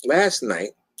last night,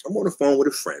 I'm on the phone with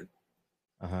a friend.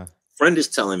 Friend is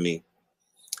telling me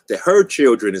that her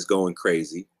children is going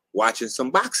crazy watching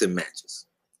some boxing matches.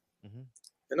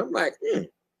 And I'm like,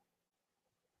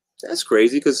 that's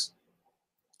crazy because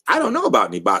I don't know about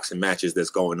any boxing matches that's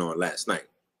going on last night.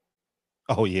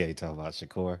 Oh, yeah, you talking about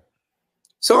Shakur.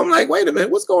 So I'm like, wait a minute,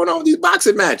 what's going on with these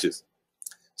boxing matches?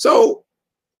 So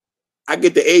I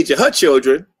get the age of her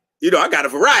children. You know, I got a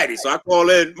variety. So I call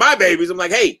in my babies. I'm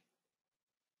like, hey,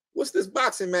 what's this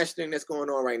boxing match thing that's going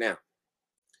on right now?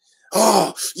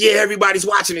 Oh, yeah, everybody's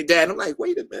watching it, Dad. I'm like,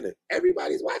 wait a minute.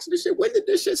 Everybody's watching this shit. When did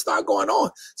this shit start going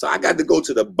on? So I got to go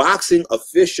to the boxing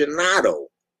aficionado.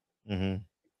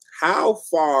 How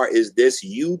far is this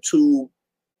YouTube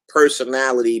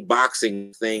personality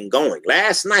boxing thing going?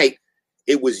 Last night,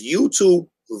 it was YouTube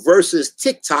versus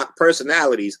TikTok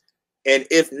personalities. And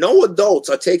if no adults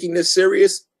are taking this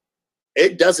serious,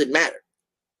 it doesn't matter.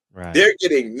 They're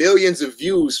getting millions of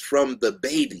views from the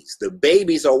babies. The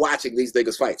babies are watching these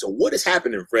niggas fight. So what is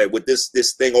happening, Fred, with this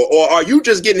thing? Or are you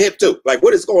just getting hip too? Like,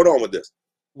 what is going on with this?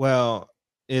 Well,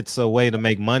 it's a way to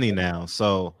make money now.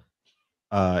 So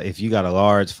if you got a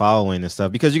large following and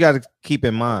stuff, because you got to keep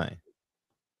in mind,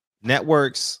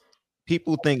 networks,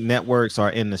 people think networks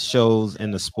are in the shows,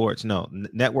 in the sports. No,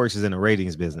 networks is in the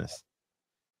ratings business.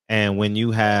 And when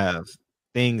you have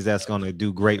things that's going to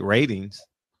do great ratings,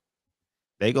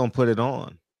 they gonna put it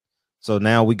on. So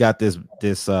now we got this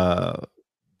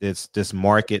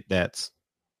market that's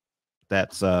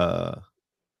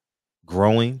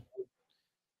growing,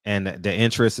 and the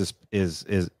interest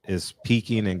is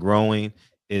peaking and growing.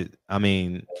 I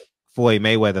mean, Floyd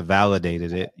Mayweather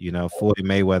validated it. You know, Floyd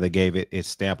Mayweather gave it its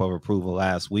stamp of approval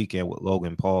last weekend with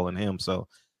Logan Paul and him. So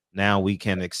now we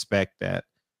can expect that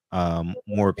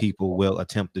more people will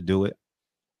attempt to do it.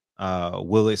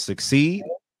 Will it succeed?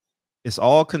 It's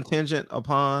all contingent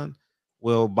upon,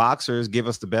 will boxers give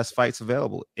us the best fights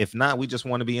available? If not, we just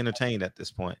want to be entertained at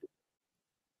this point.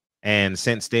 And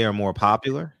since they are more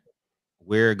popular,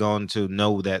 we're going to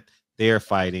know that they're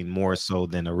fighting more so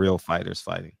than a real fighter's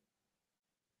fighting.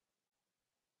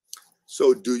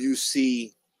 So do you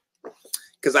see,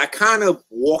 because I kind of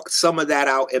walked some of that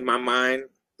out in my mind,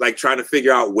 like trying to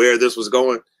figure out where this was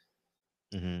going.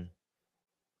 Mm-hmm.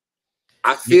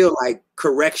 I feel like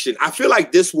correction. I feel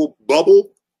like this will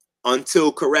bubble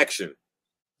until correction.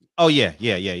 Oh, yeah.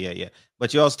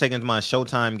 But you also take into mind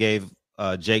Showtime gave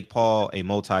Jake Paul a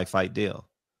multi-fight deal.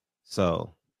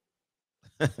 So,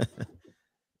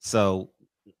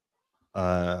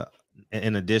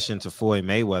 in addition to Floyd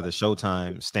Mayweather,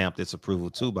 Showtime stamped its approval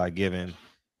too by giving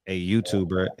a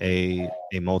YouTuber a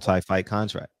multi-fight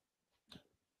contract.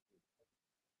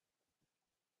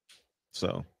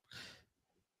 So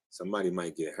somebody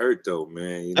might get hurt though,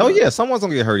 man. You know? Oh yeah, someone's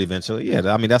gonna get hurt eventually.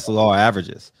 Yeah, I mean that's the law of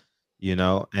averages, you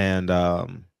know, and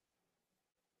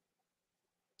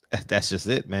that's just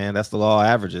it, man. That's the law of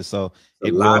averages. So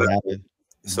it will happen.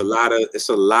 It's a lot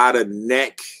of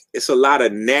neck. It's a lot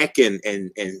of neck and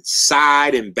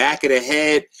side and back of the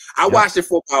head. I watched it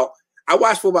for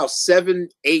about 7,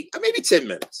 8, maybe 10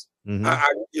 minutes. Mm-hmm.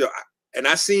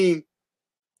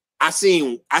 I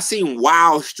seen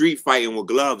wild street fighting with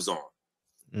gloves on.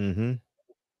 Mm-hmm.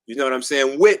 You know what I'm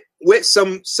saying? With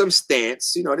some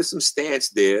stance, you know, there's some stance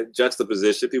there,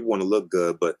 juxtaposition. People want to look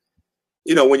good, but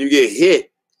you know, when you get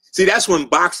hit, see, that's when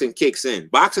boxing kicks in.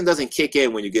 Boxing doesn't kick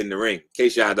in when you get in the ring, in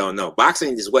case y'all don't know.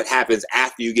 Boxing is what happens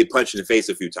after you get punched in the face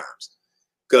a few times.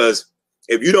 Because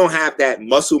if you don't have that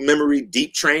muscle memory,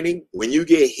 deep training, when you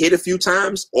get hit a few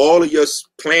times, all of your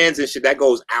plans and shit, that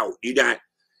goes out. You're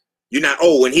not,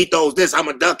 oh, when he throws this, I'm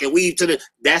a duck and weave to the,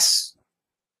 that's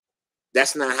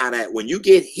not how that, when you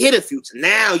get hit a few times,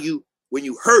 now when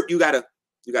you hurt, you gotta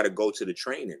go to the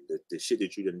training, the shit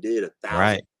that you done did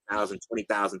 1,000,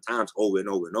 20,000 times over and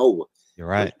over and over. You're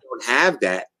right. If you don't have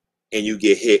that and you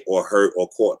get hit or hurt or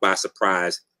caught by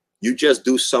surprise, you just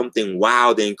do something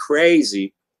wild and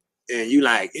crazy and you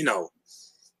like, you know,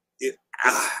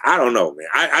 I don't know, man.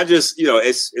 I just, you know,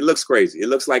 it looks crazy. It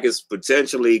looks like it's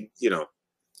potentially, you know,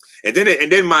 and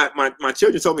then my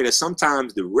children told me that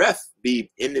sometimes the ref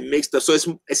be in the mix up. So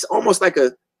it's almost like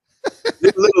a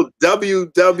little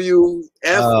WWF.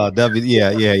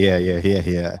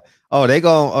 Yeah. Oh, they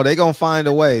gonna find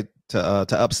a way to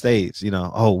upstage, you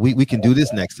know. Oh, we can do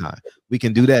this next time. We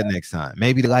can do that next time.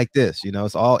 Maybe like this, you know.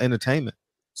 It's all entertainment.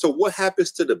 So what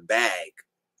happens to the bag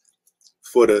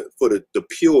for the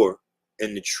pure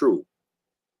and the true?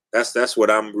 That's what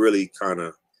I'm really kind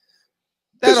of.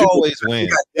 That always wins. We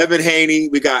got Devin Haney,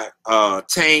 we got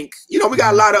Tank. You know, we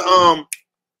got a lot of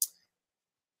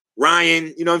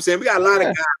Ryan. You know what I'm saying? We got a lot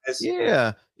of guys.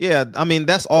 Yeah. I mean,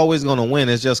 that's always gonna win.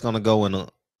 It's just gonna go in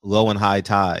low and high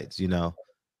tides. You know,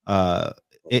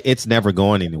 it's never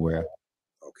going anywhere.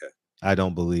 Okay. I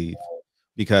don't believe,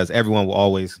 because everyone will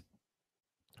always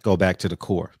go back to the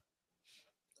core.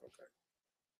 Okay.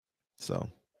 So,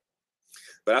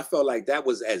 but I felt like that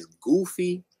was as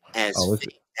goofy as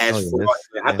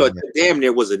I thought damn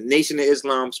near was a Nation of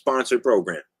Islam sponsored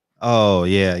program. Oh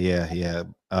yeah.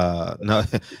 No,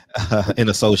 in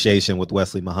association with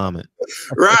Wesley MuHAMmad.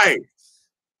 Right.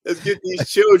 Let's get these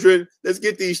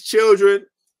children.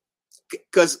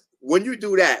 Because when you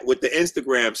do that with the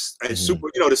Instagrams and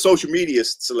the social media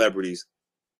celebrities,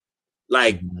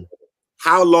 like,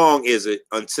 how long is it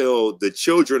until the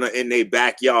children are in their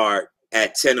backyard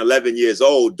at 10, 11 years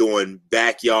old doing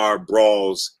backyard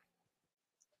brawls?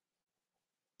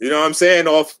 You know what I'm saying?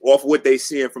 Off what they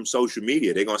seeing from social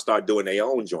media, they're gonna start doing their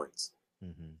own joints.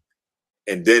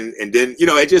 And then, you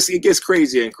know, it gets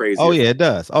crazier and crazier. Oh yeah, it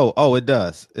does. Oh, it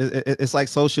does. It's like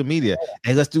social media.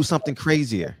 Hey, let's do something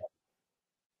crazier.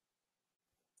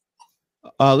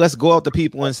 Let's go out to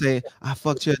people and say, I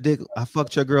fucked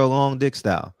your girl long dick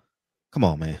style. Come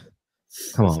on, man.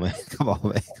 Come on, man.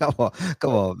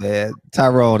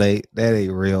 Tyrone that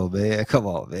ain't real, man. Come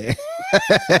on, man.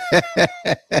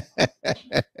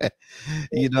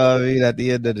 You know what I mean? At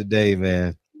the end of the day,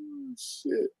 man,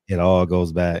 shit, it all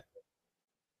goes back.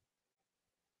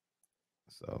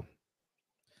 So,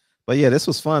 but yeah, this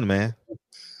was fun, man.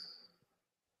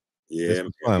 Yeah,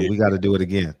 fun. We got to do it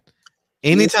again.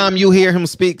 Anytime you hear him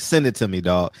speak, send it to me,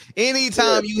 dog.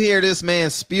 Anytime you hear this man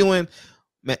spewing,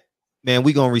 man,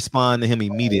 we gonna respond to him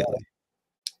immediately.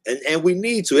 And we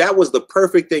need to. That was the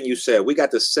perfect thing you said. We got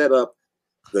to set up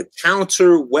the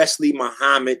counter Wesley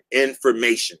MuHAMmad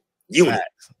information unit.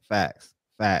 Facts.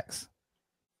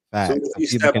 Soon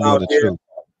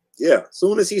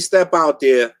as he step out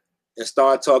there and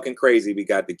start talking crazy, we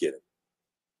got to get him.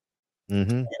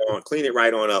 Clean it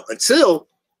right on up until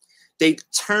they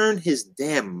turn his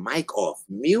damn mic off.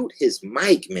 Mute his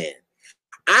mic, man.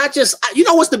 You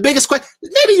know what's the biggest question?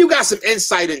 Maybe you got some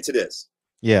insight into this.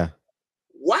 Yeah.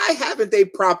 Why haven't they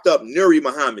propped up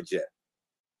MuHAMmad yet?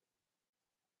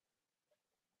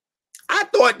 I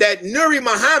thought that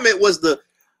MuHAMmad was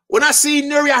when I see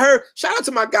Nuri, I heard, shout out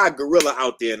to my guy Gorilla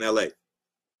out there in LA.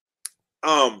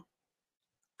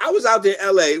 I was out there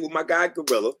in LA with my guy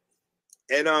Gorilla,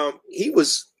 and he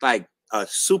was like a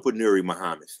super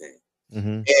MuHAMmad fan.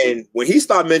 And when he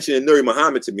started mentioning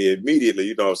MuHAMmad to me immediately,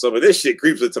 you know, some of this shit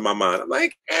creeps into my mind. I'm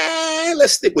like,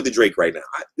 let's stick with the Drake right now.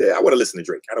 I want to listen to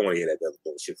Drake. I don't want to hear that other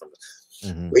bullshit from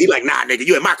him. But he like, nah, nigga,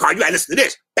 you in my car. You gotta listen to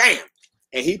this. Bam.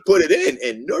 And he put it in,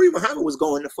 and MuHAMmad was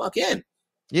going the fuck in.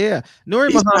 Yeah,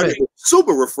 MuHAMmad,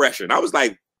 super refreshing. I was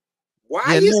like,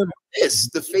 why is this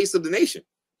the face of the nation?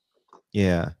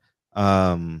 Yeah.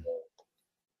 I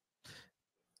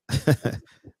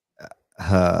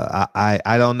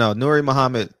don't know.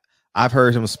 MuHAMmad, I've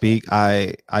heard him speak.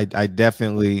 I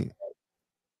definitely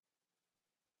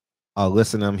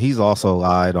listen to him. He's also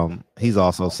lied on. He's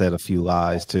also said a few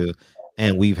lies too,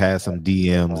 and we've had some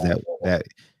DMs that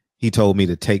he told me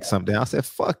to take something down. I said,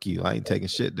 fuck you. I ain't taking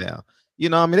shit down. You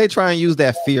know what I mean? They try and use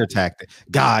that fear tactic.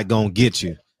 God gonna get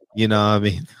you. You know what I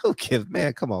mean? Who cares,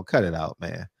 man? Come on, cut it out,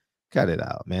 man. Cut it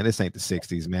out, man. This ain't the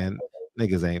 60s, man.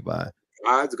 Niggas ain't buying.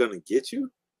 God's gonna get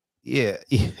you? Yeah,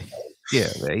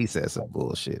 man. He said some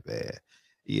bullshit, man.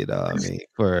 You know what I mean?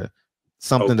 For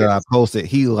something that I posted,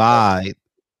 he lied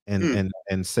and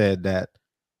said that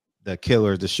the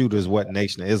killers, the shooters, what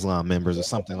Nation of Islam members or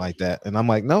something like that. And I'm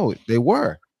like, no, they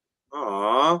were.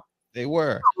 They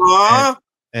were.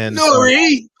 And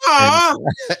Nuri.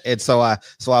 And so I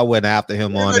went after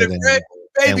him on it.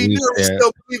 Baby Nuri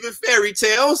still believing fairy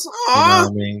tales. You know what I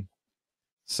mean?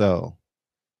 So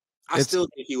I still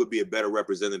think he would be a better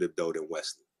representative though than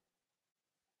Wesley.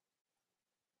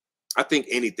 I think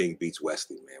anything beats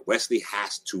Wesley, man. Wesley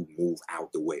has to move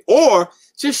out the way, or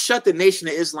just shut the Nation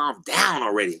of Islam down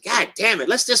already. God damn it,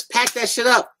 let's just pack that shit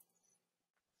up.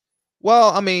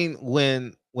 Well, I mean,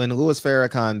 when Louis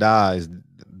Farrakhan dies,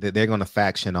 they're going to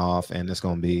faction off, and it's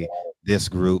going to be this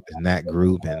group and that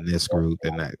group and this group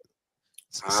and that.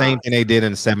 Same thing they did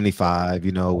in '75,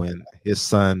 you know, when his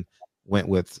son went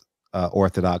with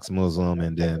Orthodox Muslim,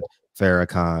 and then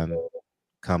Farrakhan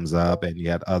comes up, and you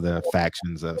had other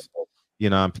factions of, you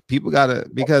know, people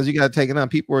because you got to take it on.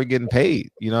 People are getting paid,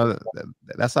 you know,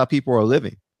 that's how people are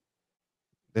living.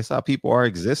 That's how people are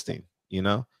existing, you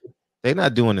know. They're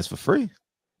not doing this for free,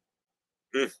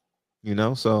 you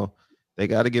know, so they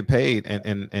got to get paid,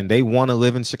 and they want to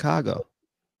live in Chicago.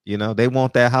 You know, they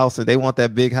want that house, and they want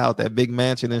that big house, that big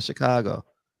mansion in Chicago.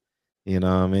 You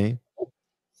know what I mean?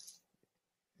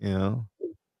 You know,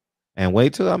 and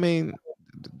wait till, I mean,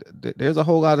 there's a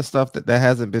whole lot of stuff that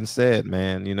hasn't been said,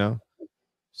 man, you know?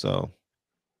 So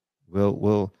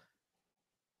we'll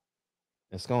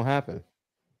it's going to happen.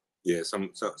 Yeah.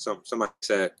 Somebody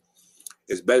said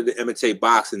it's better to imitate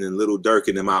boxing than Little Dirk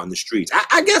and them out in the streets.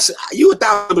 I guess you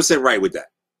 1,000% right with that.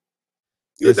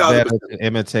 It's better to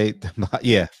imitate.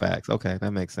 Yeah, facts. Okay,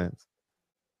 that makes sense.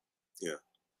 Yeah.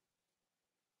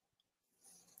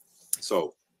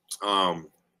 So,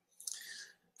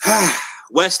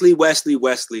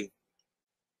 Wesley.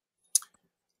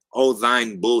 Oh,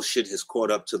 thine bullshit has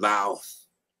caught up to thou.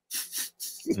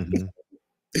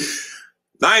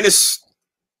 Thine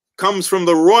comes from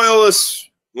the royalist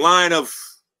line of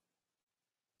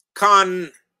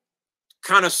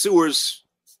connoisseurs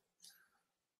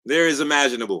there is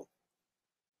imaginable,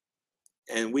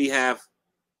 and we have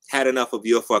had enough of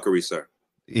your fuckery, sir.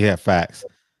 Yeah, facts.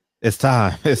 It's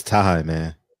time. It's time,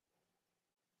 man.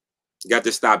 You got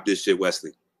to stop this shit,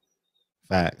 Wesley.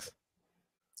 Facts.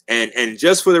 And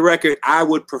just for the record, I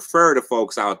would prefer the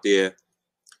folks out there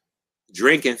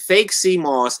drinking fake sea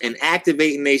moss and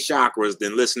activating their chakras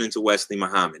than listening to Wesley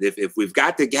MuHAMmad. If we've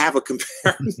got to have a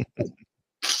comparison.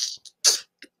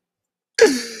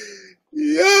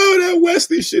 Yo, that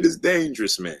Wesley shit is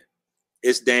dangerous, man.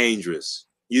 It's dangerous.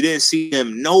 You didn't see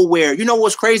them nowhere. You know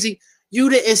what's crazy? You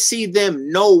didn't see them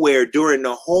nowhere during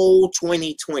the whole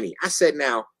 2020. I said,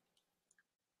 now,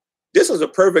 this was a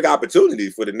perfect opportunity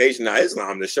for the Nation of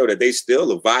Islam to show that they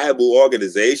still a viable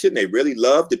organization. They really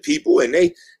love the people, and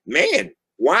man,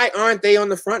 why aren't they on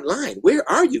the front line? Where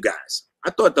are you guys?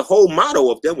 I thought the whole motto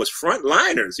of them was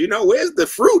frontliners. You know, where's the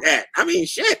fruit at? I mean,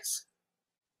 shit.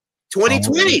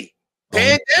 2020.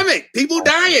 Pandemic, people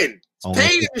dying,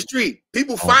 pain in the street,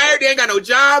 people fired, they ain't got no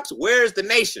jobs. Where's the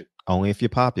nation? Only if you're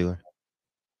popular.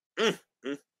 From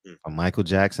Michael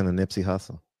Jackson and Nipsey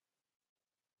Hussle.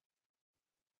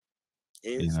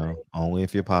 You know, only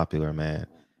if you're popular, man.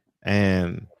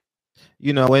 And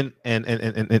you know, and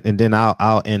then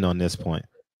I'll end on this point.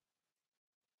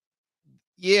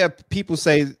 Yeah, people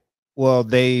say, well,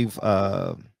 they've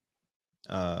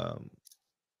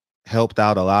helped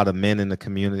out a lot of men in the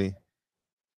community.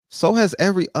 So has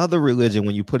every other religion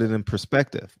when you put it in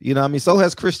perspective. You know what I mean? So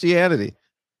has Christianity.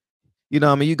 You know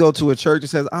what I mean? You go to a church that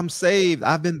says, I'm saved,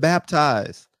 I've been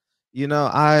baptized. You know,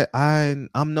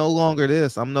 I'm no longer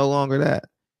this, I'm no longer that.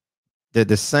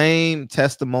 The same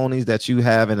testimonies that you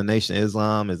have in the Nation of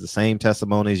Islam is the same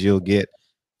testimonies you'll get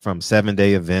from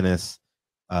Seventh-day Adventists,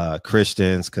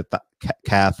 Christians,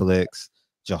 Catholics,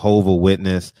 Jehovah's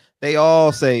Witness. They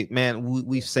all say, man,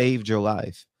 we've saved your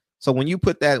life. So when you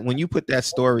put that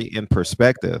story in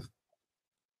perspective,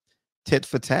 tit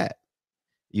for tat,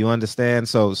 you understand?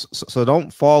 So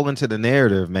don't fall into the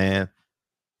narrative, man.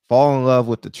 Fall in love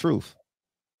with the truth.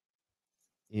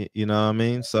 You know what I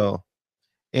mean? So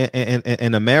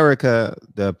in America,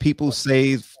 the people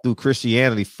saved through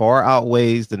Christianity far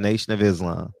outweighs the Nation of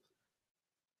Islam.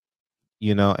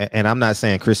 You know, and I'm not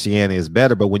saying Christianity is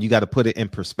better, but when you got to put it in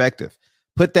perspective,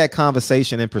 put that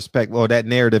conversation in perspective, or that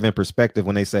narrative in perspective,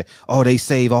 when they say, oh, they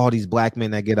save all these black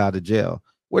men that get out of jail.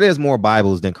 Well, there's more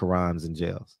Bibles than Qurans in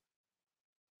jails.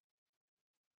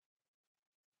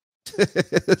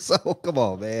 So come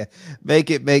on, man, make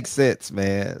it make sense,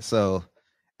 man. So,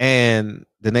 and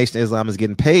the Nation of Islam is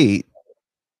getting paid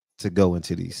to go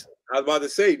into these. I was about to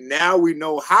say, now we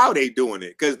know how they doing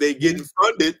it, because they're getting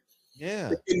funded. Yeah,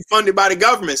 they're getting funded by the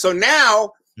government. So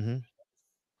now,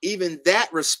 even that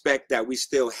respect that we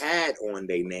still had on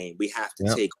their name, we have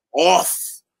to take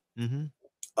off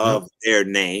of their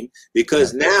name,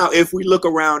 because now, if we look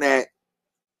around at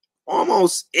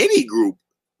almost any group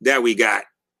that we got,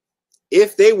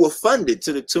 if they were funded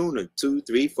to the tune of 2,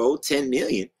 3, 4, 10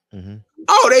 million,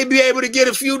 oh, they'd be able to get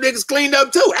a few niggas cleaned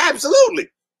up too. Absolutely.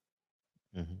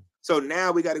 So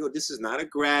now we got to go. This is not a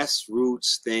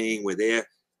grassroots thing where they're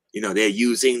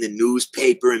using the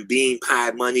newspaper and bean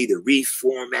pie money to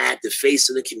reformat the face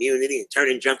of the community and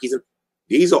turning junkies.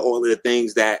 These are all of the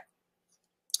things that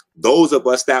those of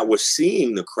us that were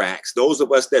seeing the cracks, those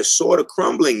of us that sort of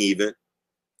crumbling even,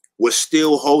 were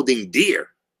still holding dear.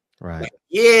 Right. Like,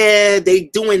 yeah,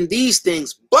 they doing these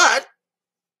things, but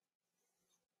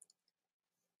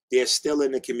they're still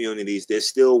in the communities. They're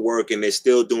still working. They're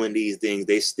still doing these things.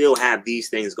 They still have these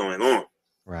things going on.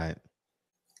 Right.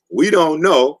 We don't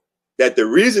know that the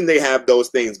reason they have those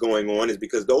things going on is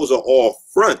because those are all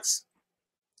fronts,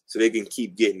 so they can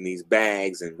keep getting these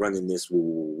bags and running this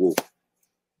woo.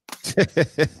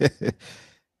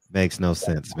 Makes no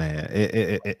sense, man.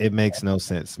 It makes no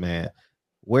sense, man.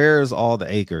 Where's all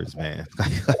the acres, man?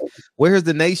 Where's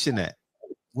the nation at?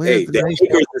 Where's the nation?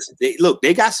 Acres, look,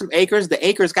 they got some acres. The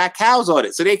acres got cows on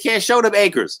it, so they can't show them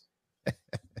acres.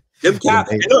 Them cows,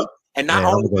 and look, and not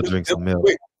only go drink some milk.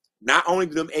 Not only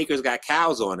do them acres got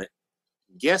cows on it,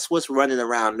 guess what's running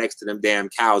around next to them damn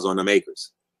cows on them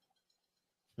acres?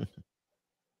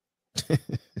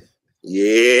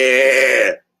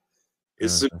 Yeah.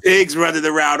 There's some pigs running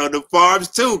around on the farms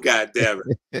too, goddamn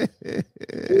it.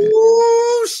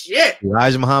 Ooh, shit.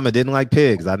 Elijah Muhammad didn't like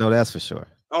pigs. I know that's for sure.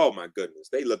 Oh my goodness.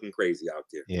 They looking crazy out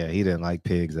there. Yeah, he didn't like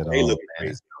pigs at all. They looking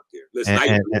crazy out there. Listen,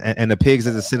 and the pigs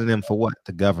is a synonym for what?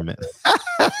 The government.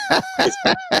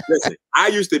 listen, I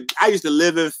used to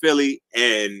live in Philly,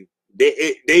 and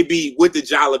they be with the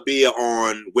jalapeno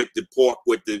on, with the pork,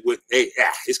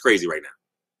 it's crazy right now.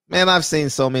 Man, I've seen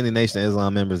so many Nation of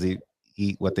Islam members eat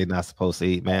what they're not supposed to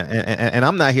eat, man. And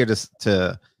I'm not here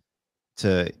to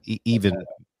even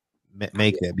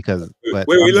make that, because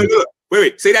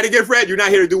wait, say that again, Fred. You're not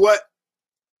here to do what?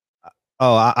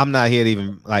 Oh, I'm not here to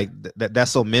even, like,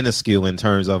 that's so minuscule in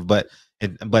terms of, but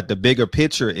the bigger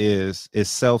picture is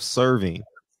self-serving.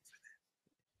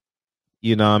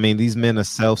 You know, I mean, these men are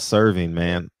self-serving,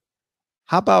 man.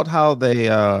 How about how they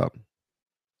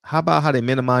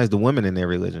minimize the women in their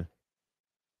religion?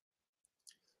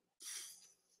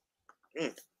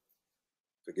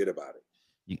 Forget about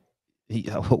it.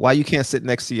 Why you can't sit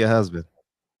next to your husband?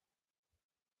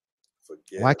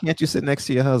 Why can't you sit next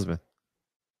to your husband?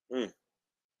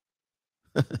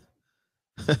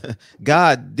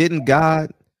 Didn't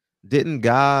God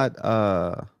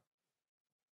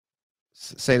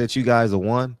say that you guys are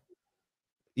one?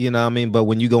 You know what I mean? But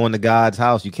when you go into God's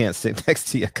house, you can't sit next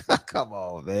to your God. Come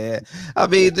on, man. I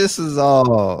mean, this is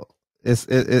all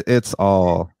it's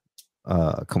all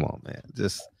come on, man.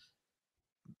 Just,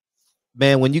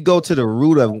 man, when you go to the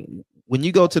root of, when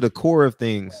you go to the core of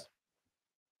things,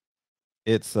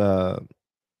 it's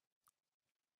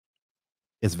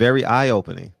very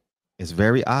eye-opening. It's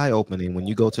very eye-opening when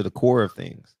you go to the core of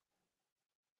things.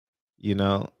 You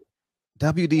know,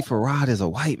 W.D. Farad is a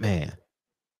white man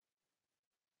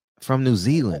from New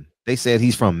Zealand. They said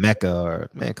he's from Mecca. Or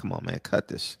man, come on, man, cut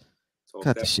this.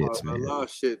 Cut the shit, man.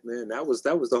 Shit, man. That was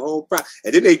the whole problem.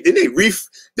 And then they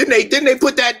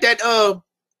put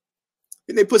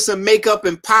then they put some makeup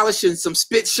and polish and some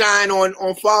spit shine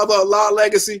on Father Allah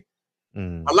legacy.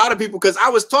 A lot of people, because I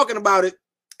was talking about it,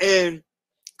 and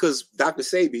because Dr.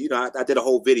 Sebi, you know, I did a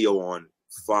whole video on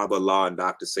Father Allah and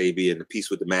Dr. Sebi and the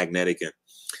piece with the magnetic,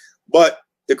 but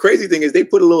the crazy thing is they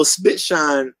put a little spit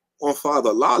shine on Father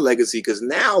Allah legacy, because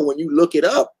now when you look it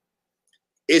up,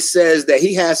 it says that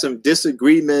he has some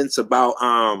disagreements about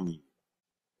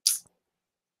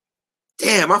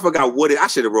damn, I forgot what I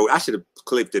should have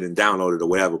clipped it and downloaded or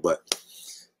whatever, but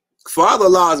Father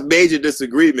Allah's major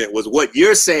disagreement was what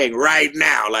you're saying right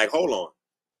now. Like, hold on.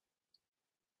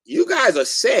 You guys are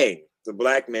saying the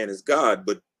black man is God,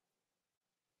 but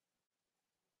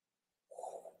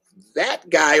that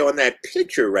guy on that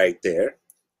picture right there.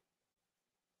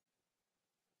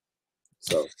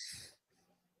 So,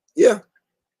 yeah.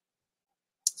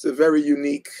 It's a very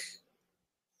unique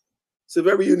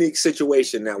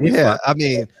situation now. I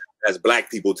mean, as black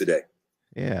people today.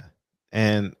 Yeah.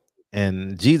 And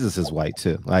Jesus is white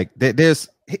too. Like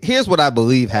here's what I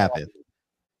believe happened.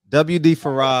 W.D.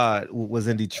 Farad was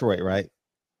in Detroit, right?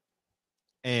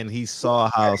 And he saw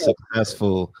how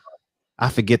successful, I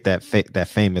forget that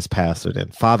famous pastor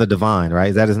then, Father Divine, right?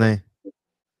 Is that his name?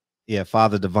 Yeah,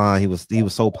 Father Divine. He was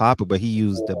so popular, but he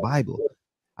used the Bible.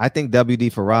 I think W.D.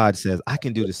 Farad says I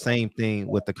can do the same thing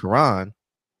with the Quran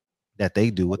that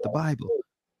they do with the Bible.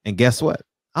 And guess what?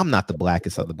 I'm not the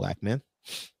blackest of the black men.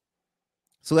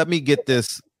 So let me get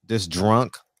this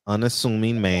drunk,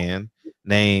 unassuming man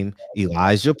named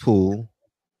Elijah Poole,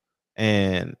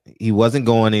 and he wasn't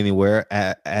going anywhere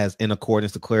as in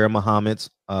accordance to Clara Muhammad's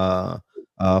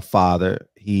father.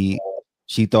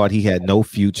 She thought he had no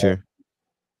future.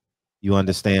 You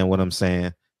understand what I'm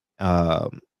saying?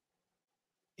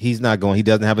 He's not going. He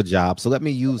doesn't have a job. So let me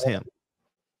use him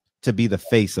to be the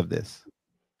face of this,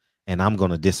 and I'm going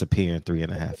to disappear in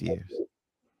 3.5 years.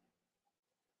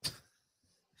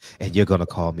 And you're going to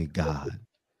call me God.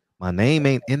 My name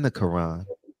ain't in the Quran,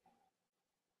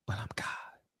 but I'm God.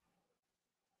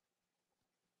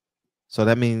 So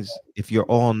that means if you're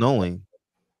all knowing,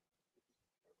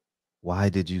 why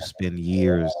did you spend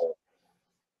years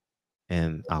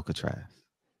in Alcatraz?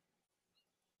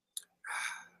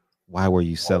 Why were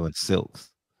you selling silks,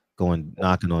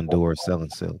 knocking on doors, selling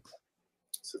silks?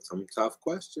 Some tough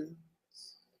questions.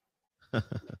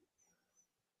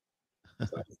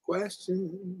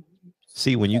 Question.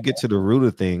 See, when you get to the root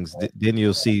of things, then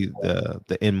you'll see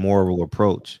the immoral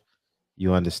approach.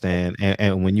 You understand?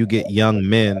 And when you get young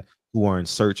men who are in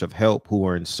search of help, who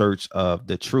are in search of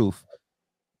the truth,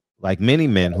 like many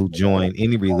men who join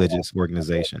any religious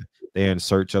organization, they're in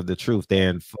search of the truth.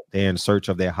 They're in search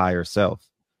of their higher self.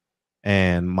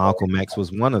 And Malcolm X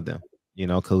was one of them. You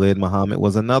know, Khalid Muhammad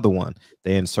was another one.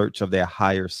 They're in search of their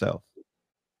higher self.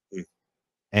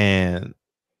 And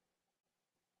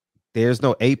there's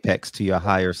no apex to your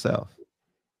higher self.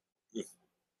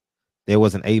 There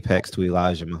was an apex to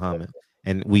Elijah Muhammad.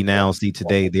 And we now see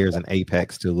today there's an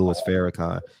apex to Louis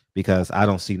Farrakhan, because I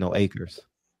don't see no acres.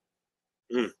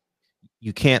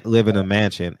 You can't live in a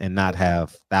mansion and not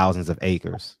have thousands of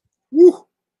acres. Woo.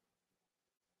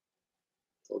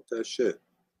 Fuck that shit.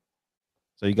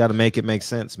 So you got to make it make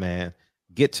sense, man.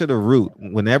 Get to the root.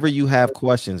 Whenever you have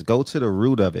questions, go to the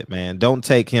root of it, man. Don't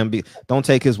take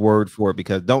his word for it,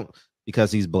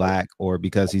 because he's black, or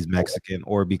because he's Mexican,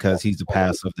 or because he's the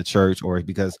pastor of the church, or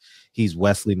because he's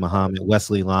Wesley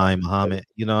Line Muhammad.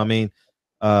 You know what I mean?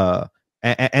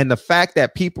 And the fact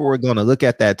that people were going to look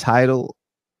at that title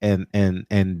and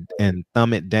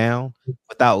thumb it down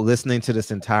without listening to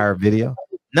this entire video.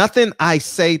 Nothing I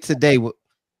say today,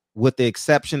 with the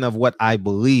exception of what I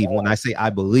believe. When I say I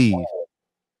believe,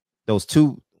 those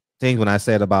two things, when I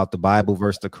said about the Bible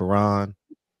versus the Quran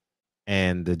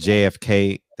and the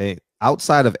JFK thing,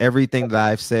 outside of everything that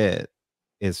I've said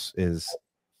is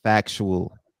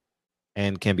factual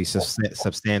and can be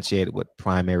substantiated with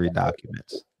primary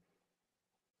documents.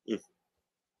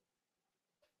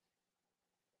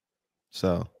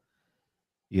 So,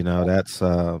 you know, that's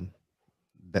where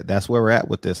we're at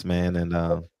with this, man.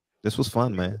 And this was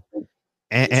fun, man.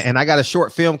 And I got a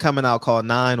short film coming out called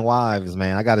 9 Wives,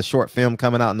 man. I got a short film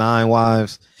coming out, 9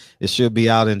 Wives. It should be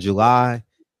out in July.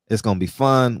 It's gonna be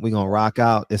fun. We're gonna rock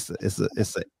out. It's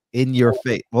a in your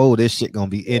face. Oh, this shit gonna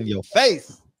be in your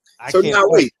face. So now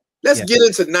wait. Let's get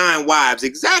into 9 Wives.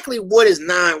 Exactly what is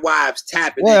 9 Wives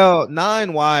tapping? Well,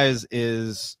 9 Wives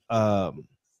is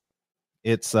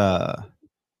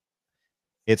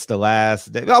it's the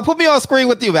last day. Oh, put me on screen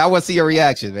with you, man. I want to see your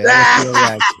reaction, man. I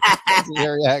want to see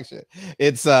your reaction.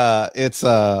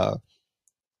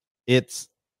 It's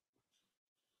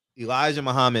Elijah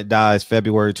Muhammad dies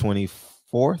February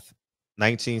 24th,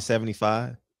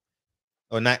 1975.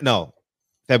 Or not, no,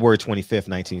 February 25th,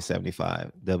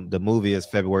 1975. The movie is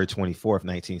February 24th,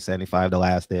 1975, the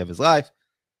last day of his life.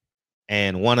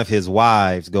 And one of his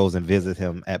wives goes and visits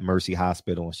him at Mercy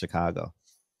Hospital in Chicago.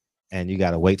 And you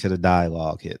got to wait till the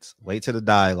dialogue hits. Wait till the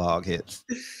dialogue hits.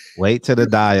 Wait till the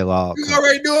dialogue. You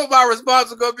already knew what my response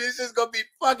was going to be. It's just going to be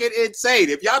fucking insane.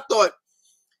 If y'all thought,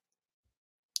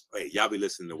 wait, y'all be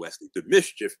listening to Wesley. The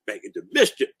mischief, making the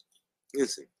mischief.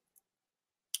 Listen,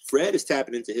 Fred is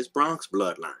tapping into his Bronx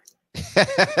bloodline.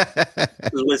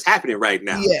 This is what's happening right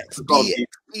now. Yes, it's going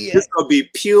to be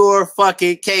pure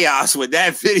fucking chaos when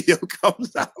that video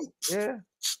comes out. Yeah.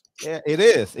 Yeah, it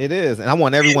is. It is. And I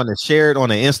want everyone to share it on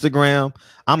the Instagram.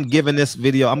 I'm giving this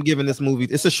video, I'm giving this movie,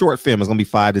 it's a short film. It's going to be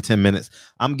 5 to 10 minutes.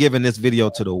 I'm giving this video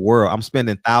to the world. I'm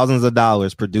spending thousands of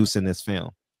dollars producing this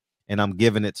film, and I'm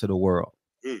giving it to the world.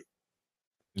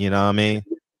 You know what I mean?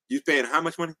 You paying how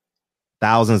much money?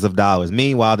 Thousands of dollars.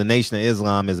 Meanwhile, the Nation of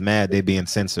Islam is mad they're being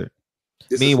censored.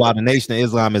 Meanwhile, the Nation of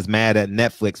Islam is mad at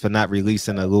Netflix for not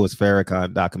releasing a Louis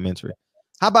Farrakhan documentary.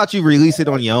 How about you release it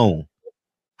on your own?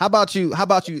 How about you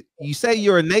say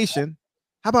you're a nation?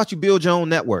 How about you build your own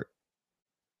network?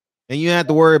 And you don't have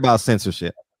to worry about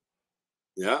censorship.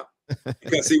 Yeah.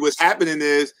 Because see, what's happening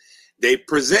is they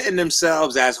presenting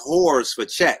themselves as whores for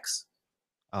checks.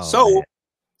 Oh, so man,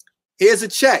 here's a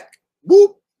check.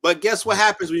 Whoop. But guess what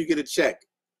happens when you get a check?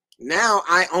 Now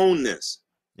I own this.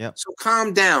 Yep. So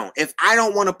calm down. If I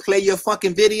don't want to play your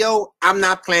fucking video, I'm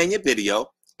not playing your video.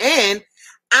 And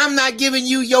I'm not giving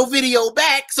you your video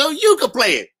back so you can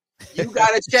play it. You got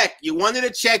a check. You wanted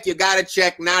a check. You got a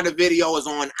check. Now the video is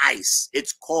on ice.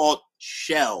 It's called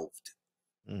shelved.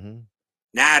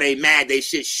 Now they mad. They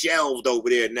shit shelved over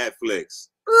there at Netflix.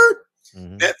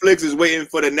 Netflix is waiting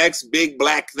for the next big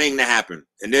black thing to happen.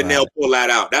 And then they'll pull that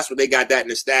out. That's what they got that in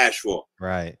the stash for.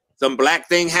 Right. Some black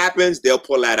thing happens, they'll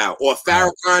pull that out. Or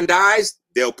Farrakhan dies,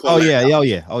 they'll pull that out. Oh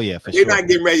yeah, for They're sure. not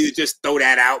getting ready to just throw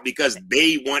that out because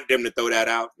they want them to throw that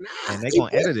out. Nah, and they're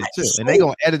gonna edit it too. And they're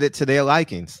gonna edit it to their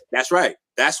likings. That's right.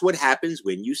 That's what happens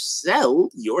when you sell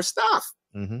your stuff.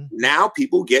 Now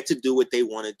people get to do what they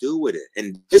want to do with it.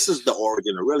 And this is the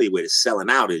origin of really where it's selling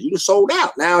out is. You just sold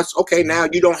out. Now it's okay. Now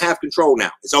you don't have control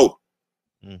now. It's over.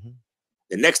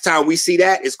 The next time we see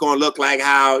that, it's going to look like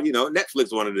how, you know,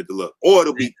 Netflix wanted it to look. Or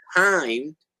it'll be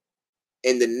timed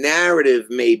and the narrative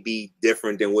may be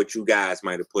different than what you guys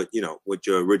might have put, you know, what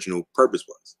your original purpose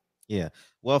was. Yeah.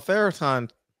 Well,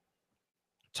 Farrakhan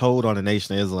told on the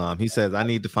Nation of Islam, he says, I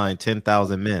need to find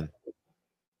 10,000 men.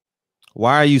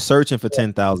 Why are you searching for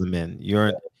 10,000 men?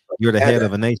 You're the head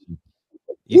of a nation.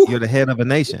 You're the head of a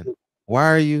nation. Why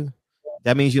are you?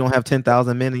 That means you don't have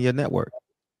 10,000 men in your network.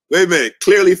 Wait a minute.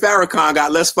 Clearly, Farrakhan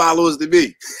got less followers than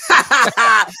me.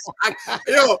 I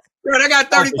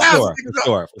got 30,000.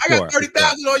 I got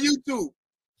 30,000 on YouTube.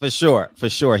 For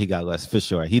sure, he got less. For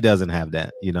sure, he doesn't have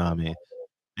that. You know what I mean?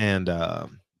 And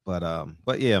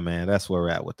but yeah, man, that's where we're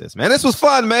at with this, man. This was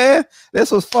fun, man.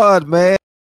 This was fun, man.